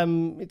 it's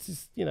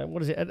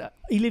what is it?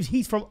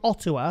 He's from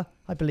Ottawa,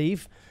 I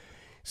believe.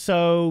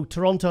 So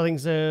Toronto, I think,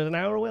 is an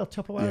hour away or a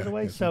couple of hours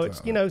away. So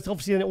it's it's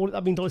obviously,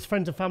 I mean, all his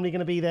friends and family are going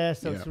to be there.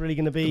 So it's really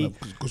going to be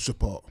good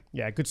support.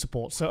 Yeah, good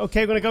support. So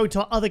okay, we're going to go to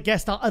our other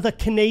guest, our other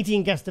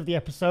Canadian guest of the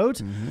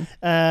episode,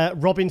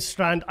 Robin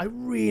Strand. I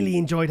really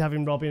enjoyed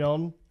having Robin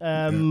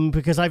on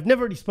because I've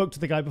never really spoke to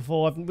the guy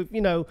before. I've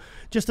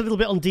just a little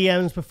bit on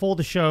DMs before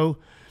the show,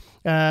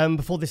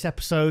 before this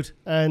episode,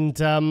 and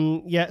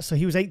so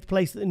he was 8th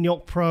place at the New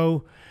York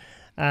Pro.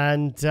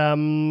 And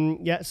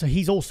so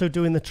he's also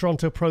doing the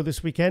Toronto Pro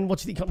this weekend. What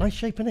do you think? Got nice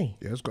shape, isn't he?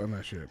 Yeah, he's got a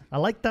nice shape. I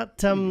like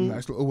that.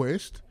 Nice little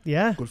waist.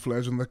 Yeah. Good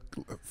flares on the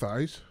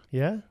thighs.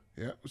 Yeah.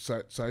 Yeah.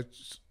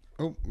 Sides.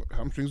 Oh,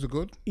 hamstrings are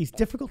good. He's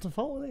difficult to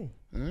follow, isn't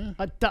he?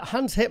 Yeah. That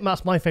hands hip,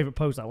 that's my favourite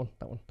pose. That one.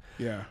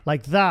 Yeah.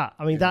 Like that.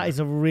 I mean, that's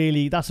a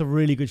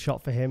really good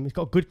shot for him. He's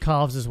got good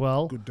calves as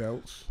well. Good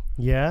delts.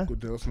 Yeah. Good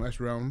delts. Nice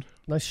round.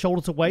 Nice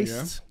shoulder to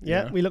waist.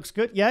 Yeah. He looks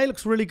good. Yeah, he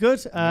looks really good.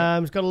 He's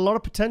got a lot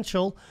of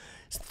potential.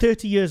 He's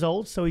 30 years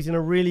old, so he's in a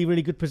really,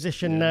 really good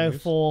position now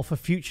for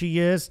future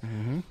years.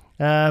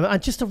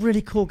 And just a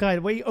really cool guy.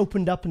 The way he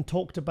opened up and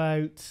talked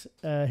about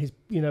his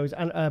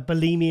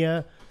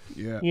bulimia,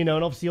 and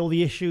obviously all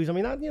the issues. I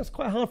mean, it's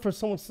quite hard for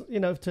someone,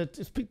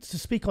 to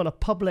speak on a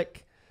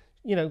public,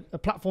 a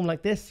platform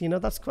like this.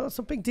 That's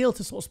a big deal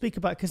to sort of speak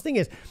about. Because the thing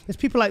is, there's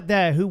people out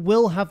there who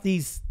will have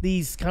these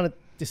kind of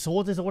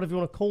disorders or whatever you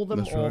want to call them,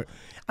 That's right.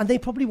 And they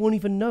probably won't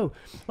even know.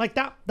 Like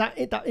that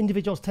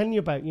individual I was telling you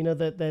about,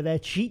 their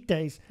cheat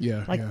days.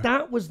 Yeah.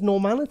 That was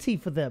normality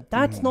for them.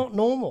 That's not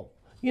normal.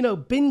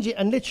 Binge it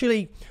and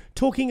literally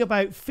talking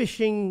about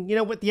fishing.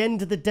 At the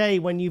end of the day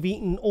when you've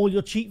eaten all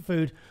your cheat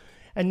food,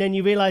 and then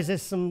you realise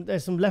there's some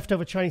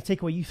leftover Chinese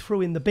takeaway you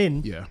threw in the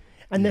bin. Yeah.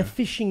 And they're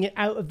fishing it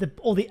out of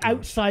the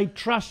outside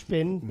trash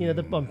bin.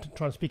 I'm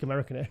trying to speak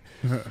American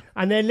here.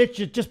 And they're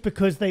literally just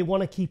because they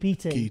want to keep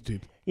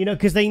eating.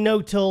 Because they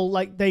know till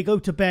they go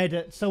to bed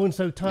at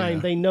so-and-so time,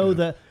 they know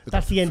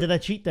that's the end of their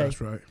cheat day.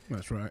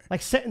 That's right.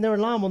 Like setting their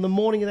alarm on the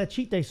morning of their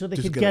cheat day so they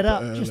could get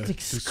up just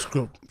to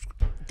scrub.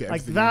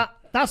 Like that.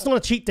 That's not a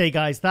cheat day,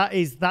 guys.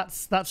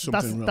 That's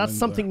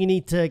something you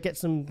need to get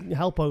some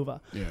help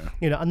over. Yeah.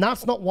 And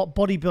that's not what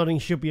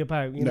bodybuilding should be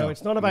about.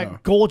 It's not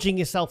about gorging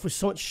yourself with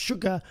so much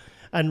sugar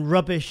and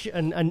rubbish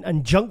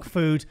and junk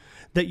food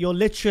that you're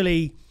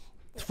literally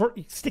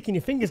sticking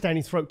your fingers down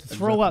your throat to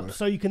throw up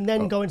so you can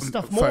then go and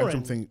stuff more in.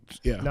 Something,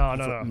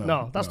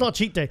 No. That's not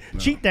cheat day. No.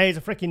 Cheat day is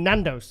a freaking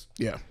Nando's.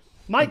 Yeah.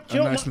 A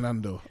nice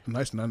Nando.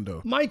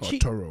 My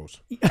Toros.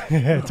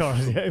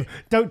 Toros. Yeah.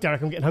 Don't,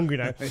 Derek. I'm getting hungry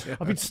now.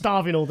 I've been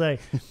starving all day.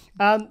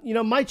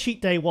 My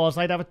cheat day was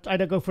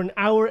I'd go for an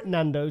hour at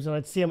Nando's and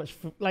I'd see how much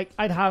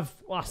I'd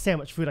say how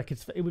much food I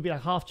could. It would be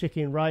like half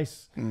chicken,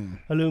 rice,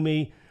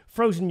 halloumi,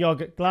 frozen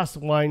yogurt, glass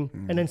of wine,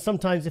 and then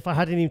sometimes if I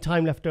had any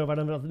time left over, I'd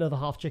have another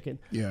half chicken.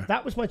 Yeah.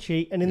 That was my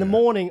cheat. And in the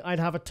morning, I'd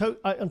have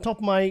on top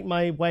of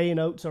my whey and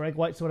oats or egg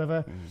whites or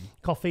whatever,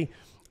 coffee,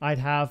 I'd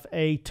have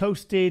a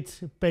toasted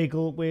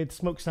bagel with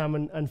smoked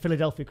salmon and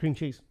Philadelphia cream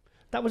cheese.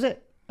 That was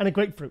it. And a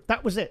grapefruit.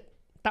 That was it.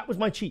 That was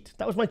my cheat.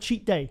 That was my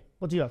cheat day.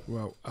 What do you have?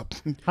 Well,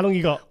 how long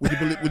you got?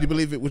 Would you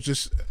believe it was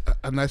just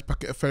a nice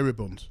packet of fairy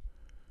buns?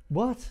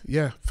 What?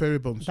 Yeah, fairy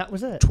buns. That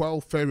was it?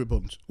 12 fairy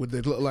buns with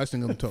the little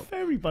icing on top.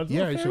 Fairy buns?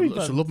 Yeah, I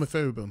love my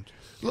fairy buns.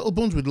 Little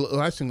buns with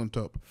little icing on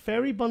top.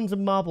 Fairy buns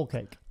and marble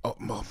cake. Oh,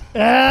 marble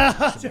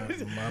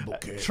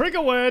cake.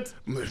 Trigger word.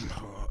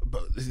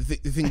 But the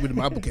thing with the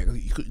marble cake,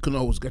 you couldn't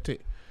always get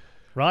it.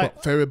 Right.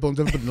 But fairy buns,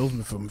 everybody knows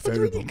me from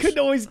fairy buns. You couldn't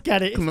always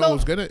get it. Couldn't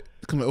always get it.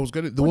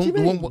 The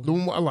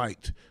one what I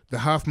liked, the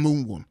half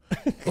moon one.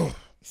 Oh,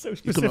 so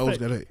specific. You couldn't always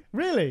get it.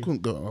 Really?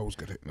 Couldn't always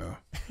get it, no.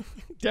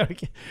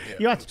 Derek,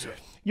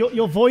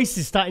 your voice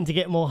is starting to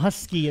get more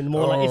husky and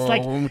more like it's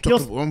like when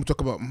we talk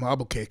about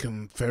marble cake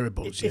and fairy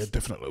buns,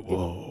 definitely.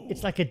 Whoa.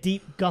 It's like a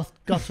deep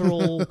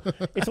guttural.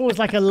 It's almost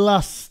like a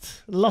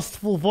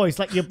lustful voice.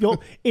 Like your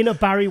inner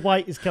Barry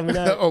White is coming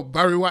out. Oh,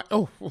 Barry White!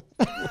 Oh,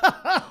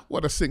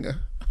 what a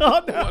singer!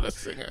 Oh, no. What a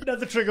singer!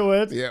 Another trigger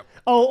word. Yeah.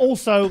 Oh,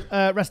 also,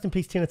 rest in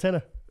peace, Tina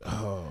Turner.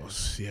 Oh,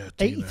 yeah.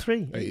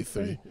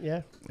 83.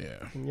 Yeah.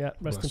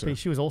 Rest in peace.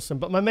 She was awesome.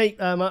 But my mate,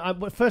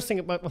 first thing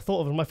I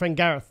thought of was my friend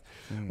Gareth,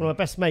 one of my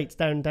best mates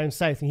down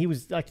south, and he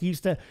was like, I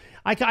used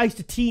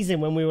to tease him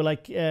when we were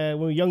when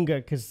we were younger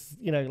because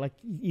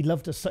he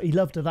loved us. He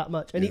loved her that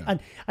much, and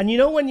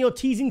when you're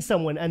teasing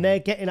someone and they're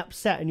getting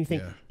upset, and you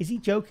think, is he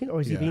joking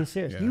or is he being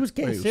serious? Yeah. He was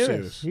getting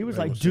serious. He was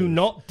like, do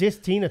not diss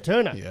Tina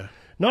Turner. Yeah.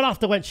 Not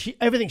after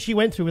everything she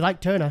went through with Ike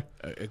Turner.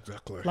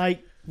 Exactly.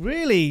 Like,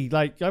 really,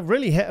 like, I've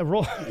really hit a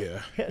raw,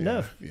 hit a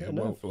nerve. Yeah,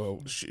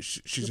 well,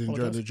 she's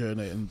enjoyed the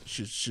journey, and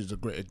she's a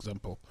great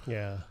example.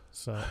 Yeah.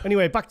 So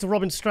anyway, back to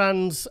Robin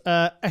Strand's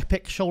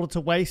epic shoulder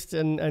to waist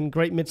and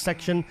great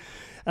midsection.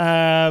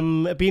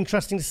 It'd be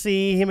interesting to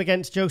see him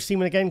against Joe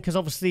Seeman again, because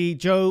obviously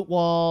Joe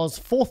was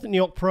 4th at New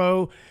York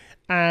Pro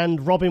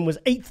and Robin was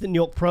 8th at New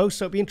York Pro.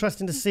 So it'd be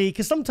interesting to see,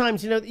 because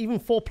sometimes, even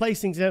 4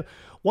 placings,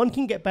 one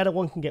can get better,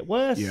 one can get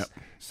worse. Yeah.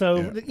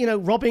 So,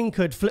 Robin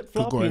could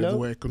flip-flop,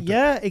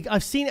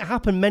 I've seen it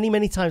happen many,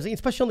 many times,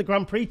 especially on the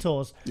Grand Prix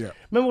tours. Yeah.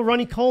 Remember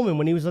Ronnie Coleman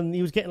when he was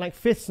getting like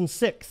 5th and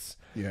 6th?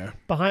 Yeah.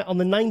 Behind on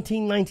the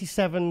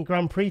 1997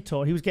 Grand Prix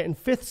tour, he was getting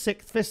 5th,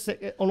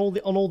 6th on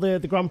all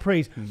the Grand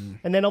Prix,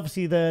 and then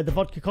obviously the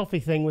vodka coffee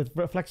thing with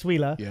Flex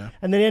Wheeler,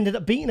 and then he ended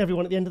up beating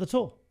everyone at the end of the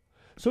tour.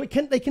 So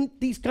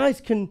these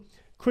guys can.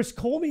 Chris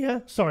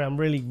Cormier, sorry, I'm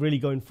really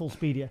going full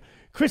speed here.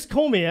 Chris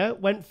Cormier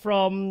went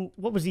from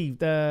what was he? He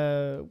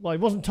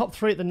wasn't top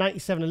 3 at the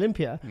 '97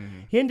 Olympia.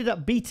 He ended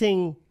up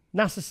beating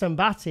Nasser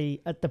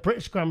Sambati at the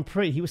British Grand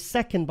Prix. He was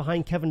 2nd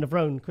behind Kevin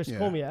Devrone, Chris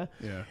Cormier.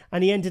 Yeah.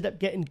 And he ended up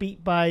getting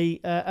beat by,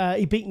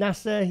 he beat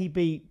Nasser, he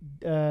beat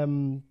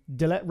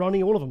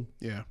Ronnie, all of them.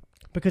 Yeah.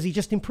 Because he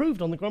just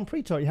improved on the Grand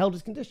Prix tour. He held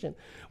his condition.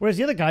 Whereas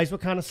the other guys were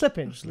kind of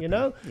slipping,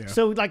 Yeah.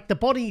 So like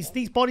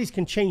these bodies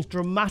can change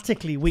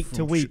dramatically week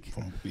to week.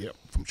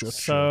 From sure to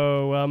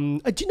So,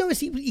 do you notice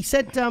he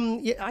said,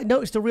 I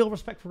noticed a real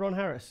respect for Ron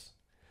Harris.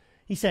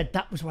 He said,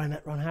 that was where I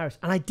met Ron Harris.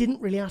 And I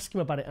didn't really ask him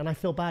about it, and I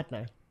feel bad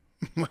now.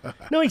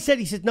 No, he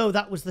said, no,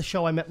 that was the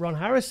show I met Ron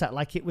Harris at.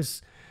 Like it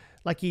was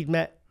like he'd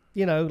met,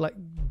 like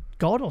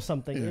God or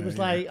something. It was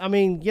like, I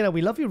mean,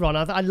 we love you, Ron.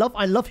 I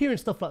love hearing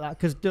stuff like that,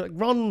 because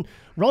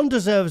Ron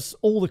deserves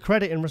all the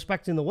credit and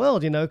respect in the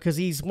world, because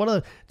he's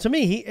to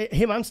me,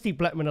 him and Steve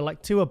Bleckman are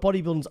like 2 of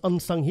bodybuilding's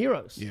unsung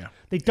heroes. Yeah.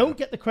 They don't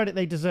get the credit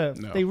they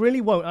deserve. No. They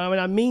really won't.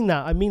 I mean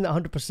that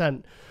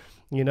 100%.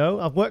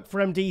 I've worked for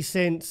MD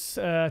since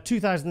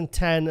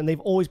 2010, and they've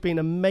always been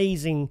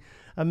amazing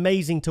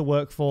to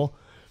work for.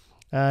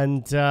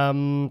 And,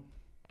 and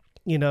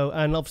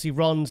obviously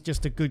Ron's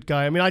just a good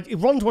guy. I mean,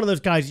 Ron's one of those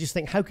guys you just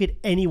think, how could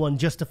anyone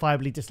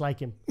justifiably dislike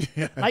him?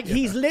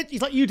 He's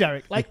like you,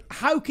 Derek. Like,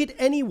 how could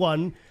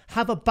anyone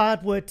have a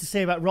bad word to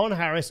say about Ron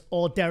Harris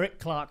or Derek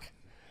Clark?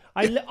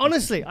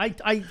 Honestly, I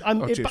can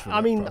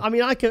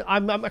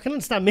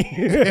understand me.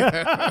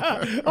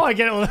 I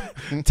get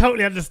it.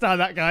 Totally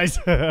understand that, guys.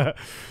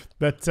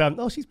 But,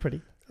 she's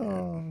pretty.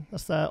 Oh,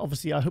 that's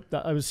obviously. I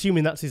was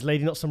assuming that's his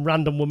lady, not some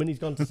random woman he's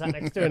gone to sat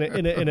next to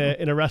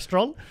in a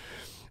restaurant.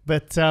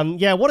 But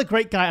what a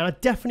great guy, and I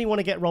definitely want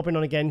to get Robin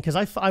on again, because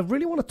I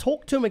really want to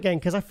talk to him again,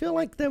 because I feel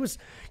like because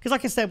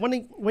like I said,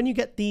 when you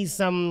get these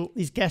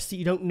guests that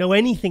you don't know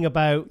anything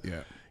about,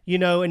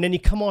 and then you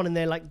come on and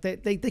they're like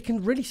they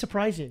can really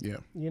surprise you,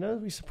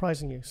 really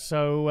surprising you.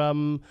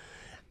 So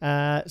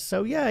it's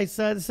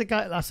a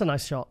guy. That's a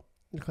nice shot.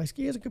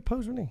 He has a good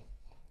pose, really.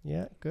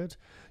 Yeah, good.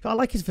 I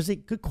like his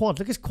physique. Good quad.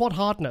 Look at his quad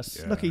hardness.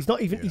 Yeah, look, he's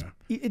not even.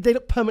 Yeah. They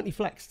look permanently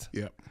flexed.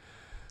 Yeah.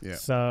 Yeah.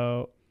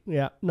 So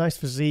nice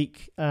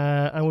physique.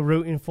 And we're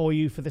rooting for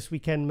you for this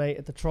weekend, mate,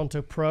 at the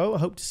Toronto Pro. I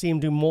hope to see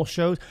him do more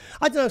shows.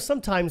 I don't know.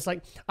 Sometimes,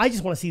 like, I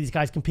just want to see these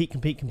guys compete.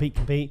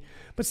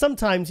 But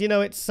sometimes,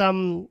 it's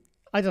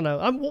I don't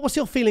know. What's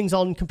your feelings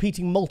on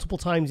competing multiple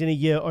times in a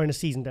year or in a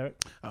season,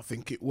 Derek? I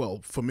think I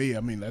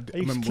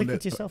remember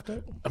yourself,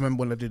 Derek? I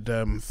remember when I did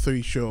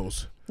 3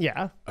 shows.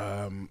 Yeah.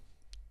 I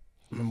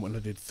remember when I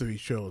did 3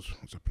 shows.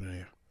 What's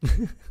happening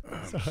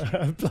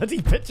here?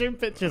 Bloody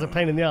picture's a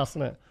pain in the ass,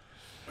 isn't it?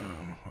 I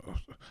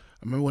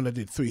remember when I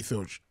did 3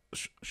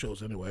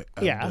 shows anyway.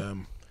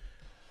 And,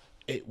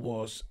 it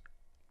was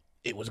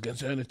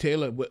against Ernie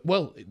Taylor.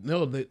 Well,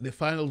 no, the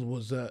finals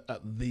was at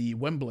the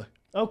Wembley.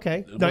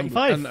 Okay,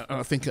 95. And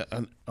I think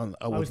I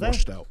was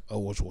washed out. I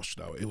was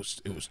washed out. It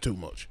was too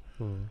much.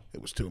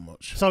 It was too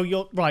much. So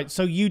you're right.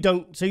 So you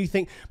don't. So you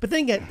think. But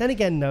then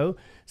again, no.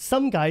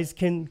 Some guys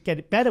can get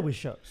it better with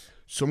shows.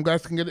 Some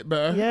guys can get it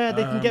better. Yeah,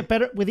 they can get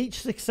better with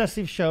each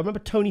successive show. I remember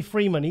Tony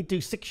Freeman. He'd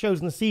do 6 shows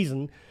in the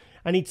season,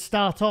 and he'd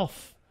start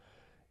off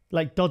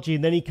like dodgy,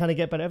 and then he'd kind of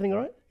get better. Everything all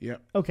right? Yeah.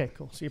 Okay,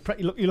 cool. So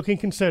you're looking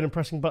concerned and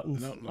pressing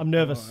buttons. No, I'm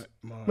nervous.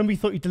 All right. Remember you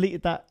thought you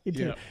deleted that?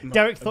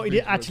 Derek thought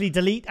he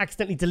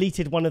accidentally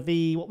deleted one of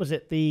the, what was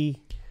it? The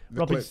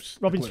Robin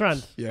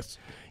Strand. Yes.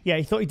 Yeah,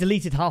 he thought he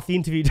deleted half the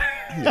interview.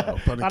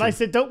 And I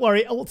said, don't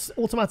worry, it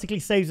automatically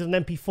saves as an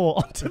MP4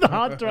 onto the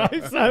hard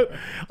drive. So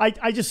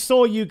I just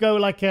saw you go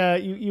like,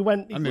 you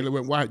went... I nearly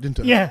went white, didn't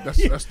I? Yeah.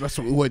 That's what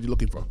the word you're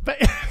looking for.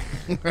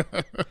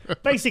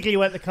 Basically, you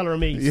went the colour of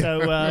me. Yeah.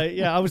 So,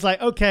 I was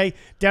like, okay,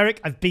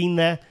 Derek, I've been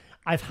there.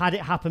 I've had it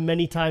happen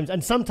many times,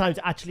 and sometimes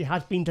it actually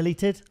has been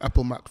deleted.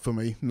 Apple Mac for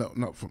me,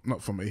 not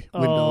for me.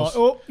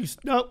 Windows.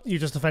 You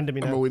just offended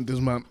me now. I'm a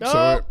Windows man.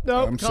 Sorry.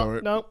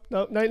 Sorry. No.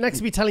 Next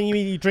to be telling you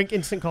you drink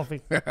instant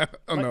coffee.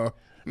 Oh no.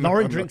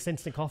 Lauren drinks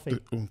instant coffee.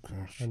 Oh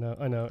gosh. I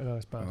know.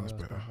 It's bad.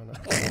 Better.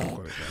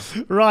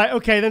 Right.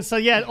 Okay. Then. So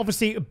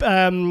obviously,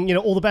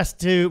 all the best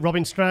to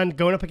Robin Strand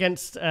going up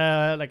against,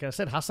 like I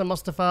said, Hassan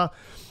Mustafa.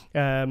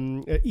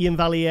 Ian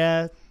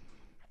Valier.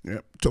 Yeah,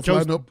 tough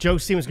lineup. Joe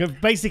Seeman's going.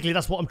 Basically,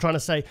 that's what I'm trying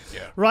to say.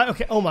 Yeah. Right.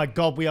 Okay. Oh my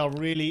God, we are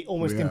really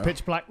almost in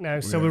pitch black now,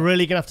 so we're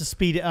really going to have to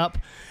speed it up.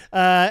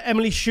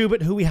 Emily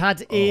Schubert, who we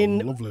had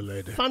in, lovely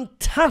lady,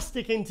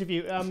 fantastic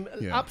interview.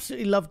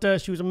 Absolutely loved her.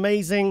 She was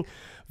amazing.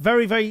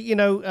 Very, very, you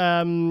know,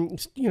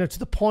 to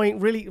the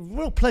point. Really,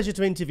 real pleasure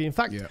to interview. In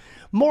fact,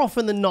 more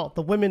often than not,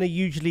 the women are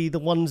usually the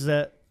ones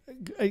that,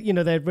 you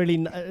know, they're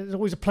really. It's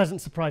always a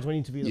pleasant surprise when you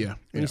interview them.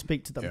 When you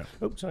speak to them. Yeah.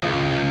 Oh, sorry.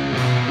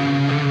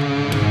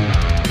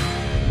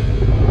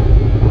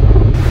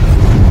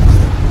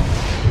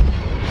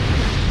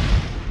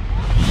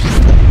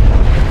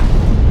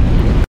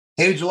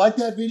 Hey, did you like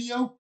that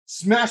video?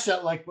 Smash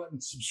that like button,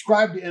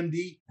 subscribe to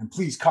MD, and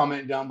please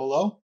comment down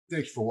below.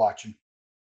 Thanks for watching.